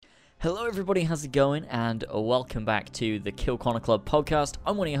Hello everybody, how's it going? And welcome back to the Kill Corner Club podcast.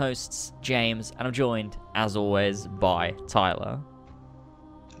 I'm one of your hosts, James, and I'm joined, as always, by Tyler.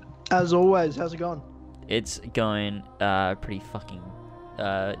 As always, how's it going? It's going pretty fucking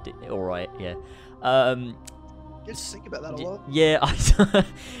alright, yeah. Just think about that a lot. Yeah,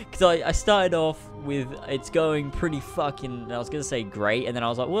 because I started off with it's going pretty fucking, I was going to say great, and then I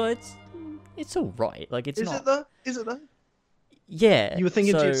was like, well, it's alright. Like, it's Is not. it though? Is it though? Yeah. You were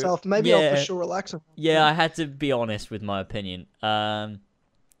thinking to yourself, maybe I'll for sure relax. Yeah, I had to be honest with my opinion. To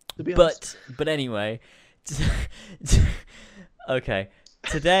be honest. But anyway, okay.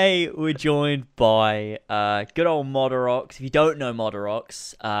 Today we're joined by good old Modorox. If you don't know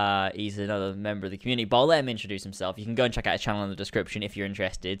Modorox, he's another member of the community. But I'll let him introduce himself. You can go and check out his channel in the description if you're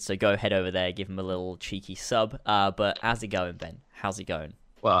interested. So go head over there, give him a little cheeky sub. But how's it going, Ben? How's it going?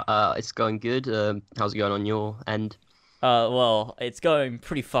 Well, it's going good. How's it going on your end? Well, it's going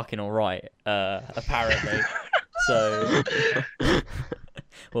pretty fucking alright, apparently. So, we're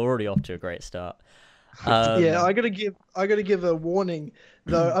already off to a great start. Yeah, I gotta give a warning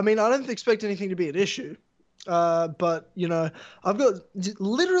though. I mean, I don't expect anything to be an issue, but you know, I've got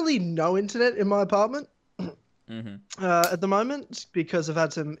literally no internet in my apartment at the moment because I've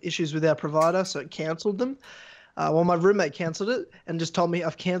had some issues with our provider, so it cancelled them. Well, my roommate cancelled it and just told me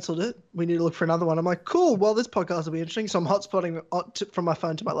I've cancelled it. We need to look for another one. I'm like, cool. Well, this podcast will be interesting. So I'm hotspotting from my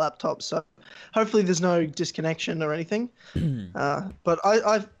phone to my laptop. So hopefully there's no disconnection or anything. But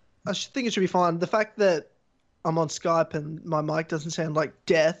I think it should be fine. The fact that I'm on Skype and my mic doesn't sound like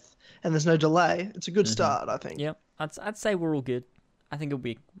death and there's no delay, it's a good start, I think. Yep, I'd say we're all good. I think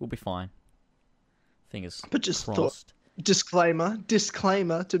we'll be fine. Fingers But just crossed. Disclaimer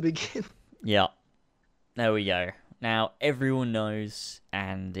to begin. Yeah. There we go. Now, everyone knows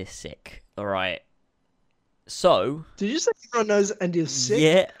and is sick. Alright. So... Did you say everyone knows and is sick?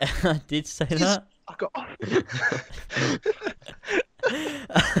 Yeah, I did say that. Fuck off.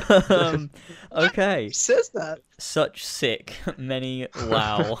 Okay. Who says that? Such sick. Many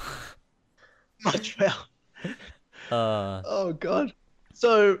wow. Much well. Uh... Oh, God.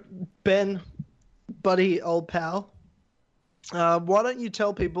 So, Ben, buddy, old pal, why don't you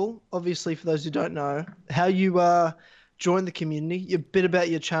tell people, obviously for those who don't know, how you joined the community, a bit about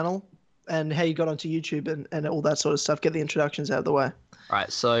your channel, and how you got onto YouTube and all that sort of stuff. Get the introductions out of the way. Right,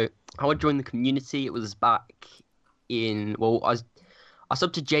 so how I joined the community, it was back in, well, I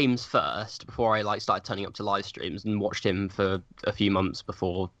subbed to James first before I started turning up to live streams and watched him for a few months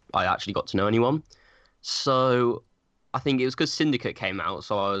before I actually got to know anyone. So I think it was because Syndicate came out,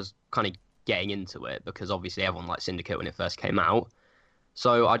 so I was kind of getting into it because obviously everyone liked Syndicate when it first came out.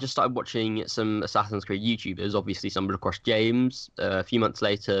 So I just started watching some Assassin's Creed YouTubers, obviously stumbled across James. A few months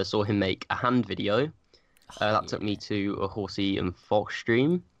later, saw him make a hand video. That took me to a Horsey and Fox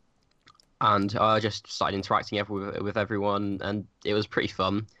stream. And I just started interacting with everyone, and it was pretty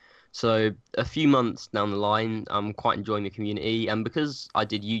fun. So a few months down the line, I'm quite enjoying the community. And because I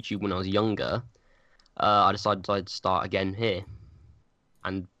did YouTube when I was younger, I decided I'd start again here.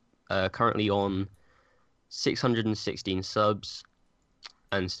 And currently on 616 subs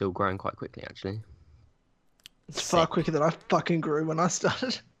and still growing quite quickly, actually. It's far quicker than I fucking grew when I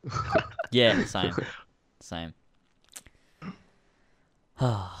started. Yeah, same.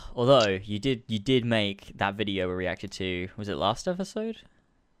 Although you did make that video we reacted to, was it last episode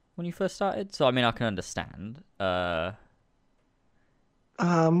when you first started? So I mean, I can understand. Well,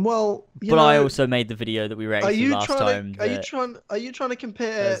 but I also made the video that we reacted to last time. Are you trying to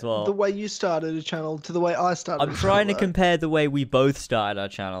compare the way you started a channel to the way I started? I'm trying to compare the way we both started our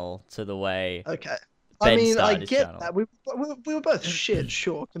channel to the way. Okay. Ben I mean, I started his get channel. that. We were both shit,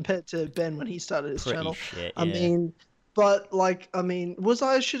 sure, compared to Ben when he started his Pretty channel. shit, I yeah. mean, but was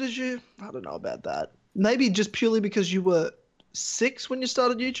I as shit as you? I don't know about that. Maybe just purely because you were 6 when you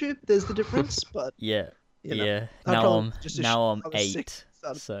started YouTube. There's the difference, but Yeah. you know, Yeah. I Now probably I'm just a now I'm I was 8. 6.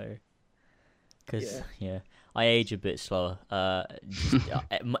 So, because Yeah. I age a bit slower. I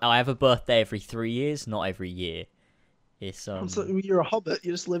have a birthday every 3 years, not every year. It's So you're a hobbit.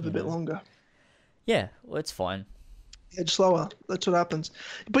 You just live a bit longer. yeah, well, it's fine. Age slower. That's what happens.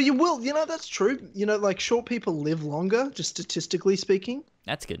 But you will. You know, that's true. You know, like short people live longer, just statistically speaking.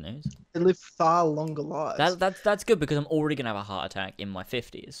 That's good news. They live far longer lives. That's good because I'm already gonna have a heart attack in my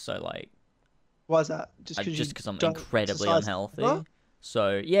 50s. So like, Why is that? just because I'm don't incredibly exercise unhealthy. enough?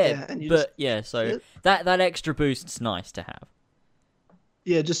 So Yeah, and you so shit. that extra boost's nice to have.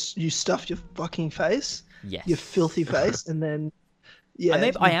 Yeah, just you stuff your fucking face, Yes. your filthy face, and then yeah, I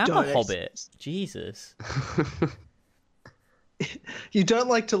you am a don't hobbit. Jesus. You don't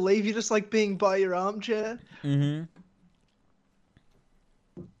like to leave. You just like being by your armchair. Mm-hmm.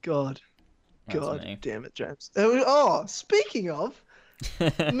 God. That's God me. damn it, James. Oh, speaking of,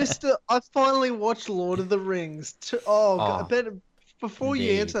 Mister, I finally watched Lord of the Rings. God, Ben, before you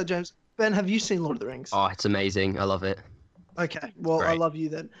Indeed. answer that, James, Ben, have you seen Lord of the Rings? Oh, it's amazing. I love it. Okay, well, I Great. love you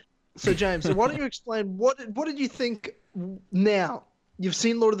then. So, James, so why don't you explain what did you think now? You've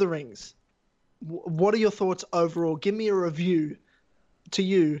seen Lord of the Rings. What are your thoughts overall? Give me a review to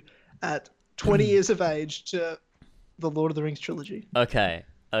you at 20 years of age to the Lord of the Rings trilogy. Okay.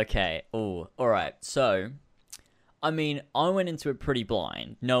 Oh, all right. So, I mean, I went into it pretty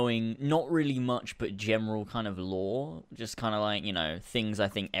blind, knowing not really much but general kind of lore, just kind of like, you know, things I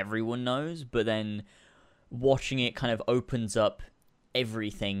think everyone knows, but then watching it kind of opens up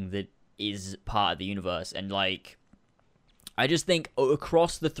everything that is part of the universe. And like, I just think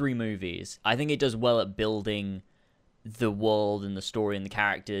across the three movies, I think it does well at building the world and the story and the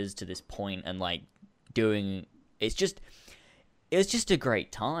characters to this point, and like doing it's just a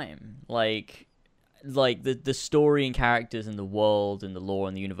great time. Like the story and characters and the world and the lore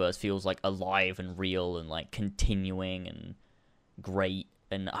and the universe feels like alive and real and like continuing and great.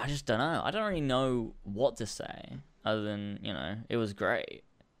 And I just don't know. I don't really know what to say other than, you know, it was great.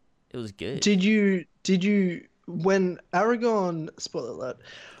 It was good. Did you when Aragorn, spoiler alert,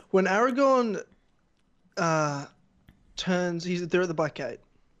 when Aragorn they're at the Black Gate.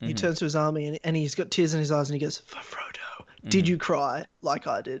 He turns to his army and he's got tears in his eyes and he goes, "For Frodo." Did you cry like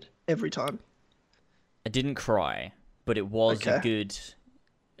I did every time? I didn't cry, but it was a good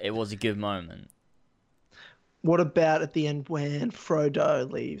moment. What about at the end when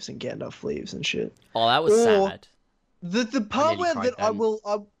Frodo leaves and Gandalf leaves and shit? Oh, that was sad. The part where cried I then.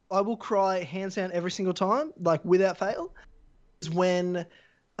 will cry hands down every single time, like without fail, is when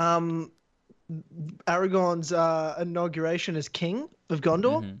Aragorn's inauguration as king of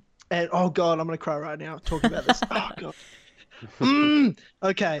Gondor. And oh god, I'm gonna cry right now talking about this. Oh god.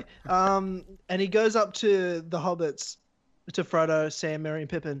 Okay. And he goes up to the hobbits, to Frodo, Sam, Merry, and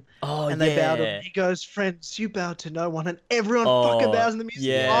Pippin. Oh, and they bow to him. He goes, "Friends, you bow to no one," and everyone fucking bows in the music.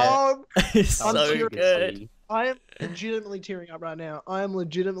 Yeah. Oh, It's I'm so tearing good. I am legitimately tearing up right now. I am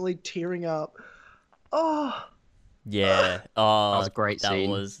legitimately tearing up. Oh. Yeah. Oh, That was a great scene.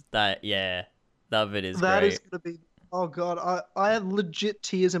 That bit is That great. is gonna be. Oh god, I have legit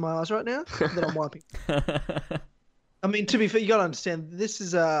tears in my eyes right now that I'm wiping. I mean, to be fair, you gotta understand. This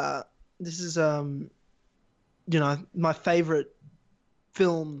is you know, my favorite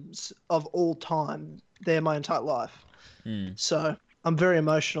films of all time. They're my entire life. So I'm very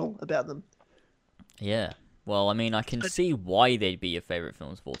emotional about them. Yeah. Well, I mean, I can see why they'd be your favorite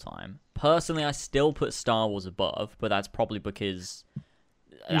films of all time. Personally, I still put Star Wars above, but that's probably because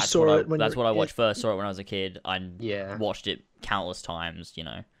that's what I watched first. Saw it when I was a kid. I watched it countless times. You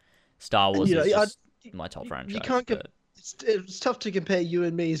know, Star Wars is just my top franchise. You can't it's tough to compare you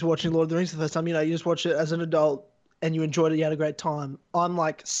and me as watching Lord of the Rings for the first time. You know, you just watch it as an adult and you enjoyed it. You had a great time. I'm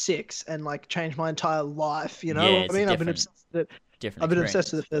like 6 and like changed my entire life. You know, Yeah, I mean, I've been obsessed with it. I've been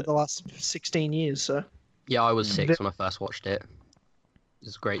obsessed with it for the last 16 years. So. Yeah, I was 6 when I first watched it. It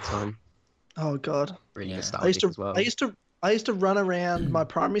was a great time. Oh god. Really nostalgic as well. I used to run around my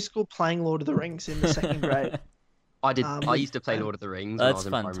primary school playing Lord of the Rings in the 2nd grade. I did. I used to play Lord of the Rings when I was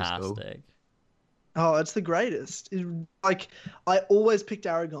in primary school. Fantastic. Oh, it's the greatest. Like, I always picked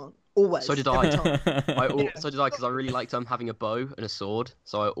Aragorn. Always. So did every I. time. So did I, because I really liked having a bow and a sword.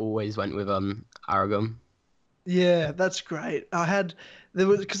 So I always went with Aragorn. Yeah, that's great. I had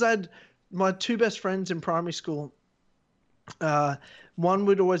my 2 best friends in primary school. One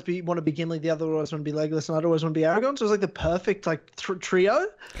would always want to be Gimli, the other would always want to be Legolas, and I'd always want to be Aragorn. So it was like the perfect like trio.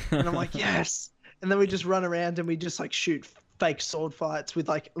 And I'm like, yes. And then we just run around and we just like shoot fake sword fights with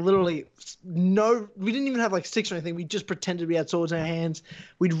like literally we didn't even have like sticks or anything. We just pretended we had swords in our hands.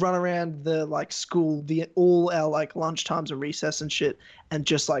 We'd run around the like school, all our like lunch times and recess and shit, and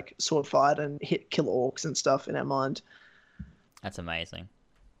just like sword fight and kill orcs and stuff in our mind. That's amazing.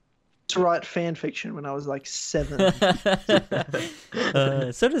 To write fan fiction when I was like 7.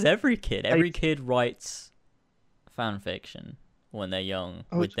 So does every kid. Every kid writes fan fiction when they're young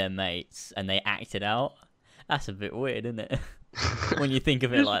with their mates and they act it out. That's a bit weird, isn't it? When you think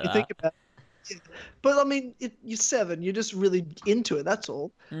of it like that. But I mean, you're 7. You're just really into it. That's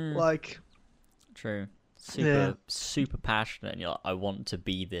all. Like, true. Super passionate. And you're like, I want to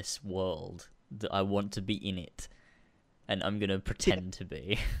be this world. I want to be in it, and I'm gonna pretend to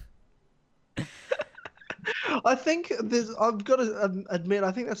be. I think I've got to admit,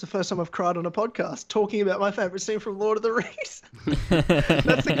 I think that's the first time I've cried on a podcast talking about my favorite scene from Lord of the Rings.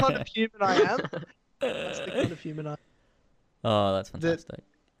 That's the kind of human I am. That's the kind of human I am. Oh, that's fantastic.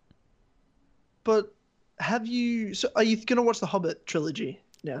 But are you going to watch the Hobbit trilogy?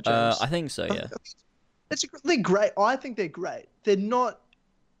 now, James? I think so. Yeah. They're great. I think they're great. They're not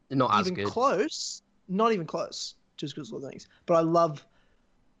as even good. close. Not even close. Just because of the things, but I love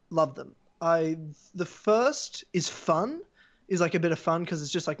them. The first is fun. Is like a bit of fun because it's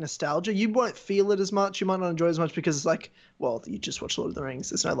just like nostalgia. You won't feel it as much. You might not enjoy it as much because it's like, well, you just watch Lord of the Rings.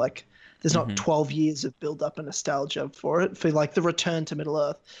 There's no like, there's not 12 years of build up and nostalgia for it, for like the return to Middle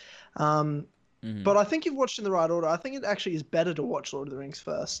Earth. But I think you've watched in the right order. I think it actually is better to watch Lord of the Rings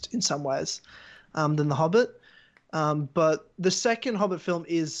first in some ways than The Hobbit. But the second Hobbit film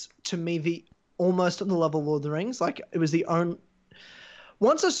is, to me, almost on the level of Lord of the Rings. Like, it was the only...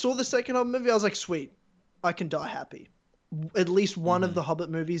 Once I saw the second Hobbit movie, I was like, sweet, I can die happy. At least one of the Hobbit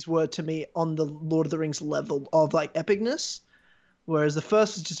movies were, to me, on the Lord of the Rings level of, like, epicness. Whereas the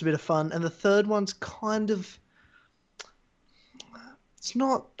first was just a bit of fun. And the third one's kind of... It's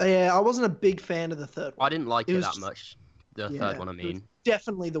not... Yeah, I wasn't a big fan of the third one. I didn't like it that much. The third one, I mean.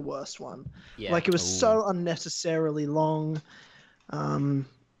 Definitely the worst one. Yeah. Like, it was so unnecessarily long. There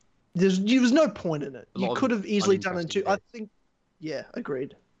was no point in it. You could have easily done it in two. I think... Yeah,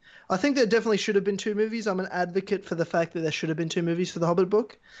 agreed. I think there definitely should have been two movies. I'm an advocate for the fact that there should have been two movies for the Hobbit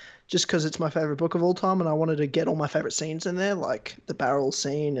book, just because it's my favorite book of all time, and I wanted to get all my favorite scenes in there, like the barrel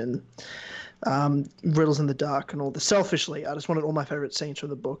scene and Riddles in the Dark and all the... Selfishly, I just wanted all my favorite scenes from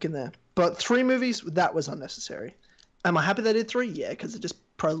the book in there. But 3 movies, that was unnecessary. Am I happy they did 3? Yeah, because it just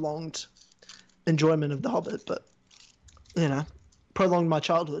prolonged enjoyment of the Hobbit, but, you know, prolonged my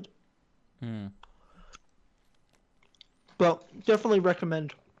childhood. But definitely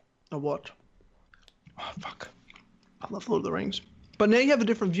recommend a watch. Oh, fuck. I love Lord of the Rings. But now you have a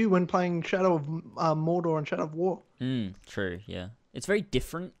different view when playing Shadow of Mordor and Shadow of War. True, yeah. It's very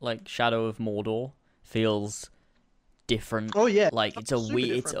different. Like, Shadow of Mordor feels different. Oh, yeah. Like, it's a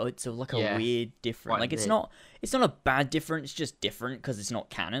weird... It's a weird different... Like, it's not a bad different. It's just different because it's not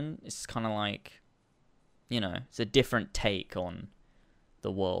canon. It's kind of like... You know, it's a different take on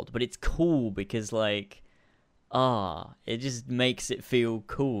the world. But it's cool because, like... it just makes it feel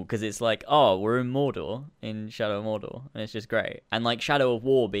cool because it's like, we're in Mordor, in Shadow of Mordor, and it's just great. And like Shadow of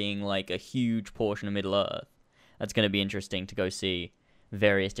War being like a huge portion of Middle Earth, that's going to be interesting to go see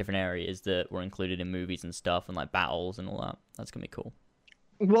various different areas that were included in movies and stuff, and like battles and all that. That's going to be cool.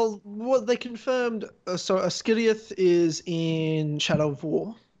 Well, what they confirmed, so Osgiliath is in Shadow of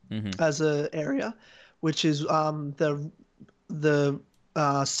War as a area, which is the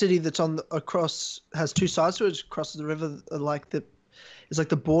city that's across, has 2 sides to it. It crosses the river, it's like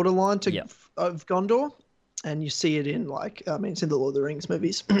the borderline of Gondor, and you see it in it's in the Lord of the Rings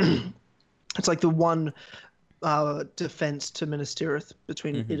movies. It's like the one defense to Minas Tirith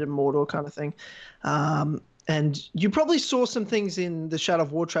between it and Mordor kind of thing. And you probably saw some things in the Shadow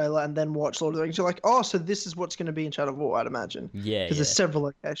of War trailer and then watched Lord of the Rings. You're like, so this is what's going to be in Shadow of War, I'd imagine. Yeah, because there's several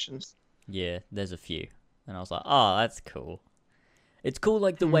locations. Yeah, there's a few, and I was like, that's cool. It's cool,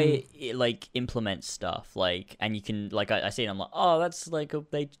 like, the way it, like, implements stuff, like, and you can, like, I see it, I'm like, that's, like,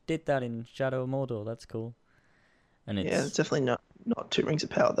 they did that in Shadow of Mordor, that's cool. And it's... Yeah, it's definitely not 2 Rings of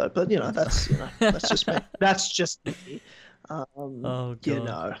Power, though, but, that's, that's just me. That's just me.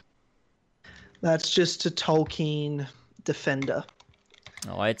 God. That's just a Tolkien defender.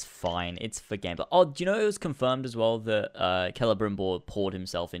 Oh, it's fine. It's for game. But, do you know it was confirmed as well that Celebrimbor poured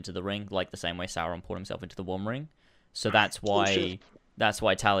himself into the ring, like the same way Sauron poured himself into the One Ring? So that's why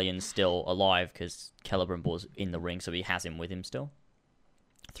Talion's still alive, because Celebrimbor's in the ring, so he has him with him still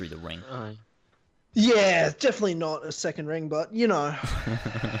through the ring. Yeah, definitely not a second ring, but don't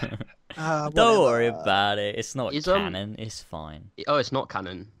worry about it. It's not canon. It's fine. It's not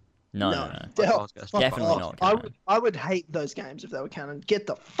canon. No. Definitely not canon. I would hate those games if they were canon. Get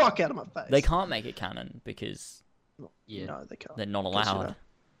the fuck out of my face. They can't make it canon because no, they can't. They're not allowed.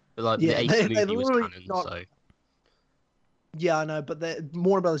 But like the 8th movie was canon, so. Yeah, I know, but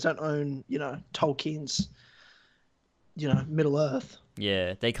Warner Brothers don't own, Tolkien's, Middle Earth.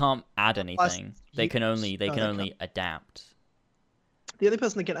 Yeah, they can't add anything. They can only adapt. The only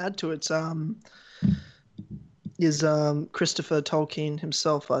person that can add to it is Christopher Tolkien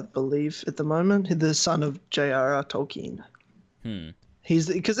himself, I believe, at the moment, the son of J.R.R. Tolkien.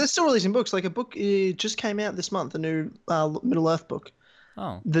 Because they're still releasing books. Like a book just came out this month, a new Middle Earth book.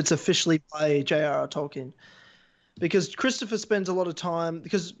 That's officially by J.R.R. Tolkien. Because Christopher spends a lot of time...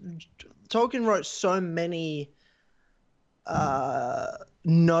 Because Tolkien wrote so many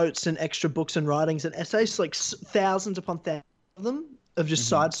notes and extra books and writings and essays, like thousands upon thousands of them, of just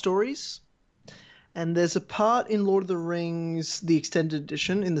side stories. And there's a part in Lord of the Rings, the extended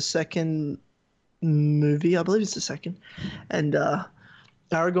edition, in the second movie, I believe it's the second, and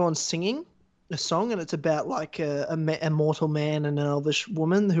Aragorn singing a song, and it's about like a mortal man and an elvish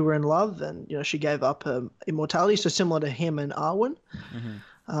woman who were in love, and she gave up her immortality. So similar to him and Arwen.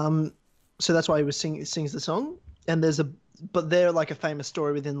 So that's why he sings the song. And but they're like a famous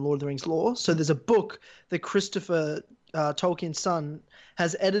story within Lord of the Rings lore. So there's a book that Christopher Tolkien's son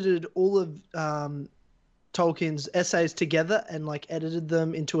has edited all of Tolkien's essays together and like edited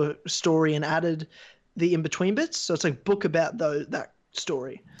them into a story and added the in-between bits. So it's like a book about that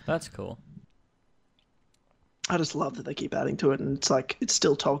story. That's cool. I just love that they keep adding to it, and it's like it's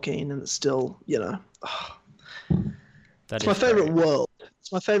still Tolkien, and it's still it's my favorite world.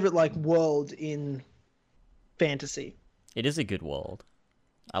 It's my favorite like world in fantasy. It is a good world.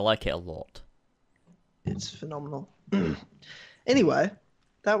 I like it a lot. It's phenomenal. Anyway,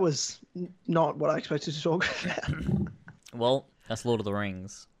 that was not what I expected to talk about. Well, that's Lord of the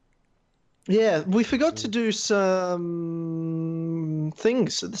Rings. Yeah, we forgot to do some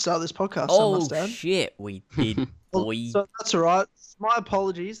things at the start of this podcast. Oh, shit, we did, boy. So that's all right. My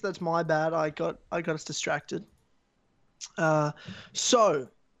apologies. That's my bad. I got us distracted. So,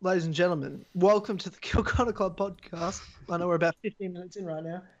 ladies and gentlemen, welcome to the Kill Connor Club podcast. I know we're about 15 minutes in right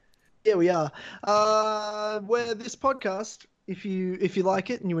now. Yeah, we are. Where this podcast, if you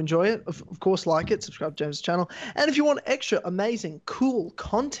like it and you enjoy it, of course, like it, subscribe to James' channel. And if you want extra amazing, cool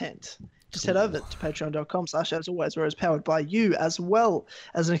content, just head over to patreon.com/asalways, where it's powered by you, as well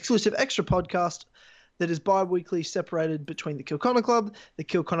as an exclusive extra podcast that is bi-weekly, separated between the Kill Connor Club, the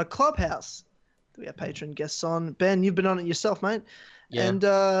Kill Connor Clubhouse. We have patron guests on. Ben, you've been on it yourself, mate. Yeah. And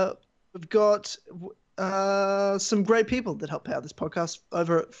we've got some great people that help out this podcast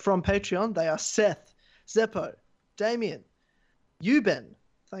over from Patreon. They are Seth, Zeppo, Damien, you, Ben.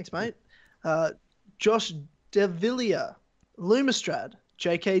 Thanks, mate. Josh Devillier, Lumistrad,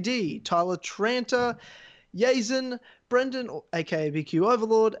 JKD, Tyler Tranter, Yazen, Brendan, aka BQ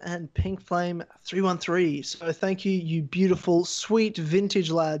Overlord, and Pink Flame 313. So thank you, you beautiful, sweet vintage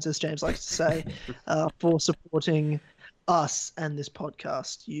lads, as James likes to say, for supporting us and this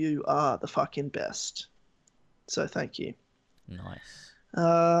podcast. You are the fucking best. So thank you. Nice.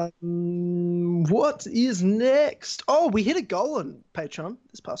 What is next? Oh, we hit a goal on Patreon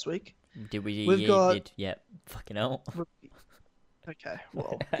this past week. Did we? Did. Yeah. Fucking hell. Okay.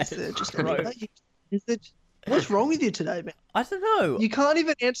 Well, is there just what's wrong with you today, man? I don't know. You can't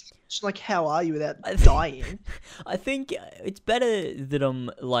even answer the question like, how are you, without dying. I think it's better that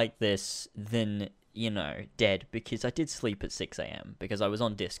I'm like this than, dead, because I did sleep at 6 a.m. because I was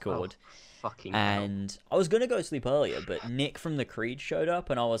on Discord. Oh, fucking and hell. I was going to go to sleep earlier, but Nick from the Creed showed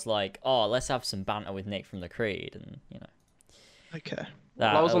up, and I was like, oh, let's have some banter with Nick from the Creed, and, Okay.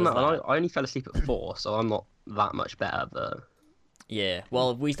 Well, I was on that, and I only fell asleep at 4, so I'm not that much better, but... Yeah,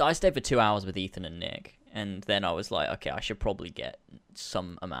 well, I stayed for 2 hours with Ethan and Nick, and then I was like, okay, I should probably get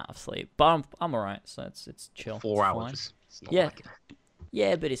some amount of sleep, but I'm alright. So it's chill. 4 hours. It's not like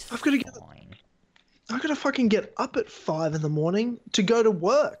yeah, but it's fine. I've got to fucking get up at 5 in the morning to go to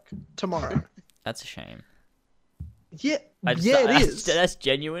work tomorrow. That's a shame. Yeah, it is. That's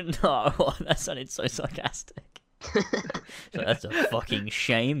genuine. Oh, that sounded so sarcastic. So that's a fucking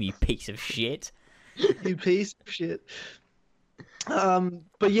shame, you piece of shit. You piece of shit.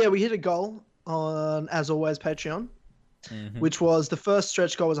 But yeah, we hit a goal on, as always, Patreon, which was the first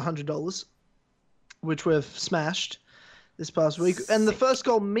stretch goal was $100, which we've smashed this past week. And the first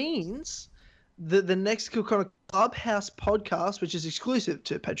goal means that the next Kill Connor Clubhouse podcast, which is exclusive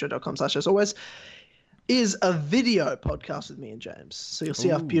to patreon.com/asalways, is a video podcast with me and James. So you'll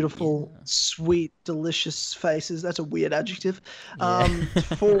see our beautiful, sweet, delicious faces. That's a weird adjective.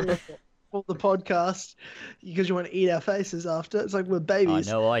 For the podcast, because you want to eat our faces after. It's like we're babies.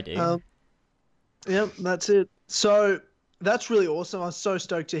 I know I do. Yeah, that's it. So that's really awesome. I'm so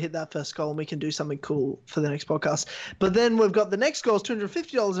stoked to hit that first goal, and we can do something cool for the next podcast. But then we've got the next goal is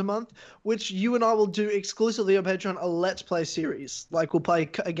 $250 a month, which you and I will do exclusively on Patreon, a Let's Play series. Like we'll play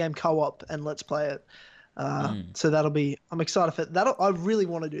a game co-op and Let's Play it. So that'll be. I'm excited for that. I really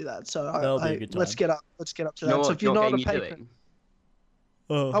want to do that. So let's get up to that. So if you're not a patron,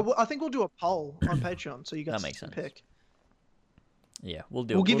 I think we'll do a poll on Patreon, so you guys can pick. Yeah, we'll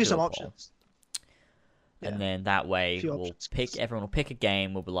give you some options. And then that way everyone will pick a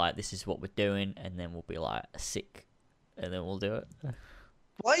game, we'll be like, this is what we're doing, and then we'll be like, sick, and then we'll do it.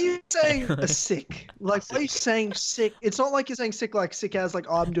 Why are you saying a sick? Like, why are you saying sick? It's not like you're saying sick like sick as like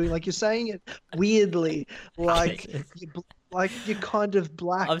I'm doing. Like you're saying it weirdly, like you're kind of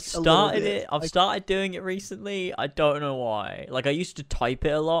black. I've started it. I've started doing it recently. I don't know why. Like I used to type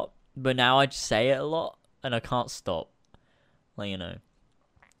it a lot, but now I just say it a lot, and I can't stop. Like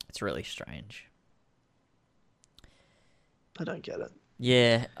it's really strange. I don't get it.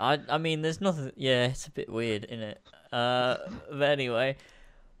 Yeah, I mean, there's nothing. Yeah, it's a bit weird, isn't it? But anyway,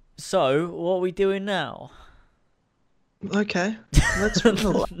 so what are we doing now? Okay, let's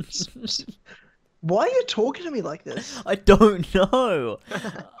relax. Why are you talking to me like this? I don't know.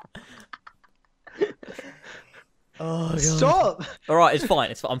 Oh god. Stop! All right, it's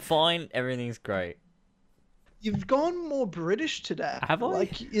fine. I'm fine. Everything's great. You've gone more British today. Have I?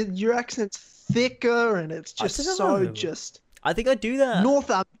 Like your accent's thicker, and it's just don't so know. just I think I do that.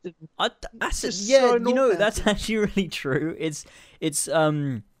 Northampton. That's Just yeah. so You know, that's Northampton. actually really true. It's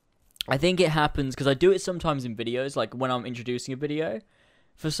I think it happens because I do it sometimes in videos, like when I'm introducing a video,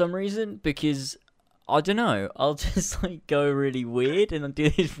 for some reason, because I don't know, I'll just like go really weird and I'll do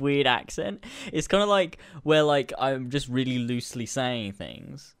this weird accent. It's kind of like where like I'm just really loosely saying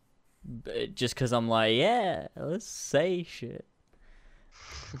things, just because I'm like, yeah, let's say shit.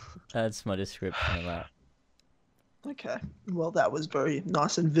 That's my description of that. Okay. Well, that was very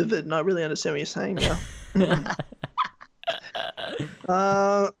nice and vivid, and I really understand what you're saying now.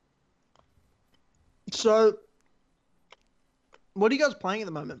 So, what are you guys playing at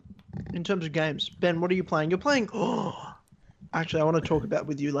the moment in terms of games? Ben, what are you playing? You're playing. Oh, actually, I want to talk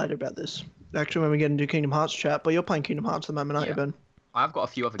with you later about this. Actually, when we get into Kingdom Hearts chat, but you're playing Kingdom Hearts at the moment, aren't you, Ben? I've got a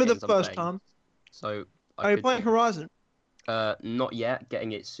few other For the games I'm first playing. time. So Are you playing Horizon? Not yet.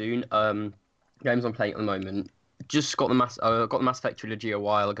 Getting it soon. Games I'm playing at the moment. Just got the Mass Effect trilogy a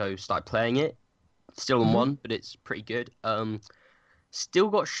while ago. Started playing it. Still on one, but it's pretty good. Still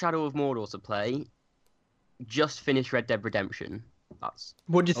got Shadow of Mordor to play. Just finished Red Dead Redemption.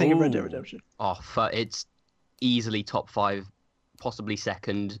 What do you think of Red Dead Ooh. Redemption? It's easily top 5, possibly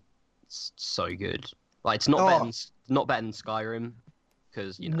second. It's so good. Like it's not better than Skyrim,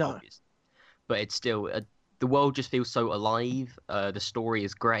 because No. obvious. But it's still the world just feels so alive. The story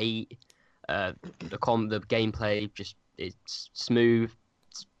is great. The gameplay it's smooth.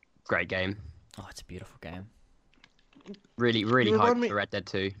 It's a great game. Oh, it's a beautiful game. Really, really You remind hyped me- for Red Dead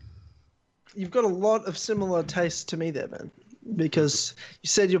 2. You've got a lot of similar tastes to me there, man. Because you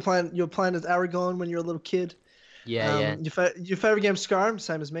said you're playing as Aragon when you're a little kid. Yeah. Your favorite game's Skyrim,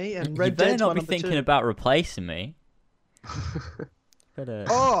 same as me, and You Red better Dead's not my be number thinking 2. about replacing me. Better.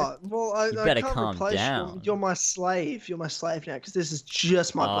 Oh, well, I better can't calm replace down. you. You're my slave. You're my slave now, because this is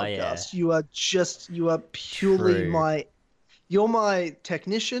just my Oh, podcast. yeah. You are purely True. you're my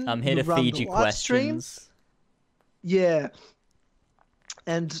technician. I'm here You to run feed the you live stream. questions. Yeah.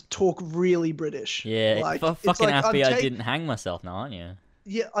 And talk really British. Yeah, Like, fucking it's like happy I'm I didn't hang myself now, aren't you?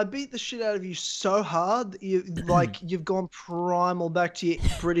 Yeah, I beat the shit out of you so hard that you've gone primal back to your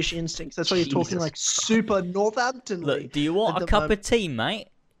British instincts. That's why you're talking Jesus like super Northampton. Look, do you want at a the cup moment. of tea, mate?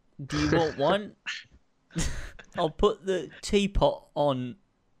 Do you want one? I'll put the teapot on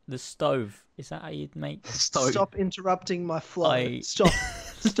the stove. Is that how you'd make? Stove. Stop interrupting my flow. I- Stop.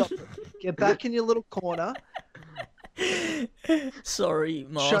 Stop. Get back in your little corner. Sorry,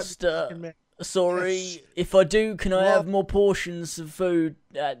 Shut master. your mouth. Sorry. Yes. If I do, can I What? have more portions of food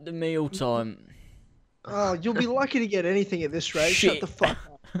at the meal time? Oh, you'll be lucky to get anything at this rate. Shut Shit. the fuck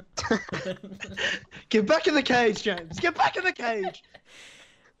up. Get back in the cage, James. Get back in the cage.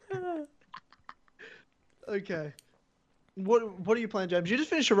 Okay. What are you playing, James? You just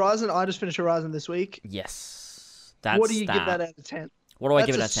finished Horizon. I just finished Horizon this week. Yes. That's What do you give that out of 10? What do I That's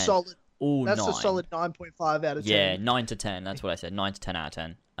give it a out of 10? solid. Ooh, That's 9. a solid 9.5 out of 10. Yeah, 9 to 10. That's what I said. 9 to 10 out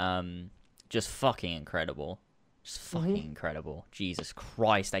of 10. Just fucking incredible. Just fucking incredible. Jesus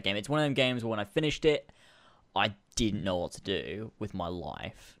Christ, that game. It's one of them games where when I finished it, I didn't know what to do with my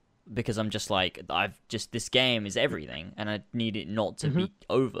life. Because I'm just like, this game is everything. And I need it not to be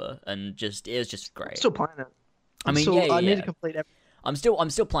over. And it was just great. Still playing it. I mean, I need yeah. to complete everything. I'm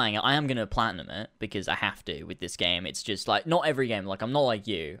still playing it. I am gonna platinum it because I have to with this game. It's just like not every game. Like I'm not like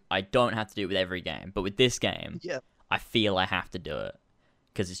you. I don't have to do it with every game, but with this game, Yeah. I feel I have to do it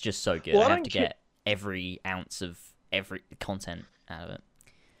because it's just so good. Well, I I have don't to ca- get every ounce of every content out of it.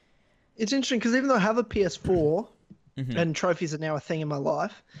 It's interesting because even though I have a PS4 Mhm. and trophies are now a thing in my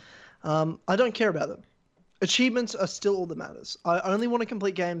life, I don't care about them. Achievements are still all that matters. I only want to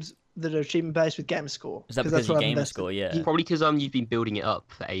complete games that are achievement based with gamer score. Is that 'cause because that's you what I've gamer invested. score? Yeah. Probably because you've been building it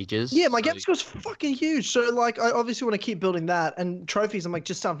up for ages. Yeah, my so- game score's fucking huge. So like, I obviously want to keep building that. And trophies, I'm like,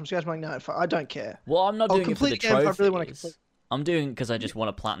 just start from scratch. I'm like, no, I don't care. Well, I'm not I'll doing it for the complete a game if I trophies. really want to complete. I'm doing it because I just want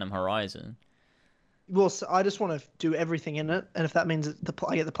to platinum Horizon. Well, so I just want to do everything in it, and if that means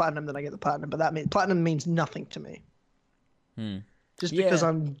I get the platinum, then I get the platinum. But platinum means nothing to me. Hmm. Just Yeah. because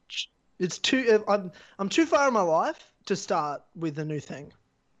I'm too far in my life to start with a new thing.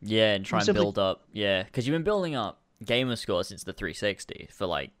 Yeah, and try and simply- build up. Yeah, because you've been building up gamer score since the 360 for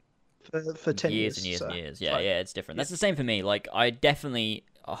like for 10 years and years so and years. it's Yeah, like- yeah, it's different. That's the same for me. Like, I definitely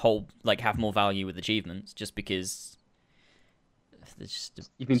have more value with achievements just because there's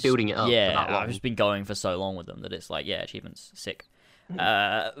just You've been building it up for yeah, that long. I've just been going for so long with them that it's like, yeah, achievements sick. Mm.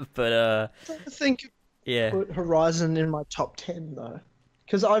 I think Yeah, put Horizon in my top 10 though,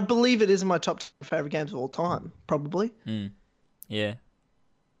 because I believe it is in my top 10 favorite games of all time. Probably. yeah.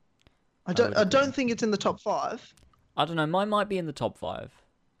 I would don't agree. think it's in the top 5. I don't know. Mine might be in the top 5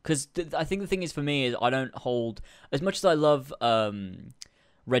 because I think the thing is for me is I don't hold as much as I love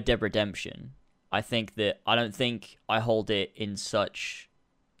Red Dead Redemption. I think that I don't think I hold it in such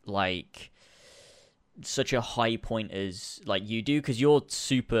a high point as like you do because you're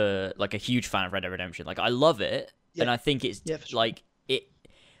super like a huge fan of Red Dead Redemption. Like I love it, Yeah. and I think it's Yeah, for sure. like it.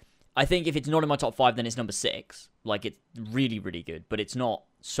 I think if it's not in my top 5, then it's number 6. Like it's really, really good, but it's not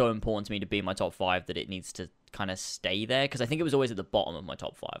so important to me to be in my top 5 that it needs to kind of stay there. Because I think it was always at the bottom of my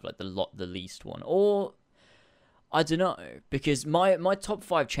top 5, like the least one, or I don't know. Because my top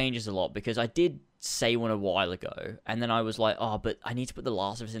 5 changes a lot because I did say one a while ago, and then I was like, oh, but I need to put The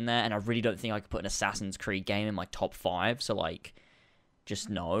Last of Us in there, and I really don't think I could put an Assassin's Creed game in my top 5. So like, just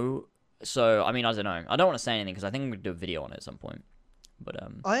no. So I mean, I don't know. I don't want to say anything because I think I'm gonna do a video on it at some point. But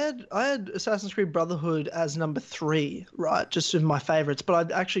I had Assassin's Creed Brotherhood as number 3, right? Just in my favorites,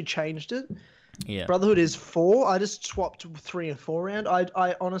 but I actually changed it. yeah, Brotherhood is 4. I just swapped 3 and 4 around.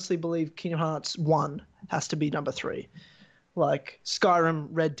 I honestly believe Kingdom Hearts 1 has to be number 3. Like Skyrim,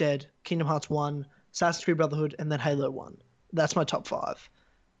 Red Dead, Kingdom Hearts 1, Assassin's Creed Brotherhood, and then Halo 1. That's my top 5.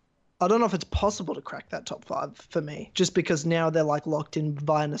 I don't know if it's possible to crack that top 5 for me, just because now they're like locked in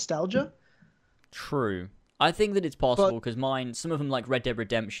via nostalgia. true. I think that it's possible because some of them like Red Dead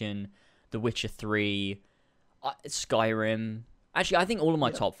Redemption, The Witcher 3, Skyrim. Actually, I think all of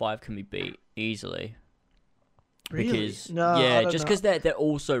my top 5 can be beat easily. Really? Because No, I yeah, don't just know. because they're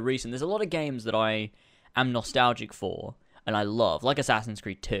all so recent. There's a lot of games that I am nostalgic for and I love, like Assassin's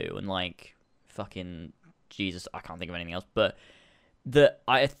Creed 2 and like fucking Jesus, I can't think of anything else. But that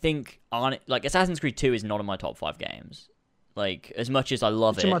I think on like Assassin's Creed 2 is not in my top 5 games. Like as much as I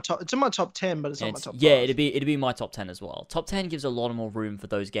love It's it, in my top 10, but it's not my it's, top 5. yeah, it'd be my top 10 as well. Top 10 gives a lot more room for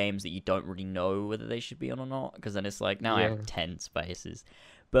those games that you don't really know whether they should be on or not, because then it's like now I Yeah. have 10 spaces.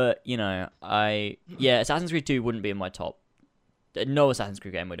 But you know, Assassin's Creed 2 wouldn't be in my top. No Assassin's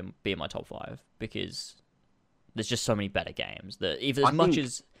Creed game would be in my top 5 because there's just so many better games that even as I much think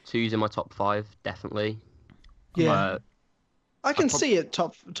as 2's in my top 5, definitely. Yeah. Uh, I can prob- see it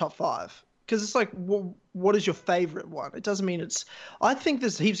top 5 because it's like, what is your favorite one? It doesn't mean it's. I think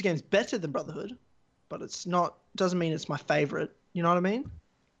there's heaps of games better than Brotherhood, but it's not. Doesn't mean it's my favorite. You know what I mean?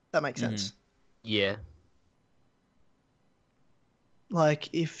 That makes sense. yeah. Like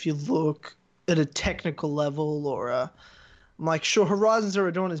if you look at a technical level, I'm like, sure, Horizon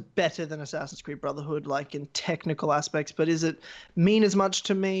Zero Dawn is better than Assassin's Creed Brotherhood, like in technical aspects, but is it mean as much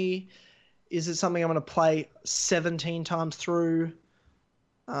to me? Is it something I'm going to play 17 times through?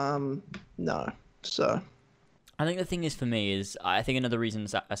 No. So I think the thing is for me is I think another reason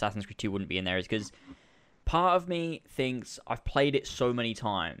Assassin's Creed 2 wouldn't be in there is because part of me thinks I've played it so many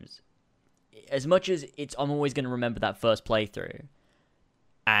times. As much as I'm always going to remember that first playthrough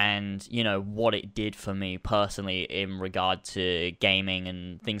and, you know, what it did for me personally in regard to gaming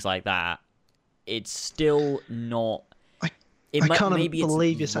and things like that, it's still not... I can't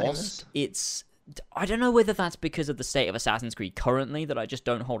believe you're saying lost. this. I don't know whether that's because of the state of Assassin's Creed currently, that I just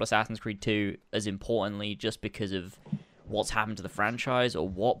don't hold Assassin's Creed 2 as importantly just because of what's happened to the franchise or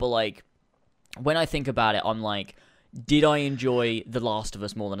what, but like, when I think about it, I'm like, did I enjoy The Last of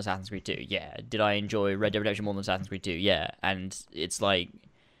Us more than Assassin's Creed 2? Yeah. Did I enjoy Red Dead Redemption more than Assassin's Creed 2? Yeah. And it's like,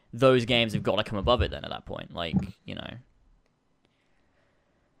 those games have got to come above it then at that point. Like, you know.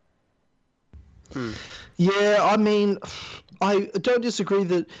 Yeah, I mean, I don't disagree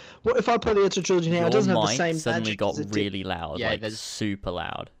that. What if I play the Ezio trilogy now? It doesn't have the mic same suddenly magic got as it really loud, Yeah, like there's- super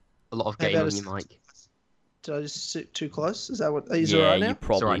loud. A lot of How game about on a- your mic. Did I just sit too close? Is that what? Is it Yeah, right now? you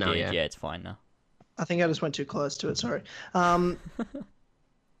probably alright now, did. yeah. Yeah, it's fine now. I think I just went too close to it. Sorry.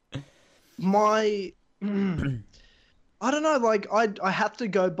 My, I don't know. Like I have to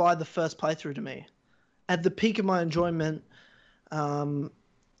go by the first playthrough to me. At the peak of my enjoyment,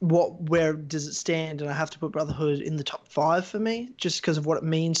 where does it stand? And I have to put Brotherhood in the top 5 for me, just because of what it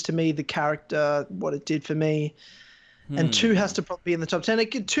means to me, the character, what it did for me. And 2 has to probably be in the top 10.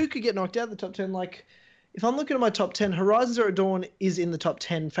 2 could get knocked out of the top 10. Like, if I'm looking at my top 10, Horizon Zero Dawn is in the top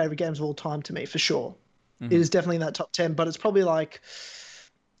 10 favorite games of all time to me, for sure. It is definitely in that top 10, but it's probably like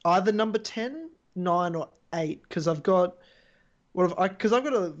either number 10, 9, or 8, because I've got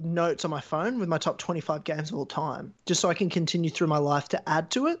notes on my phone with my top 25 games of all time, just so I can continue through my life to add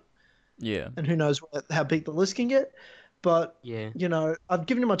to it. Yeah. and who knows how big the list can get. But Yeah. you know, I've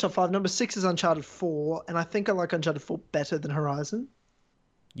given you my top 5. Number 6 is Uncharted 4, and I think I like Uncharted 4 better than Horizon.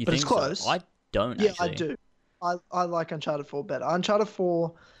 You But think it's close. so? I don't Yeah, actually. I do. I like Uncharted 4 better. Uncharted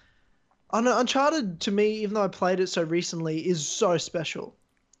 4, I know Uncharted to me, even though I played it so recently, is so special.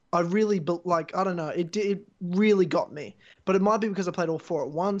 I really like. I don't know. It really got me. But it might be because I played all 4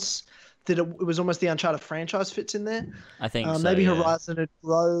 at once. That it was almost the Uncharted franchise fits in there. I think so, Maybe yeah. Horizon would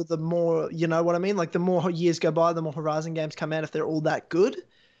grow the more, you know what I mean? Like the more years go by, the more Horizon games come out if they're all that good.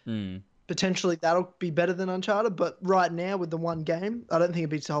 Mm. Potentially that'll be better than Uncharted. But right now with the one game, I don't think it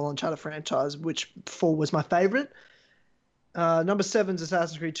beats the whole Uncharted franchise, which 4 was my favorite. Number 7's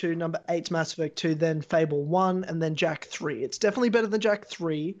Assassin's Creed 2, number 8's Mass Effect 2, then Fable 1, and then Jak 3. It's definitely better than Jak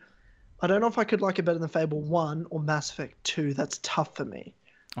 3. I don't know if I could like it better than Fable 1 or Mass Effect 2. That's tough for me.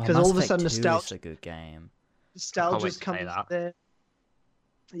 Because all of a sudden nostalgia is a good game. Nostalgia's coming in there.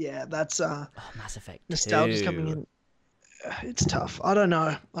 Yeah, that's Mass Effect 2. nostalgia's coming in. It's tough. I don't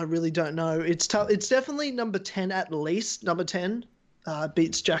know. I really don't know. It's tough. It's definitely number 10 at least. Number 10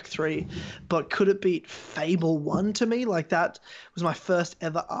 beats Jak 3. But could it beat Fable 1 to me? Like that was my first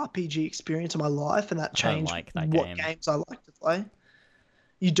ever RPG experience of my life, and that changed what games I like to play.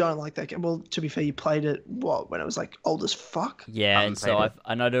 You don't like that game? Well, to be fair, you played it, when it was like old as fuck? Yeah, and so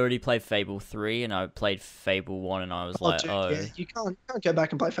I'd already played Fable 3, and I played Fable 1, and I was like, dude, yeah, you can't go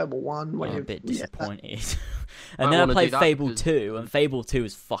back and play Fable 1 when I'm you're a bit disappointed. I And then I wanna played do that Fable because- 2, and Fable 2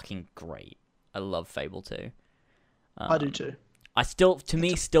 is fucking great. I love Fable 2. I do too. To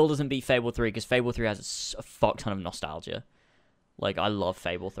me, still doesn't beat Fable 3, because Fable 3 has a fuck ton of nostalgia. Like, I love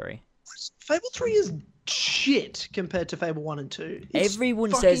Fable 3. Fable 3 is shit compared to Fable 1 and 2. It's Everyone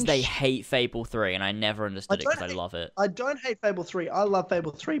fucking says they shit. hate Fable 3, and I never understood it because I love it. I don't hate Fable 3. I love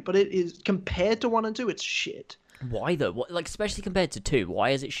Fable 3, but it is, compared to 1 and 2, it's shit. Why though? What, like, especially compared to 2.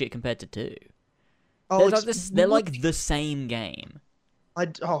 Why is it shit compared to 2? Oh, They're like the same game.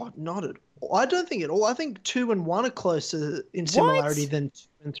 Not at all. I don't think at all. I think 2 and 1 are closer in similarity than 2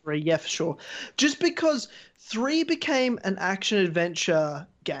 and 3. Yeah, for sure. Just because 3 became an action-adventure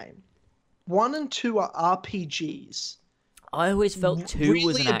game. 1 and 2 are RPGs. I always felt 2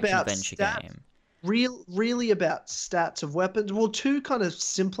 was an action-adventure game. Really about stats of weapons. Well, 2 kind of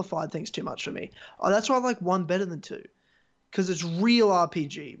simplified things too much for me. That's why I like 1 better than 2. Because it's real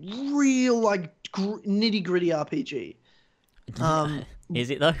RPG. Real, like, nitty-gritty RPG. Is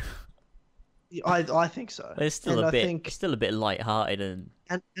it though? I think so. It's still a bit light-hearted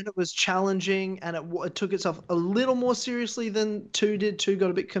and it was challenging, and it took itself a little more seriously than 2 did. 2 got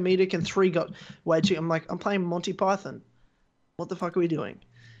a bit comedic, and 3 got way too. I'm playing Monty Python. What the fuck are we doing?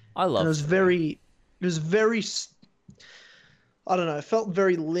 I love. And it was very. I don't know. It felt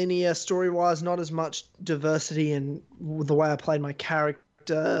very linear story-wise. Not as much diversity in the way I played my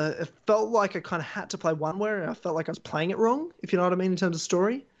character. It felt like I kind of had to play one way, and I felt like I was playing it wrong. If you know what I mean in terms of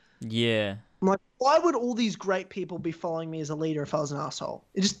story. Yeah. I'm like, why would all these great people be following me as a leader if I was an asshole?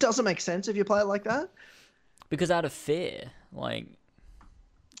 It just doesn't make sense if you play it like that. Because out of fear, like.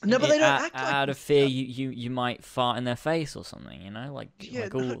 No, but they don't act like out of fear. You might fart in their face or something. You know, like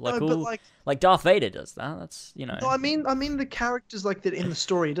Darth Vader does that. That's No, I mean the characters like that in the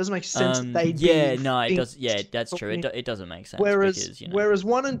story. It doesn't make sense that they'd be. It does. Yeah, that's true. It doesn't make sense. Whereas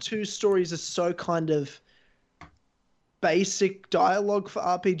 1 and 2 stories are so kind of basic dialogue for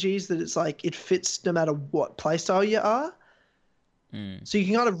RPGs that it's like it fits no matter what playstyle you are. So you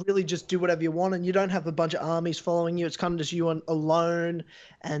can kind of really just do whatever you want, and you don't have a bunch of armies following you. It's kind of just you alone,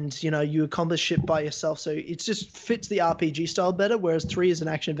 and you accomplish shit by yourself. So it just fits the RPG style better. Whereas 3 is an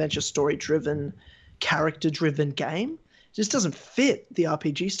action adventure, story driven, character driven game. It just doesn't fit the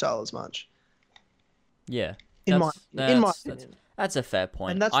RPG style as much. Yeah, in my opinion. That's a fair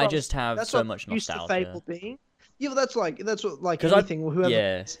point. And that's I just have so much nostalgia. Fable being. Yeah, but that's like anything.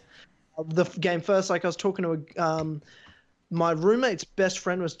 Whoever the game first, like I was talking to my roommate's best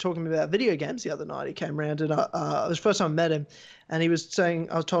friend was talking about video games the other night. He came around and it was the first time I met him, and he was saying,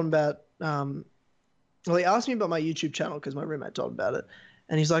 I was talking about, he asked me about my YouTube channel because my roommate told him about it.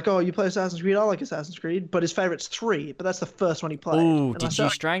 And he's like, oh, you play Assassin's Creed? I like Assassin's Creed, but his favorite's 3, but that's the first one he played. Ooh, did you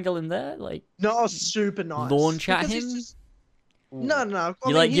strangle him there? Like, no, I was super nice. Launch at him? No.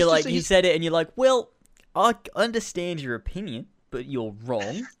 You said it and you're like, well, I understand your opinion, but you're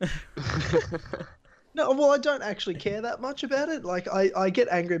wrong. No, well, I don't actually care that much about it. Like, I get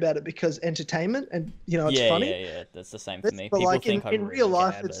angry about it because entertainment, and it's funny. Yeah, that's the same for me. But People like think in I real really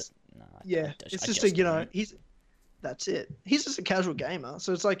life, care, it's but no, it's just a, that's it. He's just a casual gamer,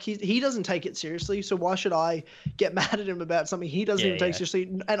 so it's like he doesn't take it seriously. So why should I get mad at him about something he doesn't even take seriously,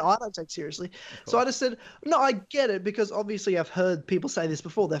 and I don't take seriously? So I just said, no, I get it, because obviously I've heard people say this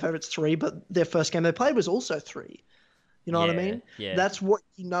before. Their favorite's 3, but their first game they played was also 3. You know what I mean? Yeah. That's what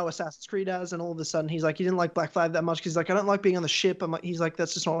Assassin's Creed as, and all of a sudden he's like, he didn't like Black Flag that much because he's like, I don't like being on the ship. He's like,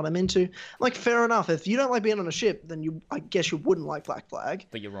 that's just not what I'm into. I'm like, fair enough. If you don't like being on a ship, then I guess you wouldn't like Black Flag.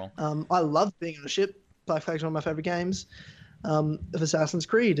 But you're wrong. I love being on a ship. Black Flag's one of my favorite games of Assassin's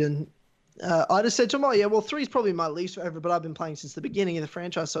Creed, and I just said to him, oh yeah, well 3 is probably my least favorite, but I've been playing since the beginning of the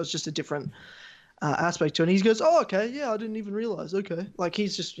franchise, so it's just a different aspect to it. And he goes, oh okay, yeah, I didn't even realize. Okay, like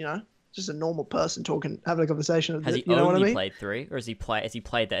he's just just a normal person talking, having a conversation. Has he only played 3, or has he played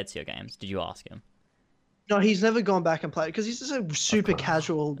the Ezio games? Did you ask him? No, he's never gone back and played because he's just a super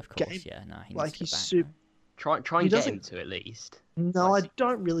casual game. Yeah, no, he like he's super. Try and get him to at least. No, I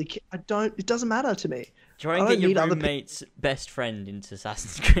don't really care. I don't. It doesn't matter to me. Try and get your roommate's best friend into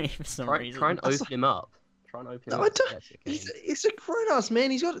Assassin's Creed for some reason. Try and open him up. I don't. He's a grown-ass man.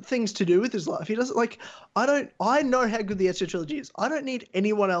 He's got things to do with his life. He doesn't like. I know how good the Ezio trilogy is. I don't need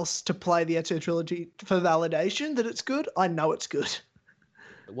anyone else to play the Ezio trilogy for validation that it's good. I know it's good.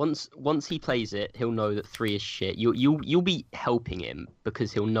 Once he plays it, he'll know that 3 is shit. You'll be helping him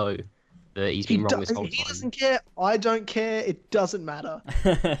because he'll know that he's been wrong this whole time. He doesn't care. I don't care. It doesn't matter.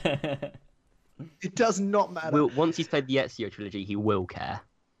 It does not matter. Once he's played the Ezio trilogy, he will care.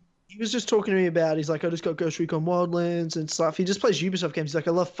 He was just talking to me about, he's like, I just got Ghost Recon Wildlands and stuff. He just plays Ubisoft games. He's like,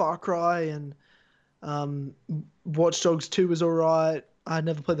 I love Far Cry, and Watch Dogs 2 was alright. I had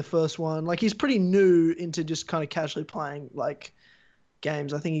never played the first one. Like, he's pretty new into just kind of casually playing, like,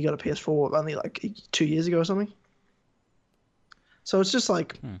 games. I think he got a PS4 only, like, 2 years ago or something. So it's just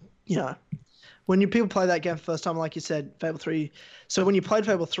like, when people play that game for the first time, like you said, Fable 3. So when you played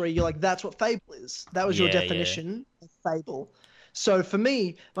Fable 3, you're like, that's what Fable is. That was your definition of Fable. So for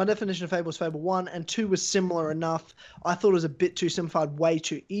me, my definition of Fable was Fable 1, and 2 was similar enough. I thought it was a bit too simplified, way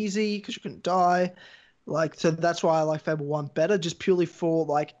too easy, because you couldn't die. Like, so that's why I like Fable 1 better, just purely for,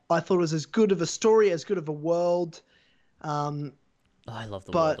 like, I thought it was as good of a story, as good of a world. I love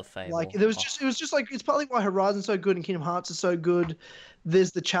the world of Fable. Like, it was just like, it's partly why Horizon's so good and Kingdom Hearts is so good.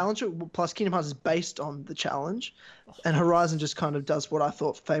 There's the challenge, plus Kingdom Hearts is based on the challenge, and Horizon just kind of does what I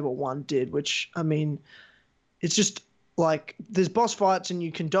thought Fable 1 did, which, I mean, it's just, like, there's boss fights and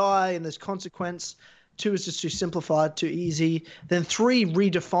you can die and there's consequence. 2 is just too simplified, too easy. Then 3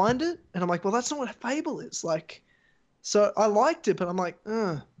 redefined it, and I'm like, well, that's not what Fable is. Like, so I liked it, but I'm like,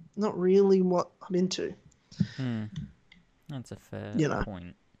 not really what I'm into. That's a fair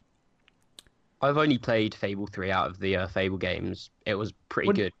point. I've only played Fable 3 out of the Fable games. It was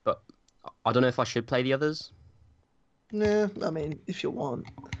pretty good, but I don't know if I should play the others. Nah, I mean, if you want.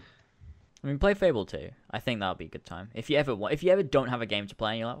 I mean, play Fable 2. I think that'll be a good time. If you ever don't have a game to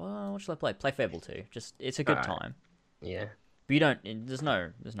play and you're like, well, what should I play? Play Fable 2. It's a good time. Yeah. But you don't. There's no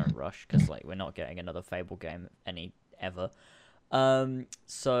rush, because like we're not getting another Fable game ever.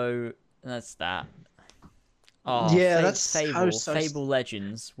 So that's that. Oh yeah, that's Fable. Fable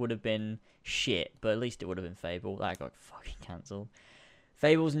Legends would have been shit, but at least it would have been Fable. That got fucking cancelled.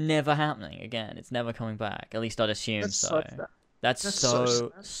 Fable's never happening again. It's never coming back. At least I'd assume so. That's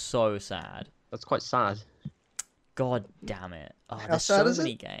so sad. That's quite sad. God damn it! Oh, How there's sad so is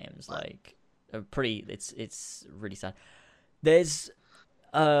many it? games like pretty. It's really sad. There's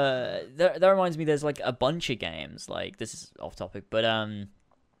that reminds me. There's like a bunch of games. Like, this is off topic, but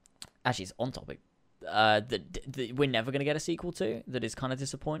actually it's on topic. That we're never gonna get a sequel to. That is kind of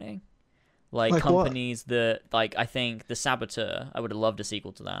disappointing. Like companies that, like, I think the Saboteur, I would have loved a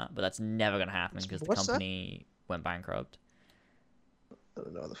sequel to that, but that's never gonna happen because the company went bankrupt. I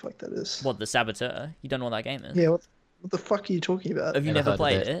don't know what the fuck that is. What, the Saboteur? You don't know what that game is? Yeah, what the fuck are you talking about? Have you never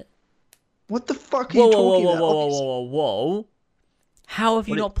played it? What the fuck are you talking about? Whoa. How have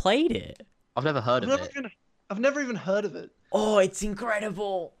you not played it? I've never heard of it. I've never even heard of it. Oh, it's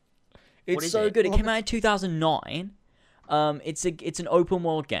incredible. It's so good. It came out in 2009. It's an open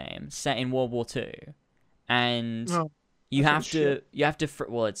world game set in World War II. And you have to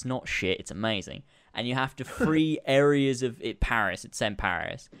well, it's not shit, it's amazing. And you have to free areas of Paris. It's set in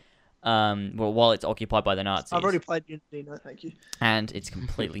Paris. Well, while it's occupied by the Nazis. I've already played Unity, no thank you. And it's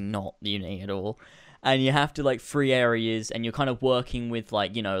completely not Unity at all. And you have to, like, free areas, and you're kind of working with,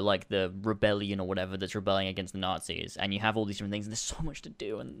 like, you know, like the rebellion or whatever that's rebelling against the Nazis. And you have all these different things, and there's so much to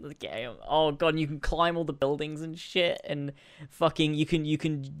do in the game. Oh god, and you can climb all the buildings and shit, and fucking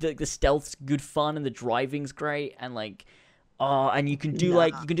the stealth's good fun, and the driving's great, and like, and you can do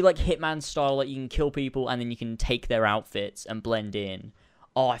like Hitman style, like you can kill people and then you can take their outfits and blend in.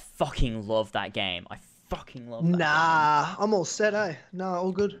 Oh, I fucking love that game. I fucking love that. Nah, I'm all set, eh? Nah,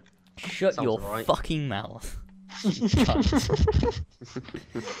 all good. Shut Sounds your alright. fucking mouth. You cunt.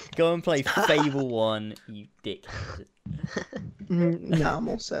 Go and play Fable 1, you dickhead. Nah, I'm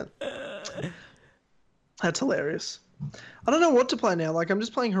all set. That's hilarious. I don't know what to play now. Like, I'm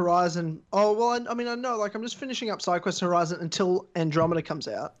just playing Horizon. Oh, well, I mean, I know. Like, I'm just finishing up SideQuest Horizon until Andromeda comes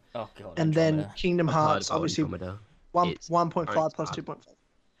out. Oh, God. And Andromeda. then Kingdom I've heard Hearts, about obviously, Andromeda. 1.5 plus 2.5.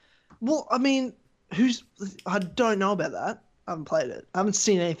 Well, I mean, I don't know about that. I haven't played it. I haven't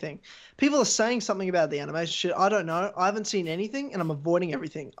seen anything. People are saying something about the animation shit. I don't know. I haven't seen anything, and I'm avoiding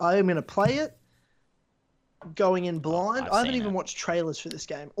everything. I am going to play it going in blind. I've I haven't seen even it. watched trailers for this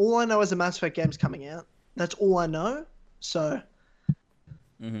game. All I know is the Mass Effect game's coming out. That's all I know. So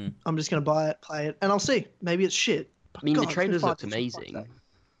I'm just going to buy it, play it, and I'll see. Maybe it's shit. I mean, God, the it's been trailers 5 looked years. amazing.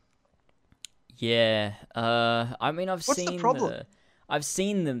 Yeah. I mean, I've What's seen the problem? I've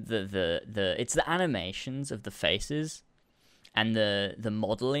seen the it's the animations of the faces and the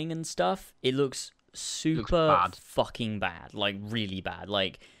modeling and stuff. It looks super bad. fucking bad. Like, really bad.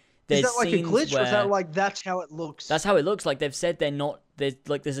 Like, Is there's that like a scenes glitch, or is where- that like that's how it looks? That's how it looks. Like, they've said they're not.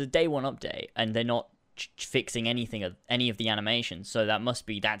 There's a day one update, and they're not fixing any of the animations. So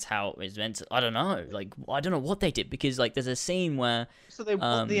that's how it's meant to. I don't know. Like, I don't know what they did, because like there's a scene where. So they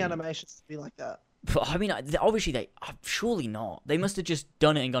want the animations to be like that. But, I mean, obviously surely not. They must have just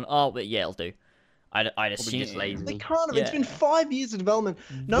done it and gone, oh, but yeah, it'll do. I'd assume. just lazy. They can't have. Yeah. It's been 5 years of development.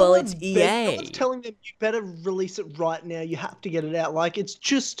 No Well, one's it's no EA. one's telling them you better release it right now. You have to get it out. Like, it's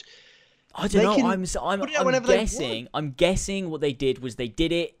just. I They don't know. can I'm put it out whenever they want. guessing. I'm guessing what they did was they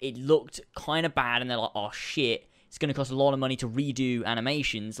did it. It looked kind of bad, and they're like, "Oh shit, it's going to cost a lot of money to redo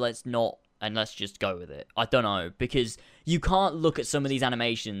animations. Let's just go with it." I don't know, because you can't look at some of these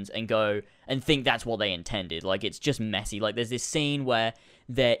animations and go and think that's what they intended. Like, it's just messy. Like, there's this scene where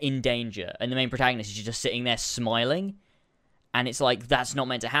they're in danger, and the main protagonist is just sitting there smiling. And it's like, that's not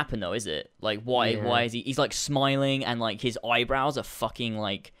meant to happen, though, is it? Like, why? Yeah. Why is he? He's like smiling, and like his eyebrows are fucking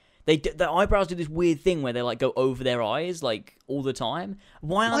like. Their eyebrows do this weird thing where they like go over their eyes like all the time.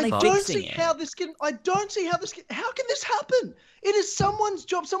 Why aren't I they don't fixing see it? how this can. I don't see how this can. How can this happen? It is someone's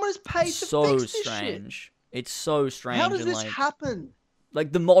job. Someone is paid to So fix this shit. strange. It's so strange. How does and, this like, happen?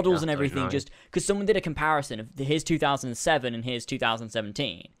 like the models Yeah, and I don't everything, know. just because someone did a comparison of here's 2007 and here's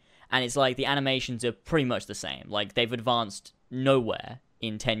 2017, and it's like the animations are pretty much the same. Like, they've advanced nowhere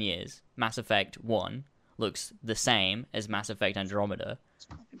in 10 years. Mass Effect 1 looks the same as Mass Effect Andromeda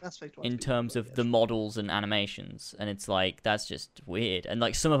Mass Effect in 1's terms beautiful, of the yes. models and animations, and it's like, that's just weird. And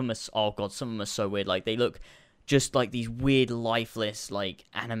like some of them are some of them are so weird. Like, they look just like these weird lifeless, like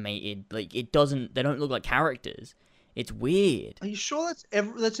animated, like they don't look like characters. It's weird. Are you sure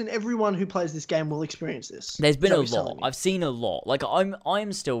that's in everyone who plays this game will experience this? There's been Is that a what you're lot. telling me? I've seen a lot. Like,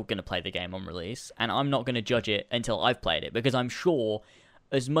 I'm still gonna play the game on release, and I'm not gonna judge it until I've played it, because I'm sure,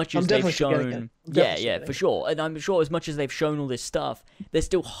 as much as I'm they've definitely still getting it. shown, I'm yeah, definitely yeah, still for getting sure, and I'm sure as much as they've shown all this stuff, there's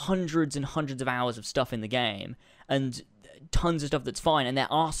still hundreds and hundreds of hours of stuff in the game, and tons of stuff that's fine, and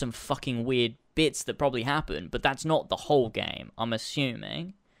there are some fucking weird bits that probably happen, but that's not the whole game, I'm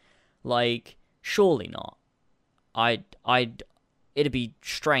assuming. Like, surely not. It'd be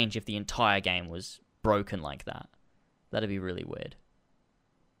strange if the entire game was broken like that. That'd be really weird.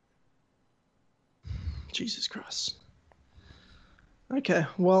 Jesus Christ. Okay,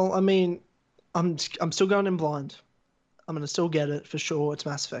 well, I mean, I'm still going in blind. I'm gonna still get it for sure. It's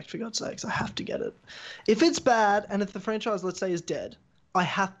Mass Effect, for God's sakes. I have to get it. If it's bad, and if the franchise, let's say, is dead, I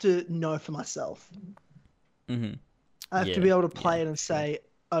have to know for myself. Mm-hmm. I have Yeah, to be able to play yeah, it and say,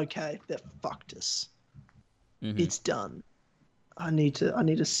 okay, they fucked us. Mm-hmm. It's done. I need to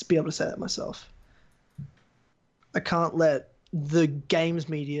be able to say that myself. I can't let the games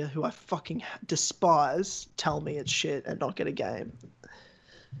media, who I fucking despise, tell me it's shit and not get a game.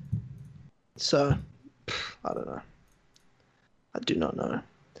 So, I don't know. I do not know.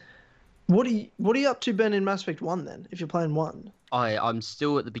 What are you up to, Ben, in Mass Effect 1 then, if you're playing 1? I'm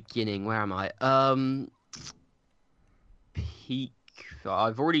still at the beginning. Where am I? Peak.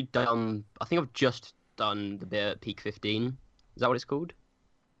 I've already done. I think I've just done the bit at Peak 15. Is that what it's called?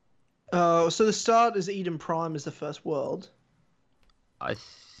 So the start is Eden Prime is the first world. I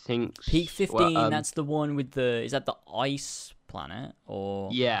think. Peak 15, well, that's the one with the... Is that the ice planet? Or...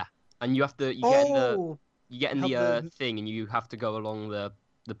 Yeah, and you have to. You get in the have the- thing, and you have to go along the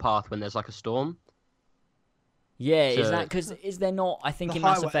path when there's like a storm. Yeah, is So- that... Because is there not... I think The in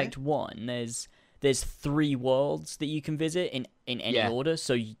Mass highway? Effect 1, there's 3 worlds that you can visit in any Yeah. order.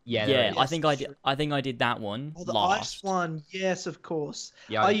 So, Yeah, there yeah, is. I think I Yes, did, true. I think I did that one Oh, the last. ice one, yes, of course.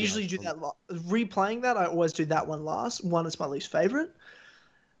 Yeah, I did usually do one. that. Replaying that, I always do that one last. One is my least favorite.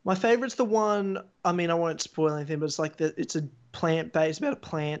 My favorite's the one. I mean, I won't spoil anything, but it's like it's a plant based about a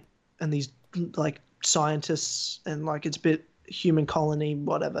plant and these like scientists and like it's a bit human colony,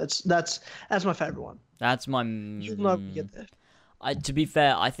 whatever. That's my favorite one. That's my. You'll know when you get there. To be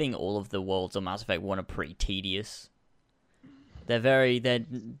fair, I think all of the worlds on Mass Effect 1 are pretty tedious. They're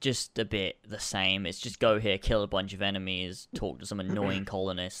just a bit the same. It's just go here, kill a bunch of enemies, talk to some annoying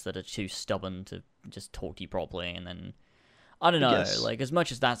colonists that are too stubborn to just talk to you properly, and then I don't know. Yes. Like as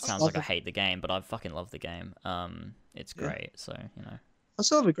much as that sounds like I it. hate the game, but I fucking love the game. It's great. So you know. I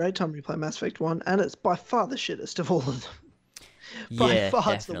still have a great time replaying Mass Effect 1, and it's by far the shittest of all of them. By Yeah,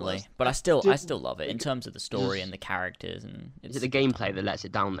 far it's the definitely. worst. But I still love it in terms of the story and the characters, and Is it the gameplay that lets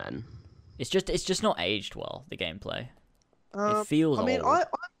it down then? it's just not aged well. The gameplay. It Um, feels I mean, old.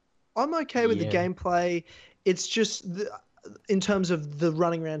 I'm okay with the Yeah. gameplay. It's just in terms of the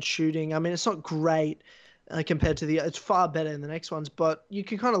running around shooting. I mean, it's not great compared to it's far better in the next ones, but you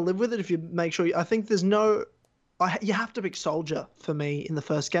can kind of live with it if you make sure. I think there's no. You have to pick Soldier for me in the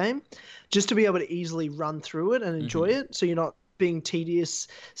first game, just to be able to easily run through it and enjoy it. So you're not being tedious,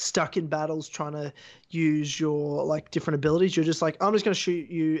 stuck in battles, trying to use your like different abilities. You're just like, I'm just going to shoot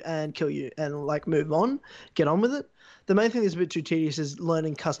you and kill you and like move on, get on with it. The main thing that's a bit too tedious is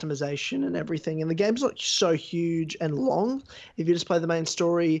learning customization and everything. And the game's not so huge and long. If you just play the main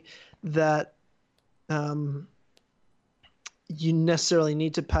story, that you necessarily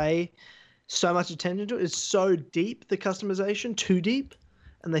need to pay so much attention to it. It's so deep, the customization, too deep,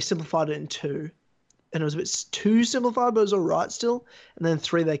 and they simplified it in 2. And it was a bit too simplified, but it was all right still. And then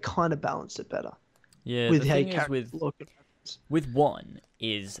 3, they kind of balanced it better. Yeah, With the how thing you is characters with look. with 1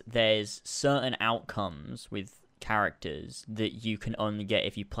 is there's certain outcomes with characters that you can only get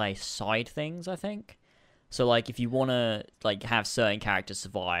if you play side things, I think. So like if you want to like have certain characters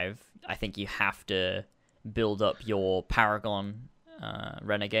survive, I think you have to build up your Paragon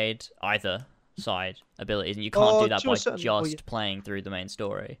Renegade either side abilities, and you can't do that to a by certain level, just playing through the main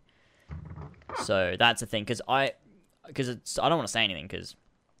story. So that's the thing, because I don't want to say anything because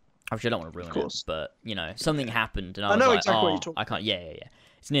obviously I don't want to ruin it, course. but you know something happened and I I was know like, exactly what oh, you're talking I can't. Yeah.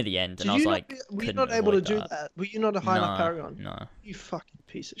 It's near the end, Did and I was you like, were you couldn't not able to avoid do that. that? Were you not a high enough No, Paragon? no. You fucking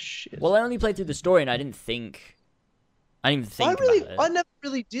piece of shit. Well, I only played through the story, and I didn't even think I about it. never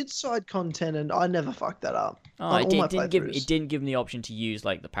really did side content, and I never fucked that up. Oh, on all my it playthroughs. didn't give me the option to use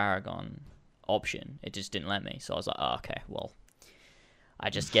like the Paragon option. It just didn't let me. So I was like, oh, okay, well,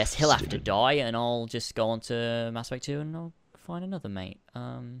 I just guess he'll have to die, and I'll just go on to Mass Effect 2, and I'll find another mate.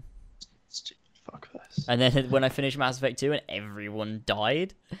 Stupid fuckface. And then when I finished Mass Effect 2, and everyone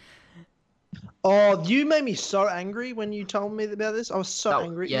died. Oh, you made me so angry when you told me about this. I was so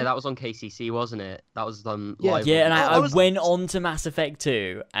angry. Yeah, that was on KCC, wasn't it? That was Yeah. live Yeah, and I I was- went on to Mass Effect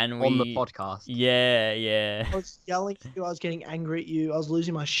 2, and on the podcast. Yeah. I was yelling at you. I was getting angry at you. I was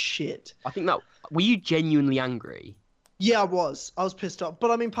losing my shit. I think that were you genuinely angry? Yeah, I was. I was pissed off.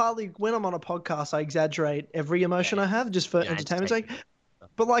 But I mean, partly when I'm on a podcast, I exaggerate every emotion I have just for Yeah, entertainment's it's sake.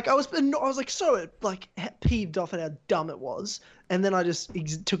 But like, I was like so like peeved off at how dumb it was, and then I just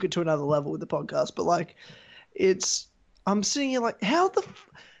took it to another level with the podcast. But like, I'm sitting here like, how the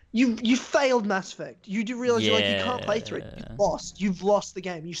you failed Mass Effect. You do realize you can't play through it. You've lost the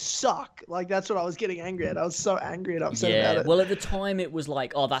game. You suck. Like that's what I was getting angry at. I was so angry and upset about it. Well, at the time it was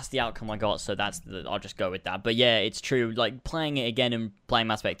like, oh, that's the outcome I got, so I'll just go with that. But yeah, it's true. Like playing it again and playing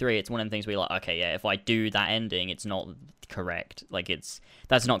Mass Effect 3, it's one of the things where you're like, okay, yeah, if I do that ending, it's not correct. Like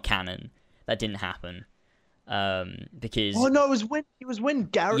that's not canon. That didn't happen. Because Oh no, it was when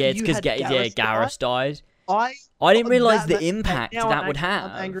Garrus. yeah, it's because Garrus died. I didn't realize the impact now that I'm would angry-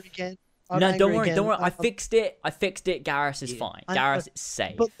 have. I'm angry again. No, don't worry. I fixed it. Garrus is fine. Garrus is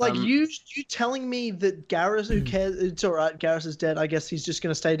safe. But like you telling me that Garrus, who cares? It's all right. Garrus is dead. I guess he's just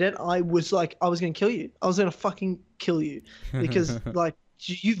gonna stay dead. I was like, I was gonna kill you. I was gonna fucking kill you because like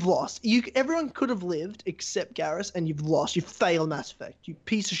you've lost. Everyone could have lived except Garrus, and you've lost. You failed Mass Effect. You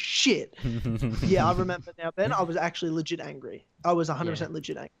piece of shit. Yeah, I remember now. Ben, I was actually legit angry. I was 100%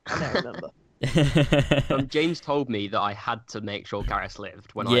 legit angry. I now remember. James told me that I had to make sure Garrus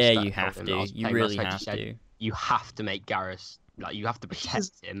lived when yeah, I you have him to. that I was You playing really Mass have Effect. He to. said, you have to make Garrus, like you have to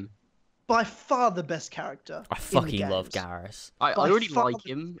protect him. By far the best character. I fucking love Garrus. I By already far like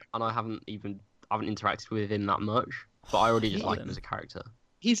him, and I haven't interacted with him that much, but I already just like him as a character.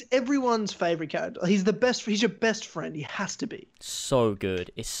 He's everyone's favorite character. He's the best. He's your best friend. He has to be. So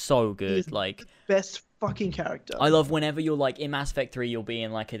good. It's so good. is Like Best fucking character. I love whenever you're like in Mass Effect 3, you'll be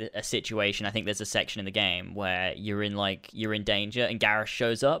in like a situation. I think there's a section in the game where you're in danger and Garrus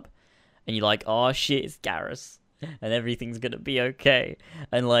shows up, and you're like, oh shit, it's Garrus. and everything's gonna be okay.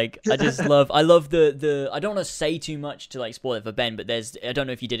 And like, I love the. I don't want to say too much to like spoil it for Ben, but I don't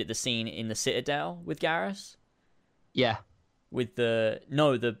know if you did it, the scene in the Citadel with Garrus. Yeah. With the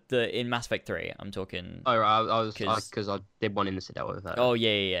in Mass Effect 3, I'm talking. Oh, I was because I did one in the Citadel with that. Oh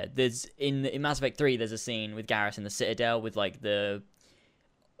yeah. There's in Mass Effect 3, there's a scene with Garrus in the Citadel with like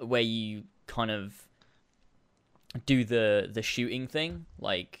where you kind of do the shooting thing,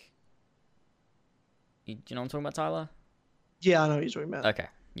 like. Do you know what I'm talking about, Tyler? Yeah, I know what you're talking about. Okay,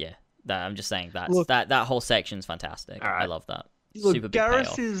 yeah. I'm just saying Look, that whole section's fantastic. Right. I love that. Look, Super big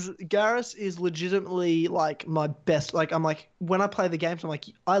payoff. Garrus is legitimately like my best. Like I'm like when I play the games, I'm like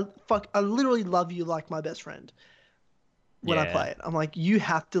I literally love you like my best friend. When I play it, I'm like you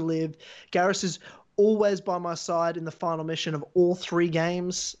have to live. Garrus is always by my side in the final mission of all 3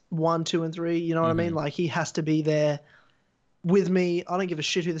 games, 1, 2, and 3. You know what I mean? Like he has to be there with me. I don't give a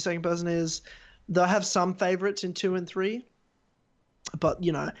shit who the second person is. Though I have some favorites in 2 and 3, but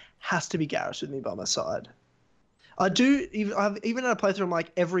has to be Garrus with me by my side. I do. Even in a playthrough, I'm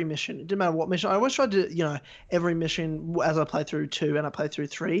like every mission. It didn't matter what mission. I always tried to, every mission as I play through 2 and I play through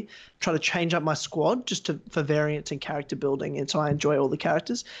 3, try to change up my squad just for variance and character building, and so I enjoy all the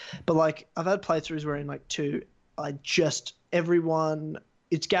characters. But like I've had playthroughs where in like 2, everyone.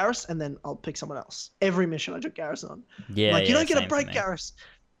 It's Garrus, and then I'll pick someone else. Every mission I took Garrus on. Yeah, like you don't get a break, Garrus.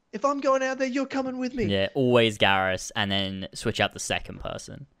 If I'm going out there, you're coming with me. Yeah, always Garrus, and then switch out the second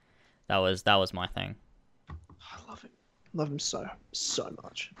person. That was my thing. I love him. Love him so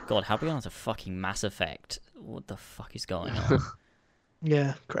much. God, how are we on to fucking Mass Effect? What the fuck is going on?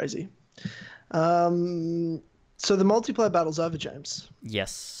 Yeah, crazy. So the multiplayer battle's over, James.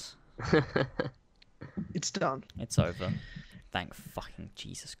 Yes. It's done. It's over. Thank fucking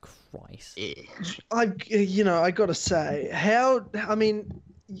Jesus Christ. Yeah. I gotta say,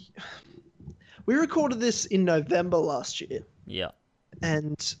 we recorded this in November last year. Yeah.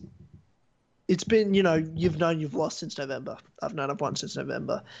 And it's been, you've lost since November. I've known I've won since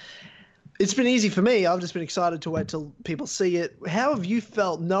November. It's been easy for me. I've just been excited to wait till people see it. How have you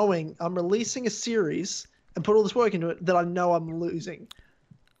felt knowing I'm releasing a series and put all this work into it that I know I'm losing?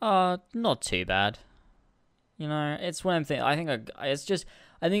 Not too bad. It's one thing. I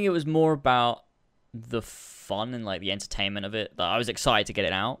think it was more about the fun and like the entertainment of it that I was excited to get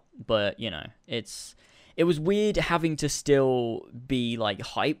it out. But it was weird having to still be like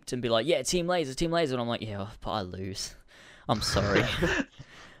hyped and be like, yeah, Team Laser, and I'm like, yeah, but I lose. I'm sorry.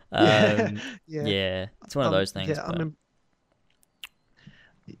 Yeah, it's one of those things. Yeah, but...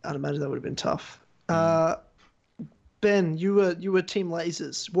 I'd imagine that would have been tough. Ben, you were Team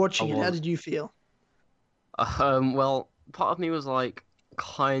Lasers. Watching it, how did you feel? Well, part of me was like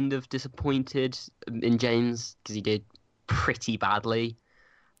kind of disappointed in James because he did pretty badly,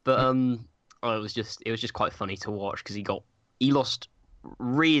 but it was just quite funny to watch because he lost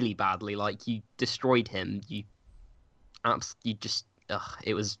really badly. Like you destroyed him. It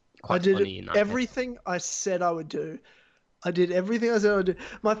was quite funny. In that everything I said I would do. I did everything I said I would do.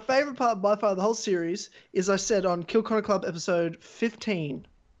 My favorite part by far of the whole series is I said on Kill Connor Club episode 15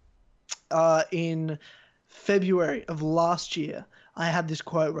 in February of last year, I had this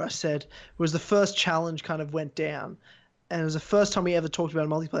quote where I said it was the first challenge kind of went down, and it was the first time we ever talked about a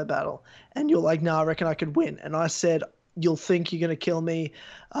multiplayer battle, and you're like, I reckon I could win. And I said, you'll think you're going to kill me,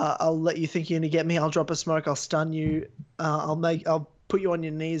 I'll let you think you're going to get me, I'll drop a smoke, I'll stun you, I'll put you on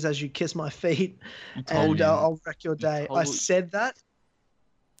your knees as you kiss my feet, and I'll wreck your day. I said that,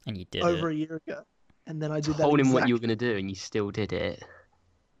 and you did over a year ago, and then I did that. Told him what you were going to do, and you still did it.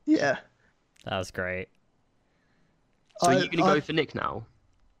 Yeah, that was great. So are you going to go for Nick now?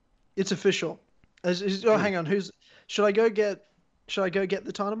 It's official. Hang on. Should I go get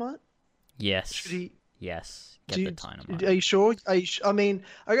the dynamite? Yes. Yes. Get the dynamite. Are you sure? I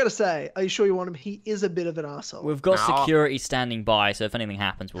gotta say, are you sure you want him? He is a bit of an arsehole. We've got security standing by, so if anything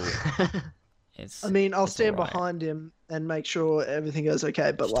happens, we'll. I'll stand behind him and make sure everything goes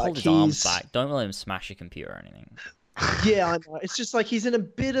okay. But just hold his arms back. Don't let him smash your computer or anything. Yeah, I know. It's just like he's in a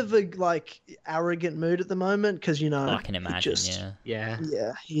bit of a arrogant mood at the moment because I can imagine. Yeah.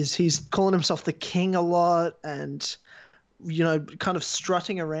 He's calling himself the king a lot and kind of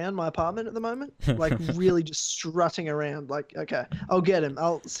strutting around my apartment at the moment, like really just strutting around. Like, okay, I'll get him.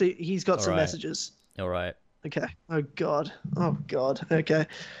 I'll see. He's got some messages. All right. Okay. Oh God. Okay.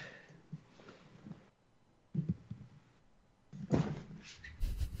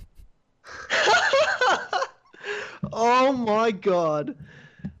 Oh my god.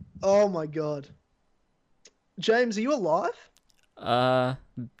 James, are you alive?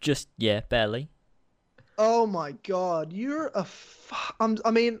 Just barely. Oh my god, you're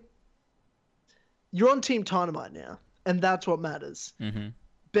you're on Team Dynamite now, and that's what matters. Mm-hmm.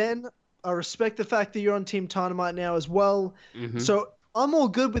 Ben, I respect the fact that you're on Team Dynamite now as well. Mm-hmm. So I'm all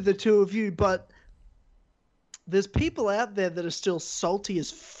good with the two of you, but there's people out there that are still salty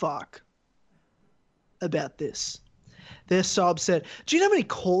as fuck about this. They're so upset. Do you know how many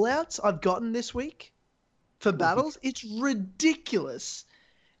call-outs I've gotten this week for battles? It's ridiculous.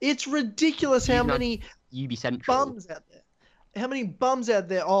 It's ridiculous how many UB Central bums out there. How many bums out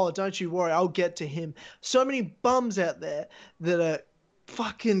there? Oh, don't you worry, I'll get to him. So many bums out there that are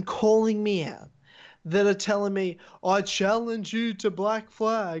fucking calling me out, that are telling me, I challenge you to Black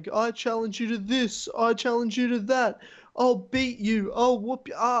Flag. I challenge you to this. I challenge you to that. I'll beat you. I'll whoop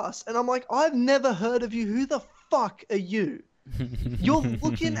your ass. And I'm like, I've never heard of you. Who the fuck are you? You're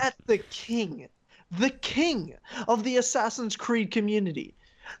looking at the king of the Assassin's Creed community,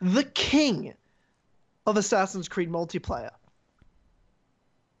 the king of Assassin's Creed multiplayer.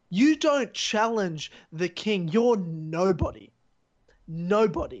 You don't challenge the king. You're nobody.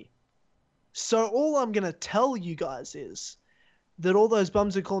 Nobody. So all I'm going to tell you guys is that all those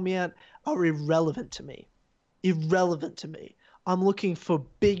bums who call me out are irrelevant to me. Irrelevant to me. I'm looking for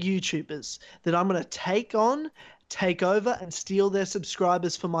big YouTubers that I'm going to take over, and steal their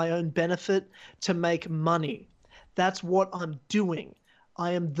subscribers for my own benefit to make money. That's what I'm doing.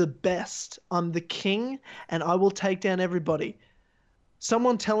 I am the best. I'm the king, and I will take down everybody.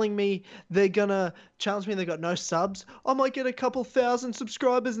 Someone telling me they're going to challenge me and they've got no subs, I might get a couple thousand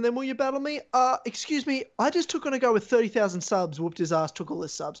subscribers and then will you battle me? Excuse me, I just took on a guy with 30,000 subs, whooped his ass, took all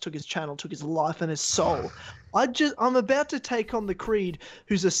his subs, took his channel, took his life and his soul. I'm about to take on the Creed,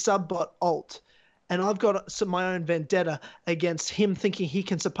 who's a subbot alt. And I've got my own vendetta against him, thinking he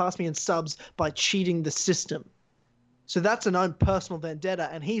can surpass me in subs by cheating the system. So that's an own personal vendetta,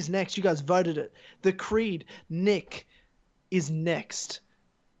 and he's next. You guys voted it. The Creed, Nick, is next.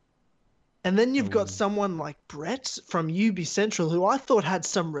 And then you've got someone like Brett from UB Central, who I thought had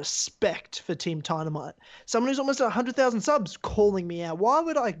some respect for Team Dynamite. Someone who's almost at 100,000 subs calling me out. Why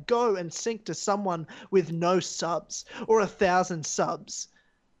would I go and sync to someone with no subs or 1,000 subs?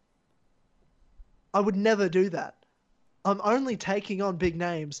 I would never do that. I'm only taking on big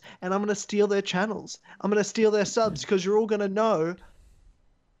names, and I'm going to steal their channels. I'm going to steal their subs, because you're all going to know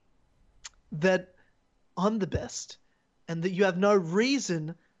that I'm the best, and that you have no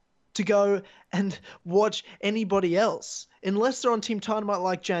reason to go and watch anybody else unless they're on Team Dynamite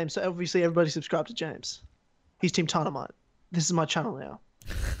like James. So obviously everybody subscribe to James. He's Team Dynamite. This is my channel now.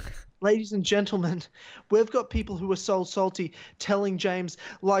 Ladies and gentlemen, we've got people who are so salty telling James,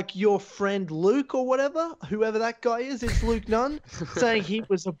 like your friend Luke or whatever, whoever that guy is, it's Luke Nunn, saying he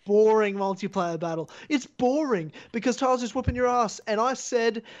was a boring multiplayer battle. It's boring because Tyler's just whooping your ass. And I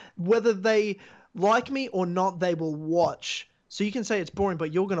said whether they like me or not, they will watch. So you can say it's boring,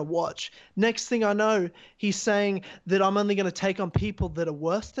 but you're going to watch. Next thing I know, he's saying that I'm only going to take on people that are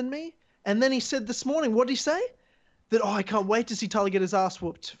worse than me. And then he said this morning, what did he say? That, I can't wait to see Tyler get his ass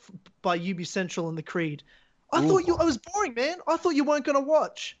whooped by UB Central and the Creed. I thought I was boring, man. I thought you weren't going to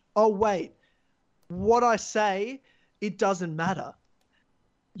watch. Oh, wait. What I say, it doesn't matter.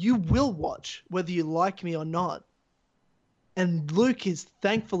 You will watch, whether you like me or not. And Luke is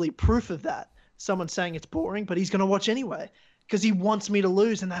thankfully proof of that. Someone's saying it's boring, but he's going to watch anyway. Because he wants me to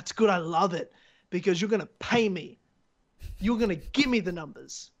lose, and that's good. I love it. Because you're going to pay me. You're going to give me the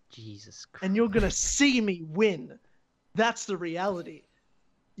numbers. Jesus Christ. And you're going to see me win. That's the reality.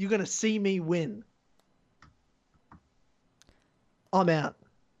 You're going to see me win. I'm out.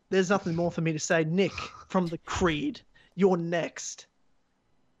 There's nothing more for me to say. Nick from the Creed, you're next.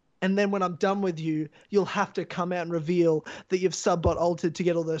 And then when I'm done with you, you'll have to come out and reveal that you've subbot altered to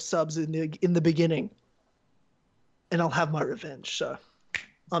get all those subs in the beginning. And I'll have my revenge. So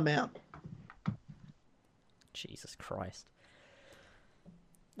I'm out. Jesus Christ.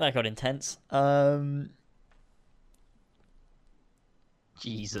 That got intense.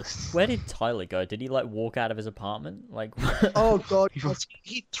 Jesus. Where did Tyler go? Did he like walk out of his apartment? Like, oh god,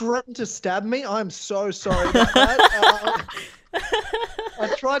 he threatened to stab me. I'm so sorry about that. I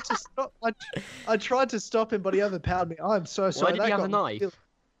tried to stop. I tried to stop him, but he overpowered me. I'm so sorry. Why did he have a knife?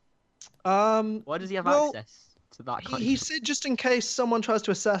 Why does he have access to that kind he said just in case someone tries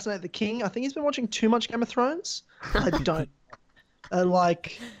to assassinate the king. I think he's been watching too much Game of Thrones. I don't.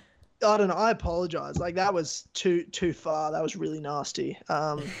 I don't know. I apologize. Like that was too far. That was really nasty.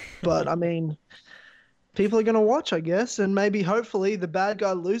 But I mean, people are gonna watch, I guess, and maybe hopefully the bad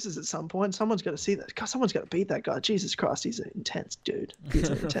guy loses at some point. Someone's got to see that. God, someone's got to beat that guy. Jesus Christ, he's an intense dude. He's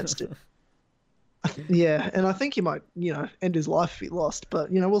an intense dude. Yeah, and I think he might, end his life if he lost. But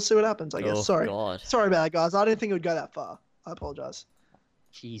we'll see what happens. I guess. Oh, Sorry, God. sorry about that, guys. I didn't think it would go that far. I apologize.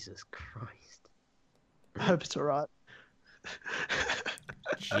 Jesus Christ. I hope it's alright.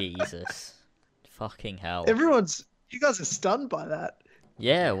 Jesus. Fucking hell. You guys are stunned by that.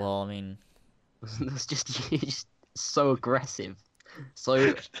 Yeah, well, I mean... That's just so aggressive,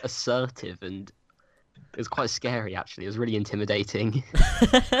 so assertive, and it was quite scary, actually. It was really intimidating.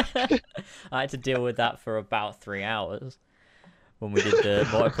 I had to deal with that for about 3 hours when we did the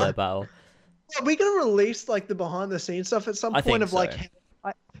multiplayer battle. Are we gonna release like the behind the scenes stuff at some I point think of like,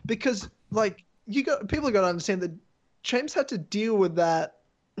 so. because like people got to understand that James had to deal with that.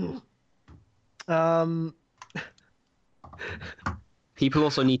 People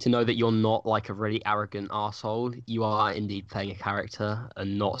also need to know that you're not like a really arrogant arsehole. You are indeed playing a character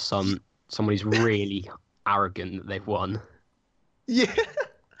and not someone who's really arrogant that they've won. Yeah.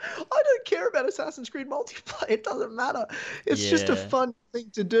 I don't care about Assassin's Creed multiplayer. It doesn't matter. It's just a fun thing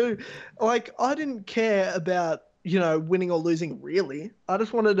to do. Like, I didn't care about, winning or losing, really. I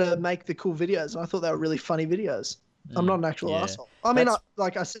just wanted to make the cool videos, and I thought they were really funny videos. I'm not an actual asshole. I mean,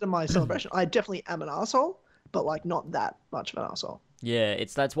 like I said in my celebration, I definitely am an asshole, but, like, not that much of an asshole. Yeah,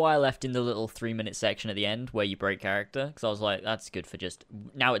 that's why I left in the little 3-minute section at the end where you break character, because I was like, that's good for just...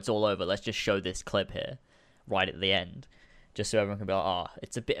 Now it's all over, let's just show this clip here, right at the end. Just so everyone can be like,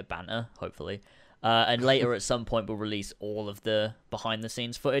 it's a bit of banter, hopefully. And later at some point we'll release all of the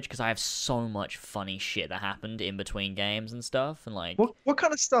behind-the-scenes footage, because I have so much funny shit that happened in between games and stuff. And like, what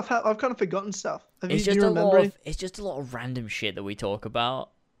kind of stuff? I've kind of forgotten stuff. It's just a lot of random shit that we talk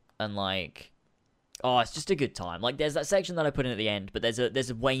about, and like, it's just a good time. Like, there's that section that I put in at the end, but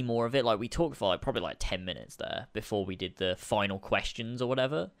there's way more of it. Like, we talked for like probably like 10 minutes there before we did the final questions or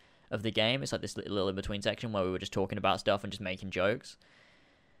whatever of the game. It's like this little in between section where we were just talking about stuff and just making jokes.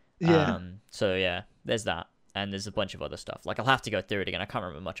 Yeah. So yeah, there's that, and there's a bunch of other stuff. Like, I'll have to go through it again. I can't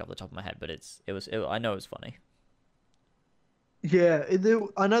remember much off the top of my head, but I know it was funny. Yeah,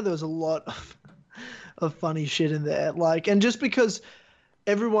 I know there was a lot of funny shit in there. Like, and just because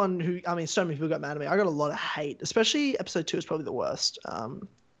so many people got mad at me. I got a lot of hate, especially episode 2 is probably the worst.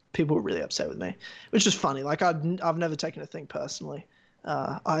 People were really upset with me, which is funny. Like, I've never taken a thing personally.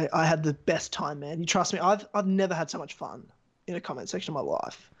 I had the best time, man. You trust me. I've never had so much fun in a comment section of my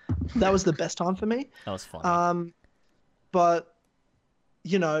life. That was the best time for me. That was fun. But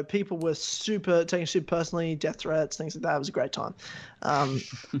people were taking super personally, death threats, things like that. It was a great time.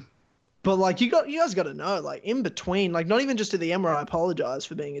 But like, you guys got to know, like, in between, like, not even just at the end where I apologize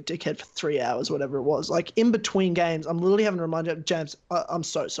for being a dickhead for 3 hours, whatever it was. Like, in between games, I'm literally having to remind you, James, I'm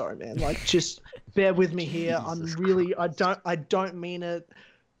so sorry, man. Like, just bear with me here. I don't mean it.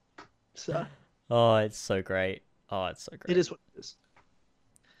 So. Oh, it's so great. It is what it is.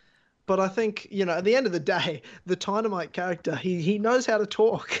 But I think, at the end of the day, the Dynamite character, he knows how to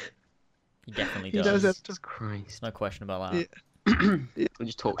talk. He definitely does. He knows how to Jesus Christ. No question about that. Yeah. And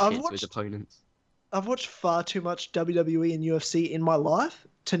just talk shit to his opponents. I've watched far too much WWE and UFC in my life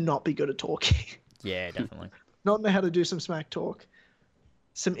to not be good at talking. Yeah, definitely. Not know how to do some smack talk.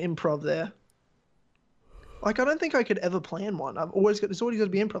 Some improv there. Like, I don't think I could ever plan one. It's always got to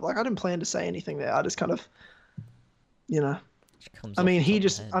be improv. Like, I didn't plan to say anything there. I just kind of, the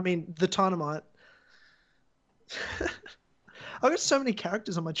Dynamite. I've got so many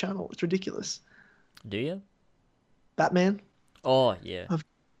characters on my channel. It's ridiculous. Do you? Batman. Oh, yeah.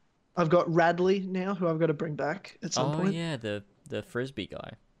 I've got Radley now, who I've got to bring back at some point. Oh, yeah, the Frisbee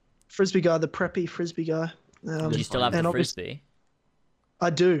guy. Frisbee guy, the preppy Frisbee guy. Do you still have the Frisbee? I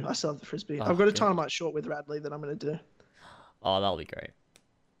do. I still have the Frisbee. Oh, I've got a Dynamite short with Radley that I'm going to do. Oh, that'll be great.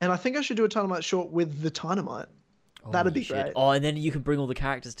 And I think I should do a Dynamite short with the Dynamite. That'd be great. Oh, and then you can bring all the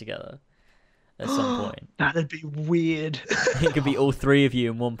characters together at some point. That'd be weird. It could be all 3 of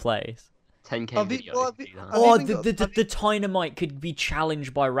you in one place. 10K video. The Dynamite could be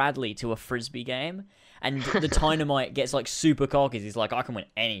challenged by Radley to a Frisbee game, and the Dynamite gets like super cocky. He's like, I can win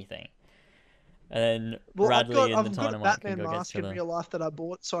anything. And then Radley and the Dynamite can go I've got a Batman mask in real life that I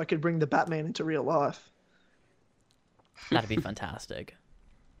bought, so I could bring the Batman into real life. That'd be fantastic.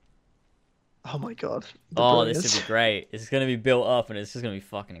 Oh my god. This would be great. It's gonna be built up, and it's just gonna be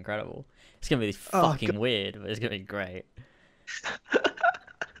fucking incredible. It's gonna be fucking weird, but it's gonna be great.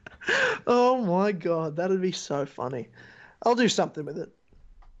 Oh my god, that'd be so funny. I'll do something with it.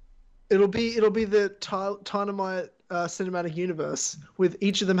 It'll be the Dynamite cinematic universe, with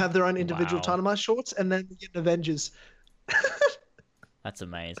each of them have their own individual Dynamite shorts, and then we get Avengers. That's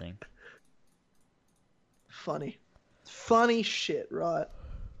amazing. Funny shit, right?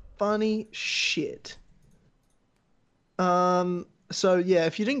 Funny shit. So yeah,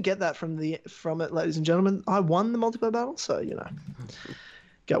 if you didn't get that from it, ladies and gentlemen, I won the multiplayer battle, so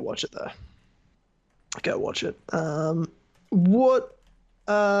go watch it though. Go watch it. What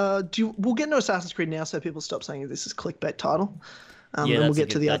We'll get into Assassin's Creed now, so people stop saying this is clickbait title. Yeah, and we'll get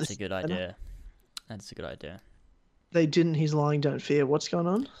to the that's other. a good idea. That's a good idea. They didn't. He's lying. Don't fear. What's going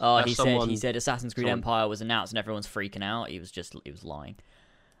on? Oh, he said Assassin's Creed Empire was announced and everyone's freaking out. He was lying.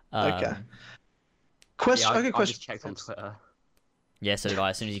 Okay. Question. Yeah, okay. I Question. just checked on Twitter. Yeah, so did I.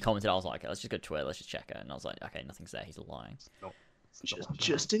 As soon as he commented, I was like, let's just go to Twitter. Let's just check it. And I was like, okay, nothing's there. He's lying.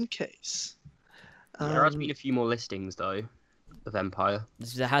 Just in case. There has been a few more listings though of Empire.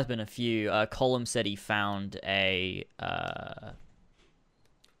 There has been a few. Column said he found a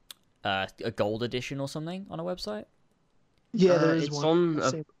gold edition or something on a website. Yeah, there is it's one.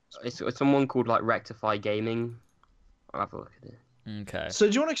 It's someone called like Rectify Gaming. I'll have a look at it. Okay. So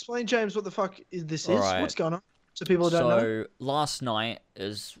do you want to explain, James, what the fuck this is? Right. What's going on? So people don't know. So last night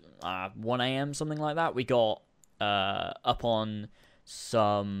is 1 a.m. something like that. We got up on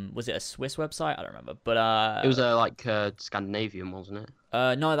was it a Swiss website? I don't remember, but it was Scandinavian, wasn't it?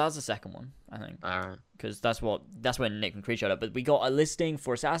 No, that was the second one, I think. Alright. Because that's when Nick from Creed showed up. But we got a listing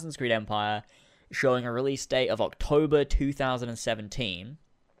for Assassin's Creed Empire showing a release date of October 2017,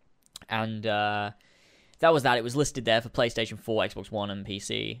 and that was that. It was listed there for PlayStation 4, Xbox One, and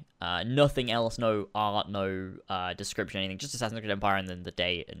PC. Nothing else, no art, no description, anything. Just Assassin's Creed Empire and then the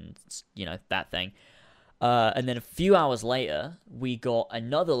date and that thing. And then a few hours later, we got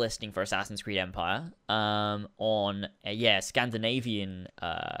another listing for Assassin's Creed Empire on a Scandinavian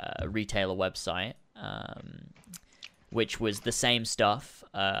retailer website, which was the same stuff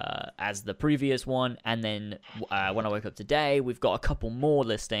as the previous one. And then when I woke up today, we've got a couple more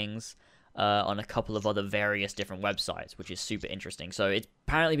listings on a couple of other various different websites, which is super interesting. So it's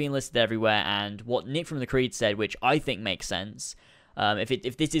apparently being listed everywhere. And what Nick from the Creed said, which I think makes sense.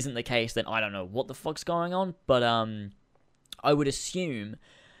 If this isn't the case, then I don't know what the fuck's going on. But I would assume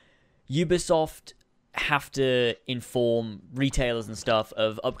Ubisoft have to inform retailers and stuff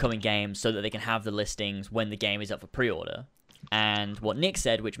of upcoming games so that they can have the listings when the game is up for pre-order. And what Nick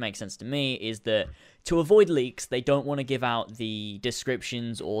said, which makes sense to me, is that to avoid leaks, they don't want to give out the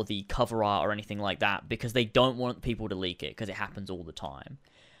descriptions or the cover art or anything like that because they don't want people to leak it because it happens all the time.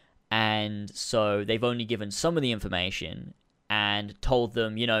 And so they've only given some of the information and told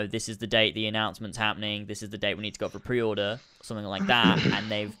them, this is the date the announcement's happening, this is the date we need to go for pre-order, something like that,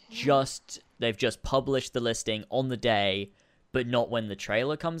 and they've just published the listing on the day, but not when the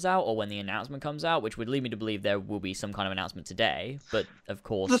trailer comes out or when the announcement comes out, which would lead me to believe there will be some kind of announcement today, but of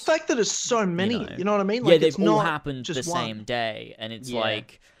course... The fact that it's so many, you know what I mean? Like, they've all happened the same day, and it's it's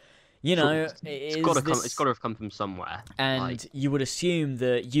got to have come from somewhere. And you would assume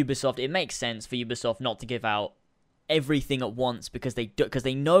that Ubisoft, it makes sense for Ubisoft not to give out everything at once because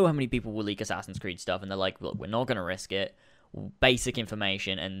they know how many people will leak Assassin's Creed stuff, and they're like, look, we're not going to risk it. Basic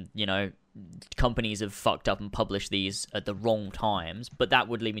information, and companies have fucked up and published these at the wrong times, but that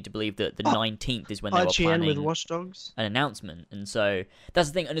would lead me to believe that the 19th is when they were planning with Watch Dogs an announcement. And so that's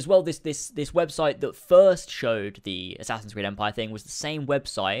the thing. And as well, this website that first showed the Assassin's Creed Empire thing was the same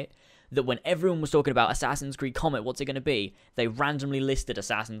website that when everyone was talking about Assassin's Creed Comet, what's it going to be, they randomly listed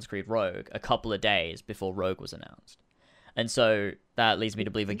Assassin's Creed Rogue a couple of days before Rogue was announced. And so that leads me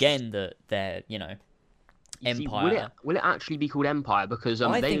to believe again that they're, Empire. See, will it actually be called Empire? Because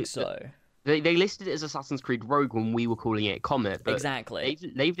I think so. They listed it as Assassin's Creed Rogue when we were calling it Comet. But exactly.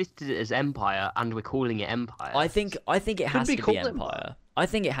 They've listed it as Empire, and we're calling it Empire. I think it has to be Empire. I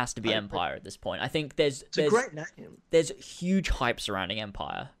think it has to be Empire at this point. I think there's a great name. There's huge hype surrounding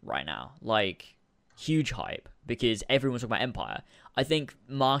Empire right now, like huge hype, because everyone's talking about Empire. I think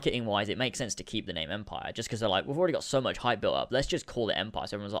marketing-wise, it makes sense to keep the name Empire, just because they're like, we've already got so much hype built up. Let's just call it Empire.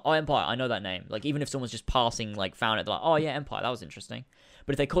 So everyone's like, oh, Empire, I know that name. Like, even if someone's just passing, found it, they're like, oh, yeah, Empire, that was interesting.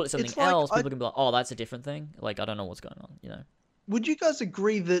 But if they call it something else, people can be like, oh, that's a different thing. Like, I don't know what's going on, Would you guys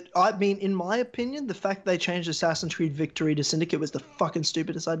agree that, in my opinion, the fact they changed Assassin's Creed Victory to Syndicate was the fucking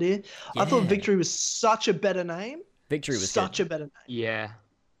stupidest idea? Yeah. I thought Victory was such a better name. Victory was such a better name. Yeah.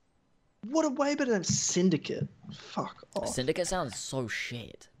 What a way better than Syndicate. Fuck off. Syndicate sounds so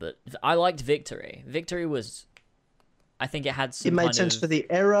shit, but I liked Victory. Victory was... I think it had some It made sense for the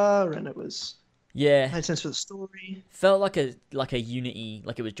era, and it was... Yeah. It made sense for the story. Felt like a Unity,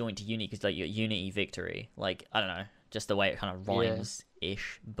 like it was joined to Unity, because your Unity Victory. I don't know, just the way it kind of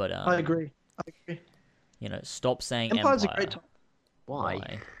rhymes-ish, but... I agree. Stop saying Empire's Empire. A great time.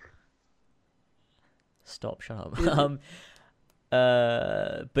 Why? Stop, shut up.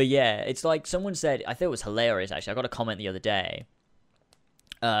 But yeah, it's like someone said, I thought it was hilarious actually. I got a comment the other day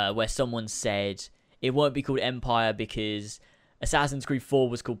where someone said it won't be called Empire because Assassin's Creed 4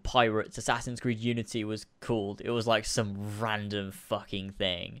 was called Pirates, Assassin's Creed Unity was called, it was like some random fucking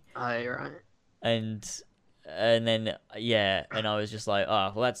thing. Oh, right. And And then and I was just like,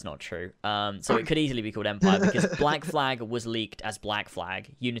 oh, well, that's not true. So it could easily be called Empire because Black Flag was leaked as Black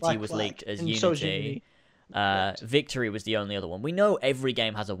Flag. Unity was leaked as Unity. So Unity. Victory was the only other one. We know every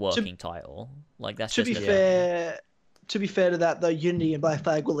game has a working title. Like that's to just be fair. To be fair to that, though, Unity and Black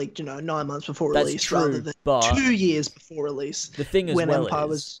Flag were leaked, 9 months before release, rather than 2 years before release. The thing as when well Empire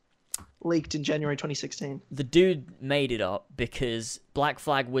was leaked in January 2016. The dude made it up because Black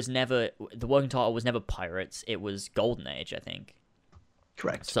Flag was never the working title was never Pirates. It was Golden Age, I think.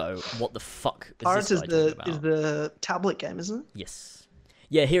 Correct. So what the fuck? Pirates is the tablet game, isn't it? Yes.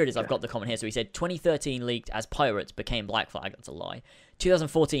 Yeah, here it is. I've got the comment here. So he said 2013 leaked as Pirates became Black Flag. That's a lie.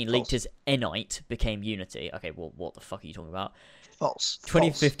 2014 leaked as Enite became Unity. Okay, well, what the fuck are you talking about? False.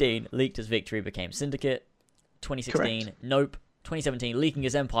 2015 leaked as Victory became Syndicate. 2016, Correct. Nope. 2017 leaking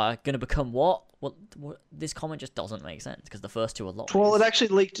as Empire. Gonna become what? What? This comment just doesn't make sense because the first two are lies. Well, it actually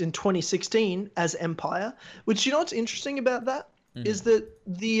leaked in 2016 as Empire. Which what's interesting about that is that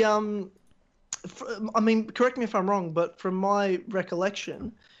the I mean, correct me if I'm wrong, but from my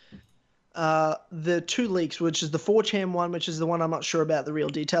recollection, the 2 leaks, which is the 4chan one, which is the one I'm not sure about the real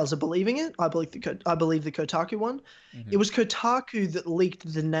details of believing it. I believe the Kotaku one. It was Kotaku that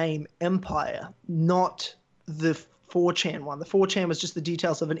leaked the name Empire, not the 4chan one. The 4chan was just the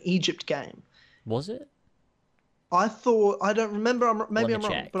details of an Egypt game. Was it? I don't remember. Maybe I'm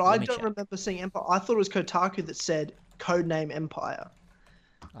wrong, but I don't remember seeing Empire. I thought it was Kotaku that said codename Empire.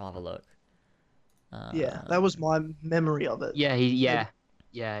 I'll have a look. Yeah, that was my memory of it. Yeah,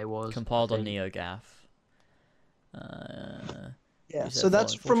 it was compiled on NeoGAF. Yeah, so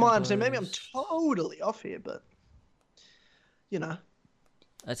that's from my understanding. Maybe I'm totally off here, but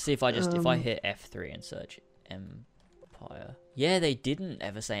let's see if I if I hit F3 and search Empire. Yeah, they didn't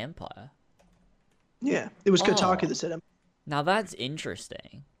ever say Empire. Yeah, it was Kotaku that said Empire. Now that's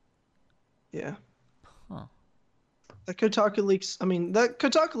interesting. Yeah. Huh. That Kotaku leaks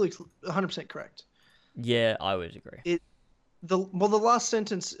 100% correct. Yeah, I would agree. The last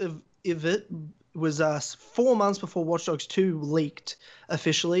sentence of it was 4 months before Watch Dogs 2 leaked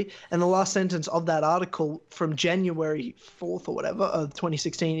officially, and the last sentence of that article from January 4th or whatever of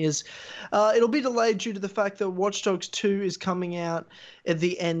 2016 is, it'll be delayed due to the fact that Watch Dogs 2 is coming out at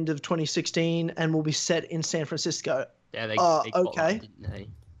the end of 2016 and will be set in San Francisco. Yeah, they got okay. that, didn't they?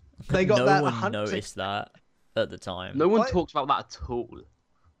 They got no that. one 100%. noticed that at the time. No one talked about that at all.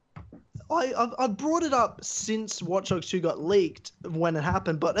 I brought it up since Watch Dogs 2 got leaked when it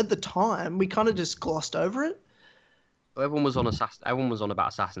happened, but at the time we kind of just glossed over it. Everyone was on about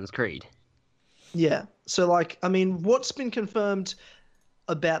Assassin's Creed. Yeah. So what's been confirmed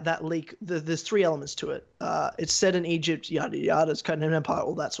about that leak? There's 3 elements to it. It's set in Egypt, yada yada. It's Codename Empire,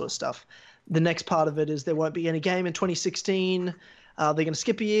 all that sort of stuff. The next part of it is there won't be any game in 2016. They're going to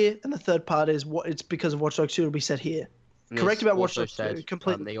skip a year, and the third part is it's because of Watch Dogs 2 it'll be set here. And correct about Watch Dogs 2.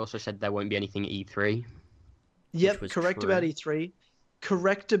 Completely. They also said there won't be anything at E3. Yep, correct about E3.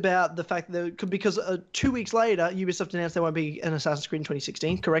 Correct about the fact that because 2 weeks later, Ubisoft announced there won't be an Assassin's Creed in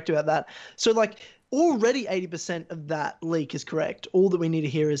 2016. Correct about that. So already 80% of that leak is correct. All that we need to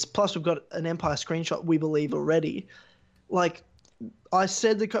hear is, plus we've got an Empire screenshot we believe already. I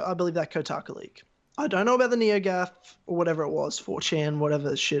said I believe that Kotaku leak. I don't know about the NeoGAF or whatever it was, 4chan,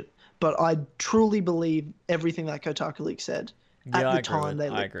 whatever shit. But I truly believe everything that Kotaku leak said at the time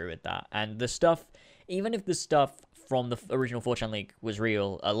they leaked. I agree with that. And the stuff, even if the stuff from the original 4chan leak was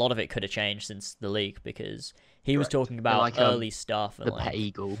real, a lot of it could have changed since the leak because he was talking about early stuff. And the pet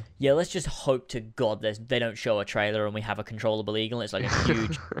eagle. Yeah, let's just hope to God they don't show a trailer and we have a controllable eagle. It's like a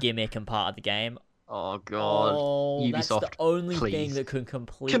huge gimmick and part of the game. Oh, God. Ubisoft, that's the only thing that could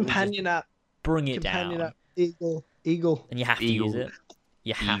completely companion app. Bring it companion down. App. Eagle. And you have to use it.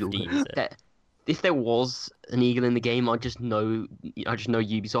 You have to use it. If there was an eagle in the game, I just know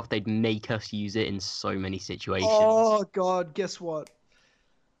Ubisoft. They'd make us use it in so many situations. Oh God! Guess what?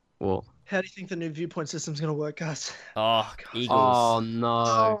 What? How do you think the new viewpoint system's gonna work, guys? Oh, Eagles! Oh no!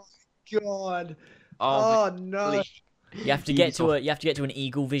 Oh God! Oh no! Please. You have to get to an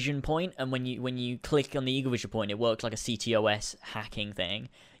Eagle Vision point, and when you click on the Eagle Vision point, it works like a CTOS hacking thing.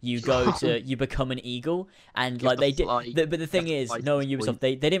 You become an eagle, and but the thing is, knowing Ubisoft,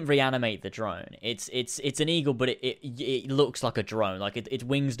 they didn't reanimate the drone. It's an eagle, but it looks like a drone. Like its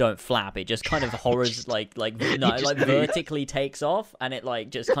wings don't flap. It just kind of hovers vertically takes off, and it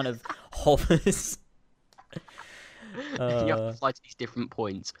just kind of hovers. You have to fly to these different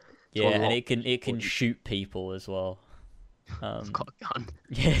points. Yeah, and it can shoot people as well. It's got a gun.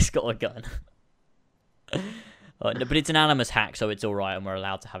 Yeah, it's got a gun. No, but it's an Animus hack, so it's all right, and we're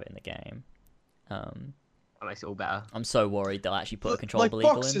allowed to have it in the game. That makes it all better. I'm so worried they'll actually put a controllable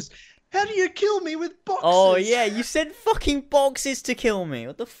eagle in. How do you kill me with boxes? Oh yeah, you sent fucking boxes to kill me.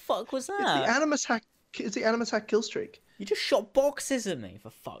 What the fuck was It's that? the Animus hack. It's the Animus hack kill streak. You just shot boxes at me, for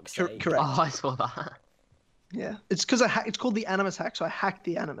fuck's sake. Correct. Oh, I saw that. Yeah, it's because it's called the Animus hack, so I hacked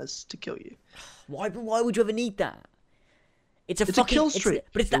the Animus to kill you. Why would you ever need that? It's a kill streak.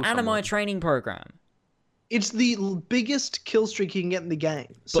 But it's the Kill Animi someone. training program. It's the biggest kill streak you can get in the game.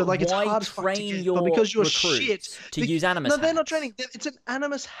 So But like it's why hard as fuck to train get, your but because you're recruits shit to use Animus No, they're not hacks? training. It's an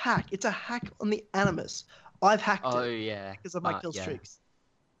Animus hack. It's a hack on the Animus. I've hacked Oh it yeah. because of my kill yeah. streaks.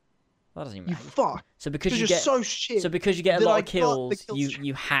 That doesn't even You matter. fuck. So because Because you you're get so shit. so because you get a that lot I of got the kills, kill you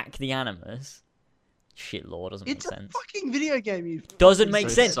streak. hack the Animus. Shit, law doesn't It's make a sense. fucking video game. You Doesn't fucking make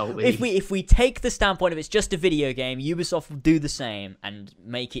so sense. salty. If we take the standpoint of it's just a video game, Ubisoft will do the same and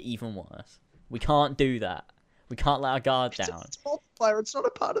make it even worse. We can't do that. We can't let our guard down. It's multiplayer. It's not a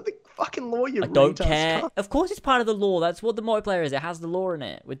part of the fucking law. You I don't retards. care. Of course, it's part of the law. That's what the multiplayer is. It has the law in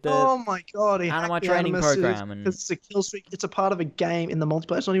it with the. Oh my god, he Anima hacked the training Animus program and- because it's a kill streak. It's a part of a game in the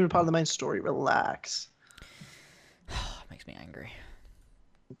multiplayer. It's not even part of the main story. Relax. Makes me angry.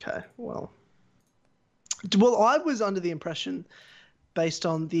 Okay, well, I was under the impression, based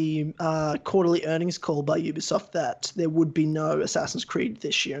on the quarterly earnings call by Ubisoft, that there would be no Assassin's Creed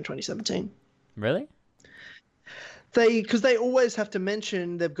this year in 2017. Really? Because they always have to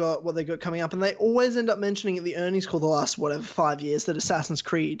mention they've got what they got coming up, and they always end up mentioning at the earnings call the last 5 years that Assassin's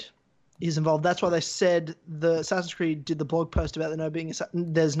Creed is involved. That's why they said the Assassin's Creed did the blog post about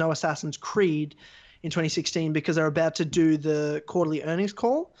there's no Assassin's Creed in 2016 because they're about to do the quarterly earnings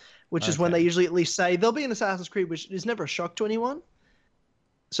call, which is when Okay. they usually at least say there'll be an Assassin's Creed, which is never a shock to anyone.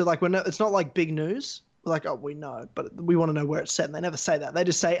 So like it's not like big news. Like, oh, we know, but we want to know where it's set. And they never say that. They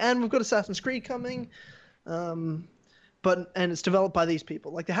just say, and we've got Assassin's Creed coming. And it's developed by these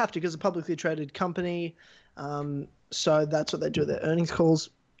people. Like they have to because it's a publicly traded company. So that's what they do at their earnings calls.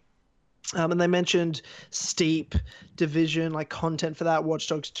 And they mentioned Steep, Division, like content for that, Watch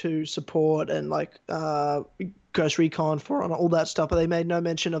Dogs 2 support, and like Ghost Recon, For Honor, all that stuff. But they made no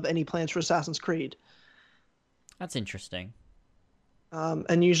mention of any plans for Assassin's Creed. That's interesting.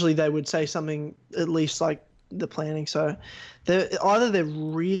 And usually they would say something at least like the planning. So they're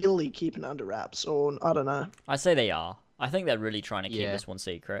really keeping it under wraps, or I don't know. I say they are. I think they're really trying to keep Yeah. this one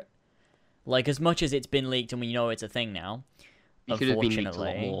secret. Like as much as it's been leaked and we know it's a thing now. It could have been leaked a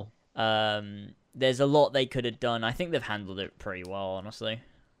lot Unfortunately, more. there's a lot they could have done. I think they've handled it pretty well, honestly.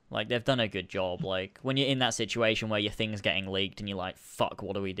 Like they've done a good job. Like when you're in that situation where your thing's getting leaked and you're like, "Fuck,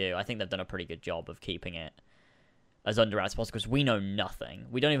 what do we do?" I think they've done a pretty good job of keeping it as under wraps as possible because we know nothing.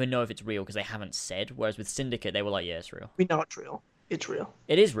 We don't even know if it's real because they haven't said. Whereas with Syndicate, they were like, "Yeah, it's real. We know it's real. It's real.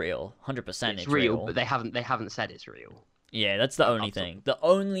 It is real, 100%. It's real, but they haven't said it's real. Yeah, that's the only Absolutely. thing. The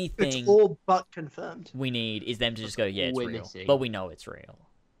only It's thing all but confirmed. we need is them to just go, yeah, it's We're real. missing. But we know it's real.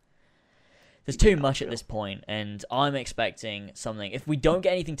 There's too much at this point, and I'm expecting something. If we don't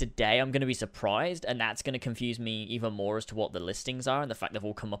get anything today, I'm going to be surprised, and that's going to confuse me even more as to what the listings are and the fact they've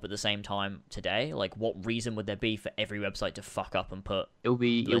all come up at the same time today. Like, what reason would there be for every website to fuck up and put... It'll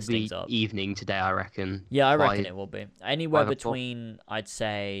be Listings up. evening today, I reckon. Yeah, I by- reckon it will be. Anywhere 5 o'clock. between, I'd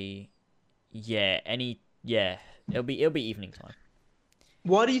say... Yeah, it'll be evening time.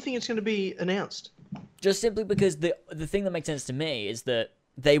 Why do you think it's going to be announced? Just simply because the thing that makes sense to me is that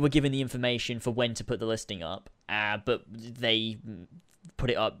they were given the information for when to put the listing up, but they put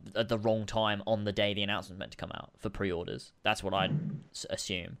it up at the wrong time on the day the announcement meant to come out for pre-orders. That's what I'd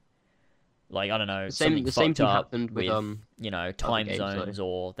assume. Like, I don't know, The something same fucked thing up happened with time games, zones,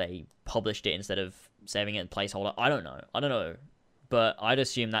 or they published it instead of saving it in placeholder. I don't know. But I'd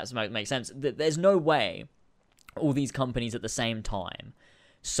assume that makes sense. There's no way all these companies at the same time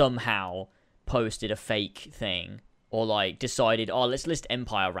somehow posted a fake thing or like decided, oh, let's list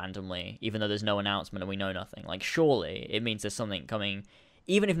Empire randomly, even though there's no announcement and we know nothing. Like, surely it means there's something coming,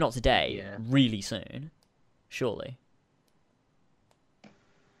 even if not today, Yeah. really soon. Surely.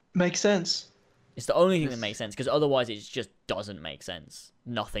 Makes sense. It's the only thing that makes sense, because otherwise it just doesn't make sense.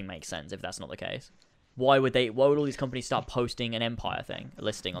 Nothing makes sense if that's not the case. Why would all these companies start posting an Empire thing, a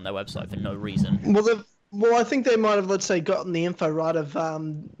listing on their website for no reason? Well, I think they might have, let's say, gotten the info right of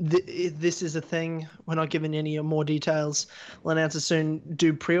this is a thing. We're not giving any more details. We'll announce it soon.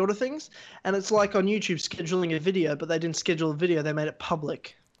 Do pre-order things, and it's like on YouTube scheduling a video, but they didn't schedule a video. They made it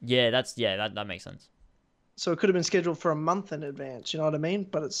public, Yeah, that makes sense. so it could have been scheduled for a month in advance. You know what I mean?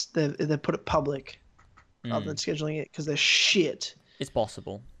 But they put it public rather than scheduling it because they're shit. It's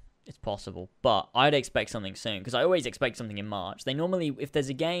possible. But I'd expect something soon, because I always expect something in March. They normally, if there's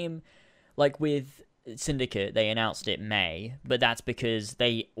a game, like with Syndicate, they announced it May, but that's because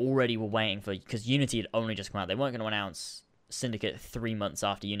they already were waiting for, because Unity had only just come out. They weren't going to announce Syndicate 3 months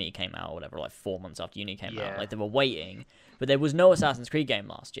after Unity came out, or whatever, like 4 months after Unity came out. Yeah. Like, they were waiting. But there was no Assassin's Creed game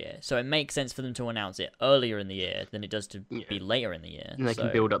last year, so it makes sense for them to announce it earlier in the year than it does to be later in the year. And they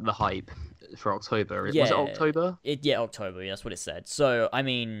can build up the hype for October. Yeah, Was it October? October. Yeah, that's what it said. So, I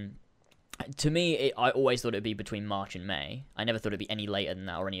mean, to me, I always thought it'd be between March and May. I never thought it'd be any later than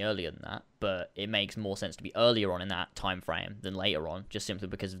that or any earlier than that. But it makes more sense to be earlier on in that time frame than later on, just simply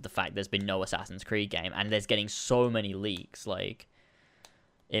because of the fact there's been no Assassin's Creed game and there's getting so many leaks. Like,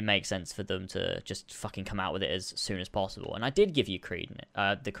 it makes sense for them to just fucking come out with it as soon as possible. And I did give you credit,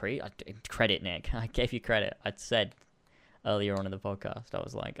 Nick. I gave you credit. I said earlier on in the podcast, I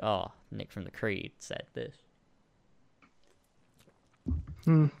was like, oh, Nick from the Creed said this.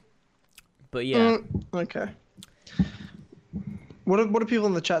 But yeah. Okay. What are people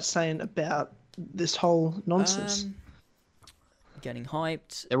in the chat saying about this whole nonsense? Getting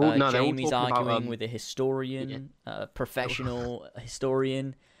hyped. They're all Jamie's talking arguing about, with a historian, professional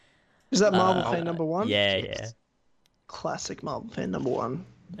historian. Is that Marvel fan number one? Yeah. Classic Marvel fan number one.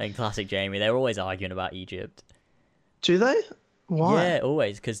 And classic Jamie. They're always arguing about Egypt. Do they? Why? Yeah,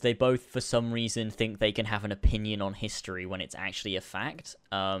 always, because they both, for some reason, think they can have an opinion on history when it's actually a fact.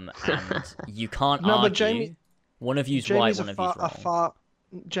 And you can't argue. But Jamie, one of you's right, one of you's wrong.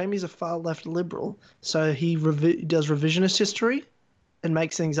 Jamie's a far left liberal, so he does revisionist history and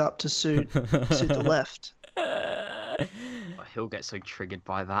makes things up to suit the left. He'll get so triggered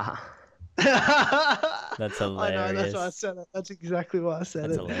by that. That's hilarious. I know, that's why I said it. That's exactly why I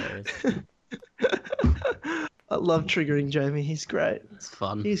said That's it. hilarious. I love triggering Jamie. He's great. It's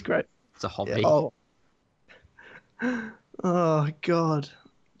fun. He's great. It's a hobby. Yeah. Oh God.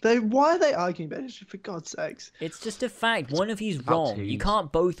 Why are they arguing about history, for God's sakes? It's just a fact. One of you's wrong. You can't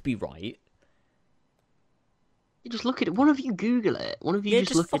both be right. You just look at it. One of you Google it. One of you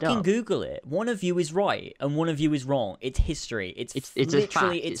just look it up. fucking Google it. One of you is right and one of you is wrong. It's history. It's literally a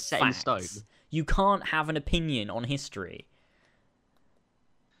fact. It's set facts. in stone. You can't have an opinion on history.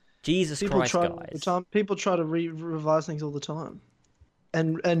 Jesus Christ, guys. People try to revise things all the time,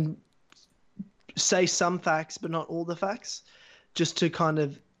 and say some facts but not all the facts, just to kind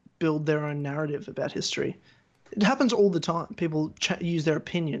of build their own narrative about history. It happens all the time. People use their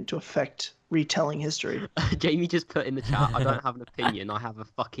opinion to affect retelling history. Jamie just put in the chat, I don't have an opinion. I have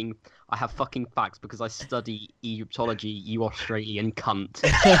fucking facts because I study Egyptology, you Australian cunt.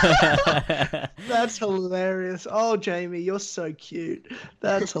 That's hilarious. Oh, Jamie, you're so cute.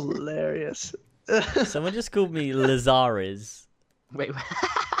 That's hilarious. Someone just called me Lazarus. Wait.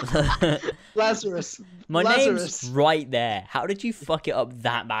 Lazarus. My name's right there. How did you fuck it up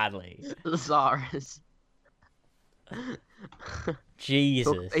that badly? Lazarus.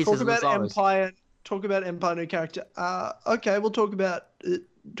 Jesus. Talk about Empire. Talk about Empire new character. Okay, we'll talk about.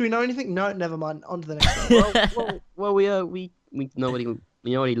 Do we know anything? No, never mind. On to the next one. well, we know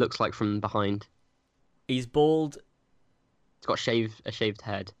what he looks like from behind. He's bald. He's got a shaved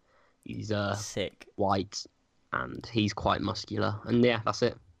head. He's sick, white, and he's quite muscular. And yeah, that's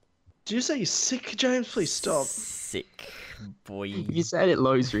it. Did you say you're sick, James? Please stop. Sick boy. You said it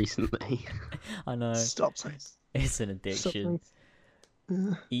loads recently. I know. Stop saying. It's an addiction.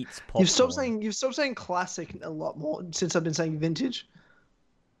 Eats popcorn. You've stopped saying classic a lot more since I've been saying vintage.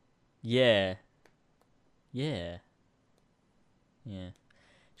 Yeah. Just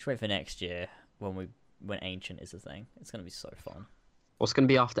wait for next year when ancient is a thing. It's gonna be so fun. What's gonna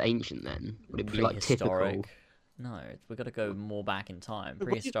be after ancient then? Would it be like typical? No, we got to go more back in time.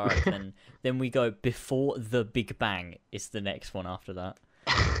 Prehistoric, then we go before the Big Bang. Is the next one after that.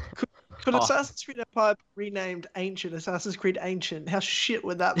 Could Assassin's Creed Empire be renamed Ancient? Assassin's Creed Ancient? How shit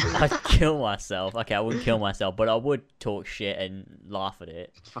would that be? I'd kill myself. Okay, I wouldn't kill myself, but I would talk shit and laugh at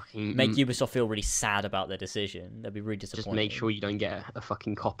it. Make Ubisoft feel really sad about their decision. That'd be really disappointing. Just make sure you don't get a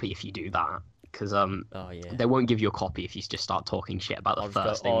fucking copy if you do that. Because they won't give you a copy if you just start talking shit about the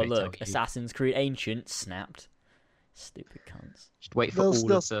first thing they tell you. Assassin's Creed Ancient snapped. Stupid cunts. Just wait for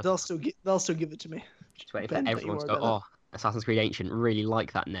they'll still give it to me. Just wait for everyone to go, Assassin's Creed Ancient, really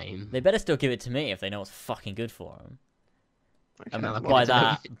like that name. They better still give it to me if they know what's fucking good for them.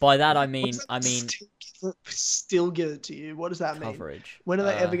 Okay. By that I mean still give it to you. What does that mean? Coverage. When are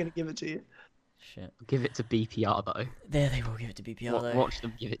they ever going to give it to you? Shit. Give it to BPR though. There, they will give it to BPR though. Watch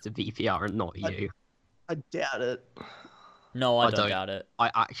them give it to BPR and not you. I doubt it. No, I don't doubt it.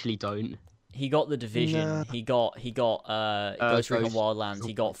 I actually don't. He got The Division. Nah. He got Ghost Recon Wildlands.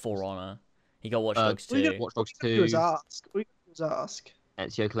 He got For Honor. He got Watch Dogs 2. Watch Dogs 2. We could ask.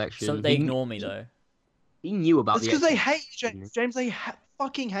 Ezio Collection. So they ignore me though. He knew about That's because they hate you, James. James, they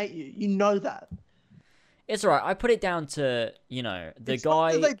fucking hate you. You know that. It's alright. I put it down to, the it's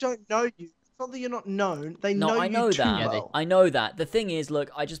guy. Not that they don't know you. The not that you're not known. They No, know I you know too that. well. I know that. The thing is, look,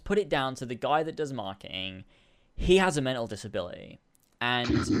 I just put it down to the guy that does marketing. He has a mental disability. And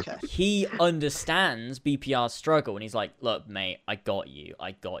he understands BPR's struggle. And he's like, look, mate, I got you.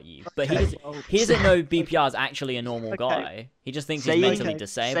 But he doesn't know BPR's actually a normal guy. He just thinks he's mentally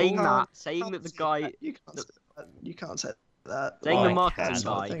disabled. Saying that the guy... You can't say that. Saying the marketing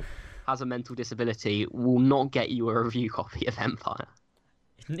guy has a mental disability will not get you a review copy of Empire.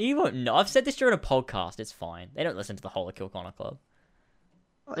 You won't know. I've said this during a podcast. It's fine. They don't listen to the whole of Kill Connor Club.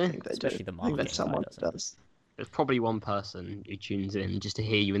 I think they especially do. the marketing guy someone doesn't. does. There's probably one person who tunes in just to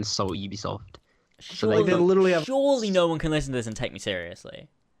hear you insult Ubisoft. Surely, they literally have... surely no one can listen to this and take me seriously.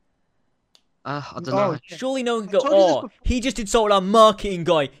 I don't know. Surely no one can go, oh, he just insulted our marketing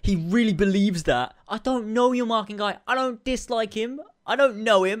guy. He really believes that. I don't know your marketing guy. I don't dislike him. I don't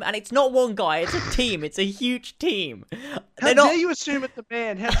know him. And it's not one guy. It's a team. It's a huge team. How dare you assume it's a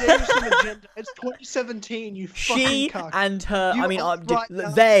man? How dare you assume a gender? It's 2017, you fucking cuck. And her, You I mean, alt-right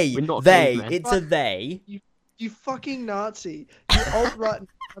they, cavemen. it's a they. You fucking Nazi. You alt-right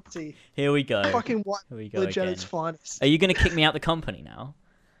Nazi. Here we go. Fucking white Here we go privilege at again. its finest. Are you going to kick me out the company now?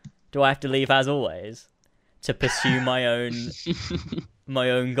 Do I have to leave as always to pursue my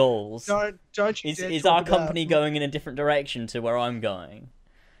own goals? Don't you dare Is talk our about- company going in a different direction to where I'm going?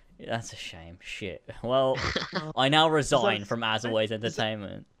 That's a shame. Shit. Well, I now resign from As Always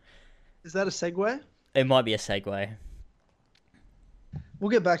Entertainment. Is that a segue? It might be a segue. We'll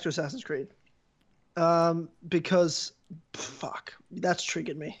get back to Assassin's Creed. Because, fuck, that's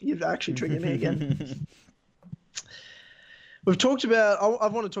triggered me. You've actually triggered me again. We've talked about. I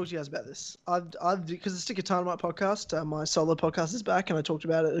want to talk to you guys about this. I've because the Stick of Dynamite podcast, my solo podcast is back, and I talked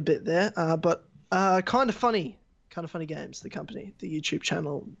about it a bit there. But kind of funny games. The company, the YouTube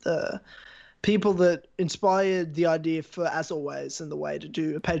channel, the people that inspired the idea for As Always and the way to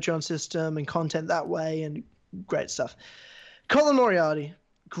do a Patreon system and content that way and great stuff. Colin Moriarty,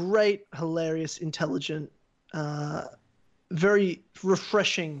 great, hilarious, intelligent, very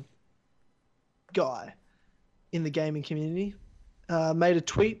refreshing guy in the gaming community, made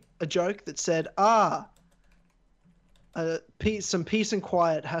a joke that said, some peace and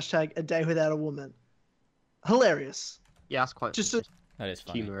quiet, hashtag a day without a woman. Hilarious. Yeah, that's quite That is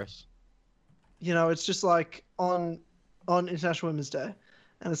funny. humorous. You know, it's just like on International Women's Day.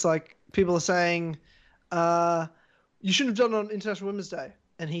 And it's like people are saying, you shouldn't have done it on International Women's Day.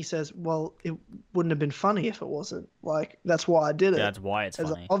 And he says, well, it wouldn't have been funny if it wasn't. Like, that's why I did it. Yeah, that's why it's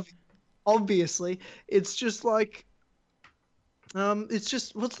funny. Obviously, it's just like, it's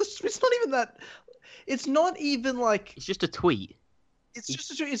not even that. It's not even like. It's just a tweet.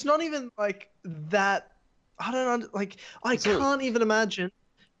 It's not even like that. I don't know. Like, I can't even imagine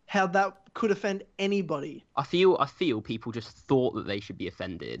how that could offend anybody. I feel people just thought that they should be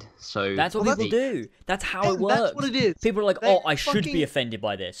offended. So That's what people do. That's how it works. That's what it is. People are like, They I should be offended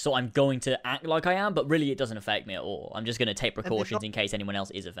by this, so I'm going to act like I am, but really it doesn't affect me at all. I'm just going to take precautions in case anyone else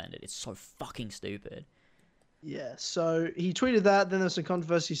is offended. It's so fucking stupid. Yeah, so he tweeted that, then there was some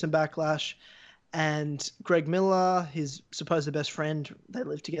controversy, some backlash, and Greg Miller, his supposed best friend, they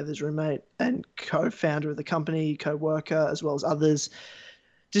lived together as roommate and co-founder of the company, co-worker, as well as others,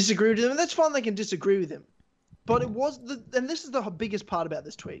 disagreed with him, and that's fine, they can disagree with him. But it was, and this is the biggest part about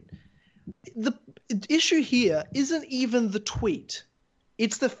this tweet, the issue here isn't even the tweet.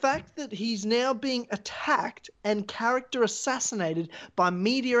 It's the fact that he's now being attacked and character assassinated by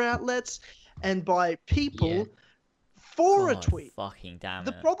media outlets and by people for a tweet. Fucking damn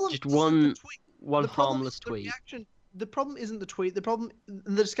The it. problem Just isn't one- the tweet. one The problem harmless is the tweet. reaction. The problem isn't the tweet. The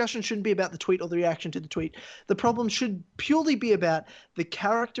discussion shouldn't be about the tweet or the reaction to the tweet. The problem should purely be about the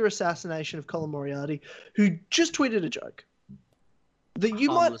character assassination of Colin Moriarty, who just tweeted a joke that you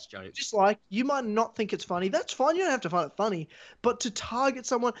might Harmless joke. dislike. You might not think it's funny. That's fine. You don't have to find it funny. But to target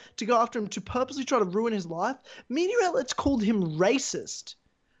someone, to go after him, to purposely try to ruin his life, media outlets called him racist.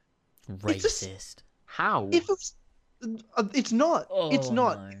 Racist. How? If it's not. It's Oh,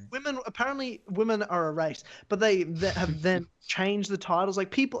 not. no. Women are a race, but they have then changed the titles.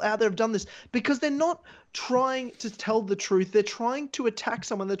 Like, people out there have done this because they're not trying to tell the truth. They're trying to attack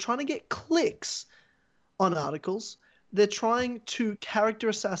someone. They're trying to get clicks on articles. They're trying to character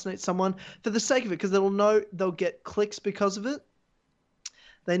assassinate someone for the sake of it because they'll get clicks because of it.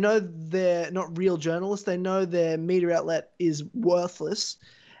 They know they're not real journalists. They know their media outlet is worthless,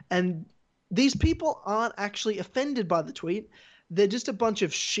 and these people aren't actually offended by the tweet. They're just a bunch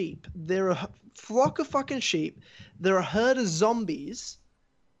of sheep. They're a flock of fucking sheep. They're a herd of zombies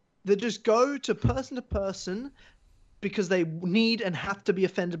that just go to person because they need and have to be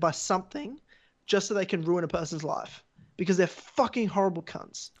offended by something just so they can ruin a person's life. because they're fucking horrible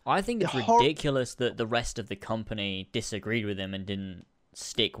cunts. I think it's They're ridiculous that the rest of the company disagreed with him and didn't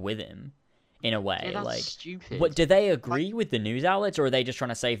stick with him in a way. Yeah, that's like, stupid. what do they agree with the news outlets, or are they just trying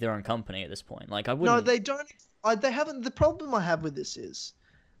to save their own company at this point? Like, I wouldn't. No, they don't. They haven't. The problem I have with this is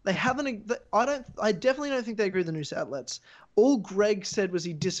they haven't. I definitely don't think they agree with the news outlets. All Greg said was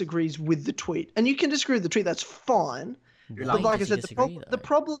he disagrees with the tweet, and you can disagree with the tweet. That's fine. Why But like I does he said, disagree, the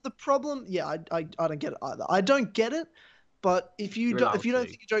problem. Yeah, I don't get it either. I don't get it. But if you don't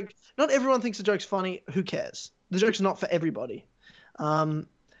think a joke, not everyone thinks a joke's funny. Who cares? The joke's not for everybody.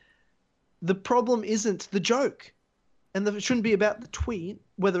 The problem isn't the joke, and it shouldn't be about the tweet,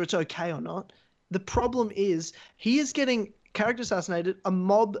 whether it's okay or not. The problem is he is getting character assassinated. A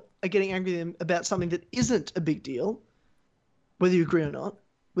mob are getting angry with him about something that isn't a big deal, whether you agree or not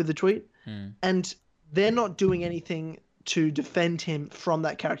with the tweet, and they're not doing anything to defend him from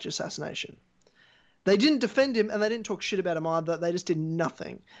that character assassination. They didn't defend him, and they didn't talk shit about him either. They just did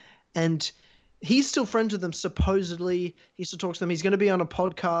nothing. And he's still friends with them, supposedly. He still talks to them. He's going to be on a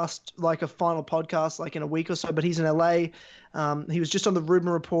podcast, like a final podcast, like in a week or so, but he's in LA. He was just on the Rubin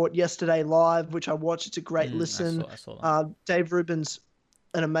Report yesterday live, which I watched. It's a great listen. I saw that. Dave Rubin's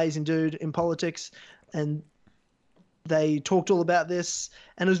an amazing dude in politics, and they talked all about this.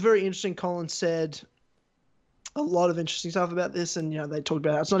 And it was very interesting. Colin said a lot of interesting stuff about this, and they talked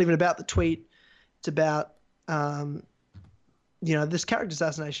about how it's not even about the tweet. It's about this character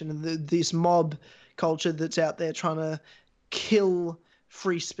assassination and this mob culture that's out there trying to kill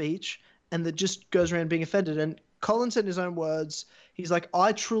free speech, and that just goes around being offended. And Colin said in his own words, he's like,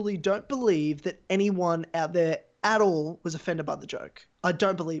 I truly don't believe that anyone out there at all was offended by the joke. I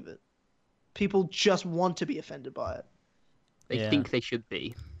don't believe it. People just want to be offended by it. They think they should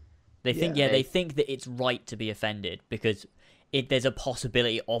be. They think they think that it's right to be offended because there's a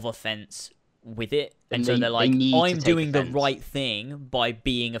possibility of offense with it, and so they're like, I'm doing the right thing by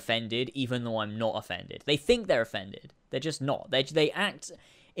being offended even though I'm not offended. They think they're offended. They're just not. They act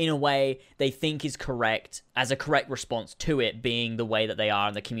in a way they think is correct as a correct response to it being the way that they are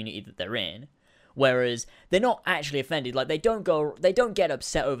in the community that they're in, whereas they're not actually offended. Like, they don't get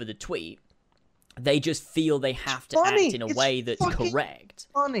upset over the tweet. They just feel they have to act in a way that's correct.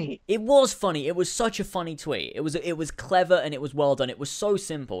 Funny. It was funny. It was such a funny tweet. It was clever and it was well done. It was so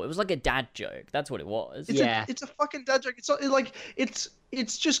simple. It was like a dad joke. That's what it was. It's a fucking dad joke. It's not, like it's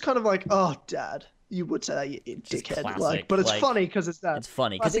just kind of like, oh, dad. You would say that, you dickhead. Classic, but it's funny because it's that. It's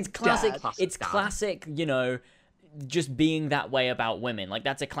funny because it's classic. It's dad. classic. Just being that way about women. Like,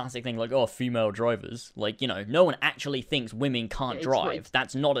 that's a classic thing. Like, female drivers. Like, no one actually thinks women can't drive.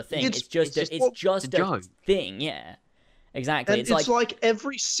 That's not a thing. It's just a thing. Yeah. Exactly. And it's like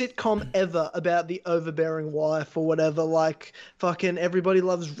every sitcom ever about the overbearing wife or whatever. Like, fucking Everybody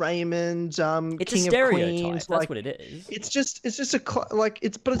Loves Raymond. It's King a stereotype. of Queens. That's what it is. It's just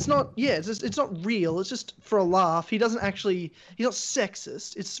but it's not. Yeah, it's not real. It's just for a laugh. He's not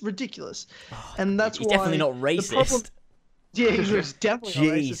sexist. It's ridiculous, and that's he's why definitely not racist. He's definitely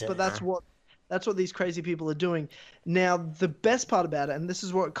not Jesus. racist. But that's what these crazy people are doing. Now, the best part about it, and this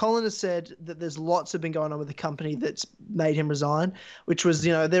is what Colin has said, that there's lots have been going on with the company that's made him resign, which was,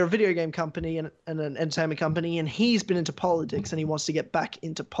 they're a video game company and an entertainment company, and he's been into politics and he wants to get back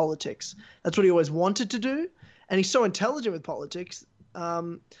into politics. That's what he always wanted to do. And he's so intelligent with politics.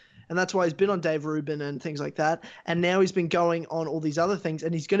 And that's why he's been on Dave Rubin and things like that. And now he's been going on all these other things,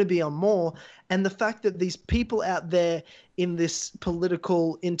 and he's going to be on more. And the fact that these people out there in this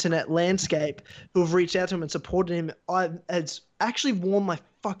political internet landscape who have reached out to him and supported him, it's actually warmed my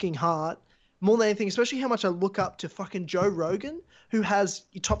fucking heart more than anything, especially how much I look up to fucking Joe Rogan, who has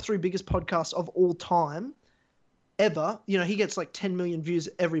the top 3 biggest podcasts of all time ever. He gets like 10 million views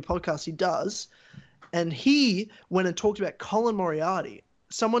every podcast he does. And he went and talked about Colin Moriarty,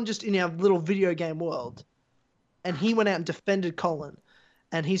 someone just in our little video game world, and he went out and defended Colin,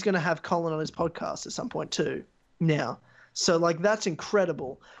 and he's going to have Colin on his podcast at some point too now. So that's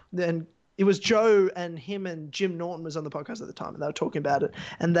incredible. Then it was Joe and him and Jim Norton was on the podcast at the time, and they were talking about it,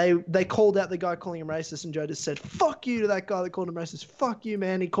 and they called out the guy calling him racist, and Joe just said, fuck you to that guy that called him racist. Fuck you,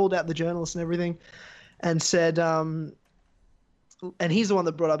 man. He called out the journalist and everything, and said, and he's the one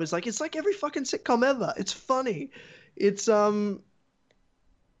that brought up, it's like every fucking sitcom ever. It's funny. It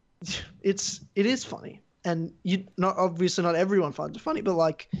is funny, and obviously not everyone finds it funny,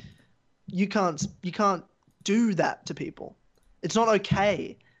 but you can't do that to people. It's not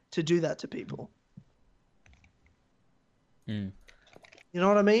okay to do that to people. You know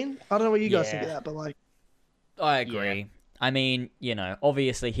what I mean? I don't know what you guys think of that, but I agree. Yeah. I mean,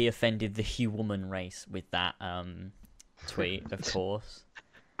 obviously he offended the human race with that tweet, of course.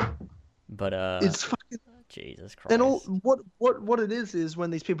 But it's fucking Jesus Christ. And all what it is when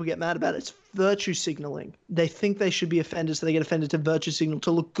these people get mad about it, it's virtue signaling. They think they should be offended, so they get offended to virtue signal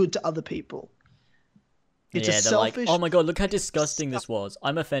to look good to other people. It's a they're selfish. like, oh my god, look how disgusting this was.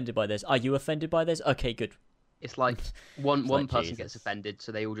 I'm offended by this. Are you offended by this? Okay, good. It's like one person Jesus. gets offended,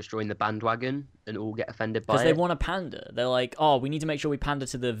 so they all just join the bandwagon and all get offended by Because it. they want to pander. They're like, oh, we need to make sure we pander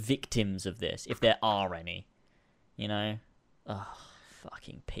to the victims of this, if there are any. You know? Ugh,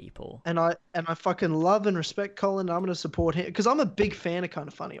 fucking people. And I fucking love and respect Colin. I'm gonna support him because I'm a big fan of Kind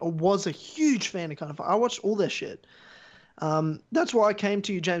of Funny, or was a huge fan of Kind of Funny. I watched all their shit. That's why I came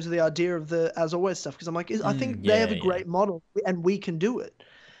to you, James, with the idea of the As Always stuff, because I'm like, I think they have a great model and we can do it.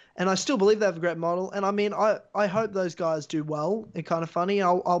 And I still believe they have a great model. And I mean, I hope those guys do well. It's Kind of Funny.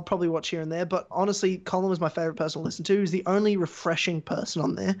 I'll probably watch here and there. But honestly, Colin was my favorite person to listen to. He's the only refreshing person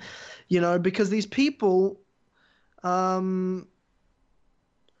on there, you know, because these people, you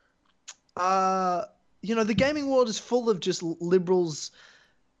know, the gaming world is full of just liberals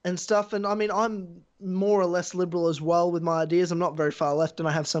and stuff. And I mean, I'm more or less liberal as well with my ideas. I'm not very far left, and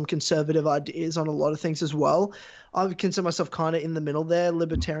I have some conservative ideas on a lot of things as well. I would consider myself kind of in the middle there,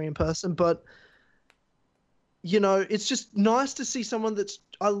 libertarian person. But, you know, it's just nice to see someone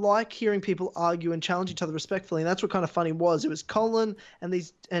I like hearing people argue and challenge each other respectfully. And that's what Kind of Funny was. It was Colin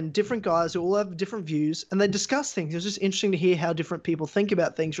and different guys who all have different views, and they discuss things. It was just interesting to hear how different people think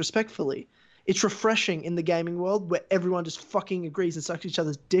about things respectfully. It's refreshing in the gaming world where everyone just fucking agrees and sucks each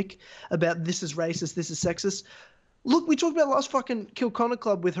other's dick about this is racist, this is sexist. Look, we talked about last fucking Kill Connor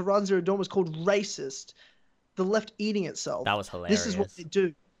Club with Horizon Zero Dawn was called racist. The left eating itself. That was hilarious. This is what they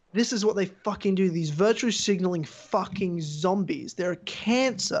do. This is what they fucking do. These virtue signaling fucking zombies. They're a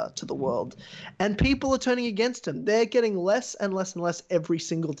cancer to the world. And people are turning against them. They're getting less and less and less every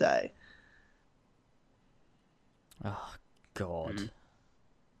single day. Oh, God.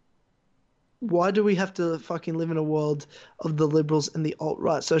 Why do we have to fucking live in a world of the liberals and the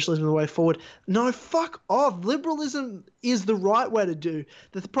alt-right? Socialism is the way forward. No, fuck off. Liberalism is the right way to do.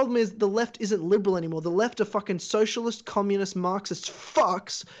 The problem is the left isn't liberal anymore. The left are fucking socialist, communist, Marxist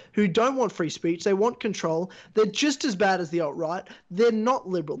fucks who don't want free speech. They want control. They're just as bad as the alt-right. They're not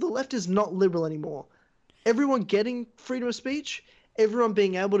liberal. The left is not liberal anymore. Everyone getting freedom of speech, everyone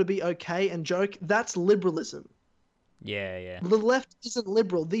being able to be okay and joke, that's liberalism. Yeah. The left isn't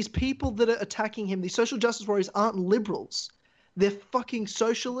liberal. These people that are attacking him, these social justice warriors, aren't liberals. They're fucking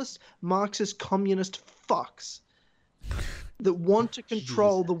socialist, Marxist, communist fucks that want to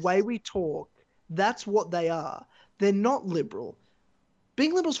control the way we talk. That's what they are. They're not liberal.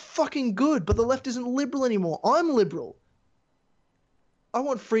 Being liberal's fucking good, but the left isn't liberal anymore. I'm liberal. I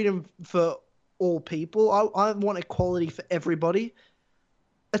want freedom for all people. I want equality for everybody.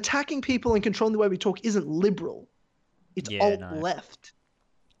 Attacking people and controlling the way we talk isn't liberal. It's alt-left.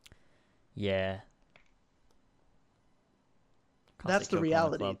 Yeah. That's the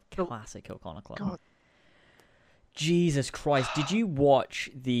reality. Classic Kill Connor Club. God. Jesus Christ. Did you watch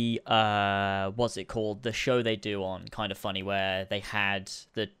the, what's it called? The show they do on Kind of Funny where they had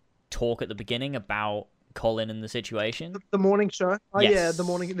the talk at the beginning about Colin and the situation? The morning show? Oh, yes. Yeah,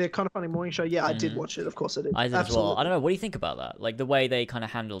 the Kind of Funny morning show. Yeah, I did watch it. Of course I did. I did as well. I don't know. What do you think about that? Like, the way they kind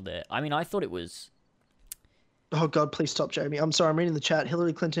of handled it. I mean, I thought it was... Oh, God, please stop, Jamie. I'm sorry, I'm reading the chat.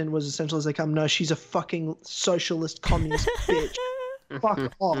 Hillary Clinton was as central as they come. No, she's a fucking socialist communist bitch.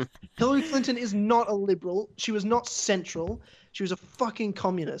 Fuck off. Hillary Clinton is not a liberal. She was not central. She was a fucking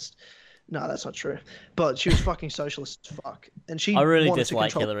communist. No, that's not true. But she was fucking socialist as fuck. And she I really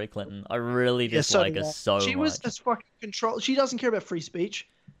dislike Hillary Clinton. I really dislike her so much. She was as fucking control. She doesn't care about free speech.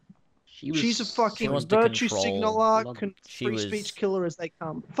 She's a fucking wants virtue to signaler, control. free speech killer as they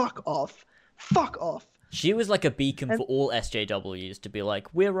come. Fuck off. Fuck off. She was like a beacon for all SJWs to be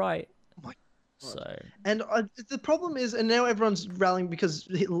like, we're right. Oh my God. So. And the problem is, and now everyone's rallying because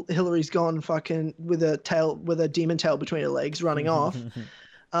Hillary's gone fucking with a demon tail between her legs, running off.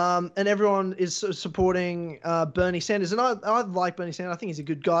 And everyone is supporting Bernie Sanders. And I like Bernie Sanders. I think he's a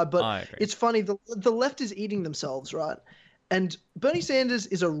good guy. But it's funny, the left is eating themselves, right? And Bernie Sanders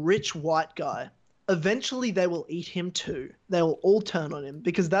is a rich white guy. Eventually, they will eat him too. They will all turn on him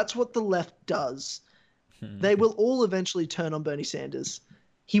because that's what the left does. They will all eventually turn on Bernie Sanders.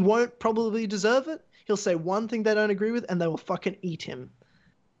 He won't probably deserve it. He'll say one thing they don't agree with, and they will fucking eat him.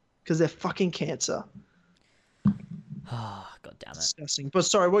 Because they're fucking cancer. God damn it. Disgusting. But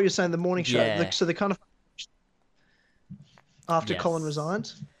sorry, what you're saying, the morning show. Yeah. So they kind of... After Colin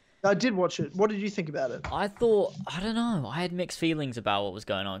resigned? I did watch it. What did you think about it? I thought, I don't know. I had mixed feelings about what was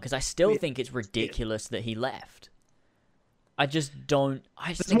going on. Because I still think it's ridiculous that he left. I just think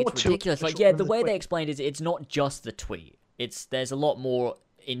it's ridiculous. Like, yeah, the way they explained it is it's not just the tweet. There's a lot more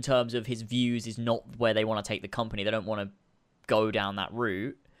in terms of his views is not where they want to take the company. They don't want to go down that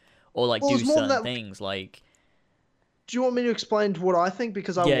route or like do certain things. Like, do you want me to explain what I think?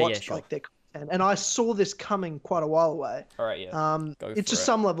 Because I watched like their content and I saw this coming quite a while away. All right, yeah. It's to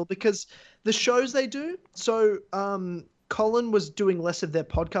some level because the shows they do. So Colin was doing less of their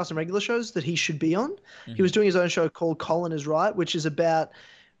podcast and regular shows that he should be on. Mm-hmm. He was doing his own show called Colin is Right, which is about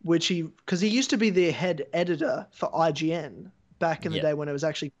because he used to be the head editor for IGN back in the day when it was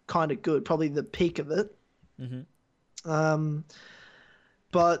actually kind of good, probably the peak of it. Mm-hmm.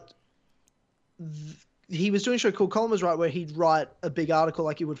 But he was doing a show called Colin was Right where he'd write a big article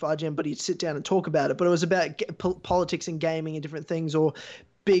like he would for IGN, but he'd sit down and talk about it. But it was about politics and gaming and different things, or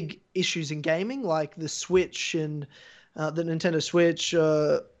big issues in gaming like the Switch and the Nintendo Switch,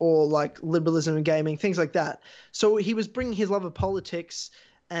 or like liberalism in gaming, things like that. So he was bringing his love of politics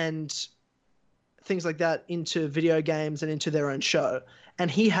and things like that into video games and into their own show.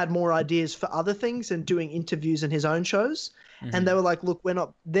 And he had more ideas for other things and doing interviews in his own shows. Mm-hmm. And they were like, look,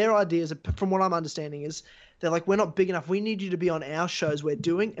 their ideas, from what I'm understanding is, they're like, we're not big enough. We need you to be on our shows we're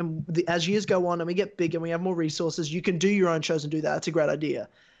doing. And as years go on and we get big and we have more resources, you can do your own shows and do that. That's a great idea.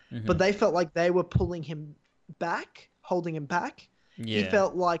 Mm-hmm. But they felt like they were pulling him back, holding him back. Yeah. He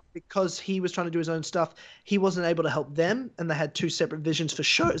felt like because he was trying to do his own stuff, he wasn't able to help them, and they had two separate visions for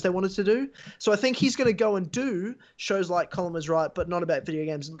shows they wanted to do. So I think he's going to go and do shows like Colin was Right, but not about video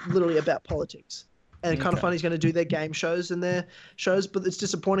games, literally about politics. And kind of fun, he's going to do their game shows and their shows, but it's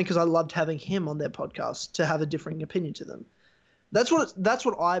disappointing because I loved having him on their podcast to have a differing opinion to them. That's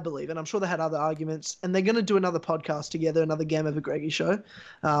what I believe, and I'm sure they had other arguments, and they're going to do another podcast together, another Game Over Greggy show.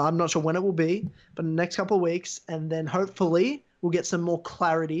 I'm not sure when it will be, but in the next couple of weeks, and then hopefully we'll get some more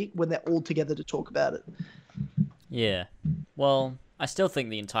clarity when they're all together to talk about it. Yeah. Well, I still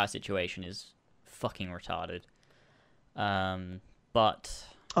think the entire situation is fucking retarded. But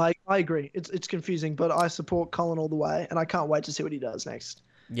I agree. It's confusing, but I support Colin all the way, and I can't wait to see what he does next.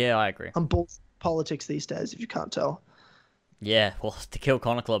 Yeah, I agree. I'm bored of politics these days, if you can't tell. Yeah, well, The Kill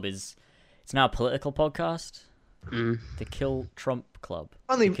Connor Club it's now a political podcast. The Kill Trump Club.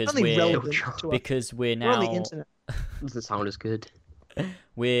 Only relevant to us. Because we're now... We're on the internet. Doesn't sound as good.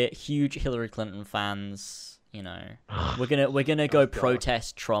 We're huge Hillary Clinton fans, you know. We're gonna go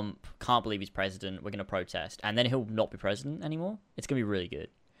protest Trump. Can't believe he's president. We're gonna protest, and then he'll not be president anymore. It's gonna be really good.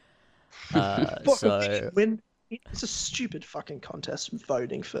 It's a stupid fucking contest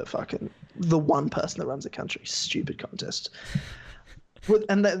voting for fucking the one person that runs the country. Stupid contest.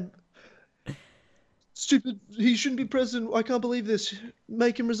 And that stupid. He shouldn't be president. I can't believe this.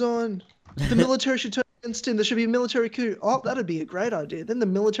 Make him resign. The military should turn against him. There should be a military coup. Oh, that'd be a great idea. Then the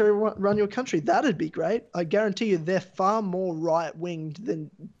military run your country. That'd be great. I guarantee you they're far more right-winged than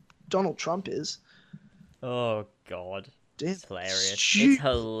Donald Trump is. Oh, God. Damn. It's hilarious. It's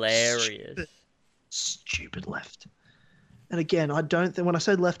hilarious. Stupid left. And again, when I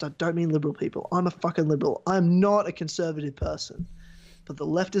say left, I don't mean liberal people. I'm a fucking liberal. I'm not a conservative person. But the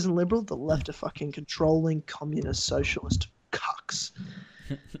left isn't liberal. The left are fucking controlling communist socialist cucks.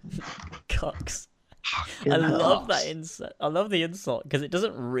 Cucks. I love that insult. I love the insult because it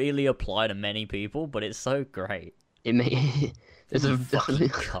doesn't really apply to many people, but it's so great. There's a fucking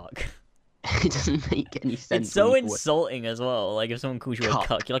cuck. It doesn't make any sense. It's so insulting as well. Like if someone calls you a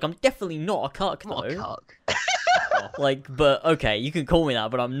cuck, you're like, I'm definitely not a cuck though. Not a cuck. Like, but okay, you can call me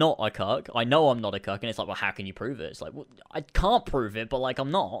that, but I'm not a cuck. I know I'm not a cuck, and it's like, well, how can you prove it? It's like, well, I can't prove it, but like,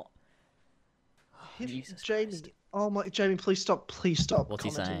 I'm not. Jamie, Jamie, please stop What's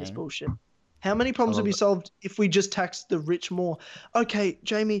commenting this bullshit. How many problems would be solved if we just tax the rich more? Okay,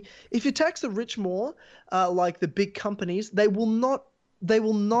 Jamie, if you tax the rich more, like the big companies, they will not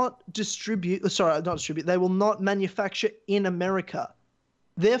manufacture in America.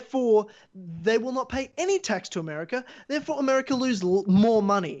 Therefore, they will not pay any tax to America. Therefore, America lose more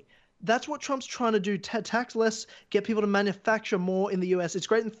money. That's what Trump's trying to do. Tax less, get people to manufacture more in the US. It's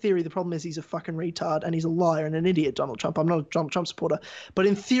great in theory. The problem is he's a fucking retard and he's a liar and an idiot, Donald Trump. I'm not a Donald Trump supporter. But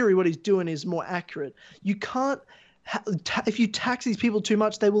in theory, what he's doing is more accurate. You can't if you tax these people too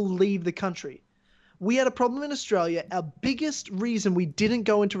much, they will leave the country. We had a problem in Australia. Our biggest reason we didn't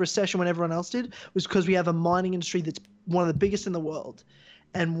go into recession when everyone else did was because we have a mining industry that's one of the biggest in the world.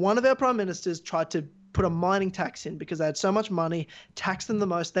 And one of our prime ministers tried to put a mining tax in because they had so much money, taxed them the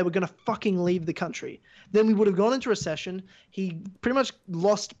most, they were going to fucking leave the country. Then we would have gone into recession. He pretty much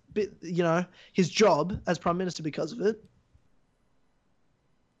lost, his job as prime minister because of it.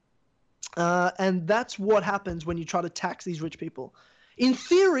 And that's what happens when you try to tax these rich people. In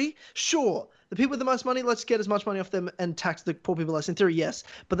theory, sure. The people with the most money, let's get as much money off them and tax the poor people less. In theory, yes.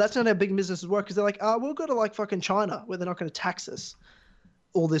 But that's not how big businesses work because they're like, we'll go to like fucking China where they're not going to tax us.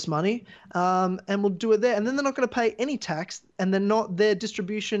 all this money, and we'll do it there. And then they're not going to pay any tax, and they're not their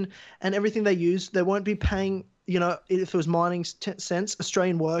distribution and everything they use. They won't be paying, if it was mining sense,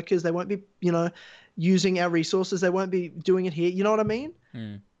 Australian workers. They won't be, using our resources. They won't be doing it here. You know what I mean?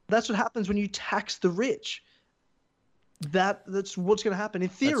 That's what happens when you tax the rich. That's what's going to happen. In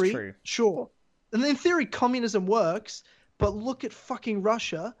theory, sure. And in theory, communism works, but look at fucking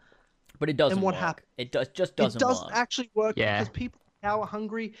Russia. But it doesn't work. Happens. It just doesn't work. It doesn't actually work because people are power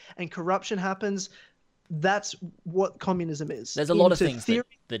hungry and corruption happens. That's what communism is. There's a lot of things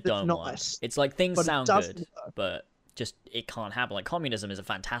that don't work. It's like things sound good, but just it can't happen. Like communism is a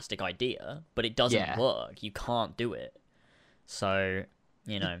fantastic idea, but it doesn't work. You can't do it. So,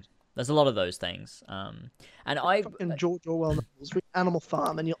 there's a lot of those things. And George Orwell novels, read Animal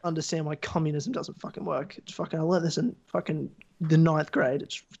Farm, and you'll understand why communism doesn't fucking work. It's fucking, I learned this in fucking the 9th grade.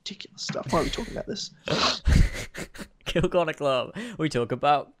 It's ridiculous stuff. Why are we talking about this? Kill Connor Club. We talk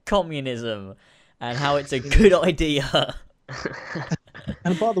about communism and how it's a good idea.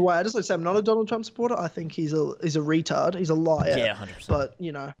 And by the way, I just like to say I'm not a Donald Trump supporter. I think he's a retard. He's a liar. Yeah, 100%. But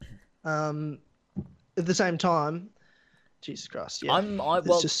at the same time, Jesus Christ. Yeah.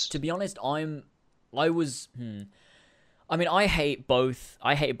 To be honest, I hate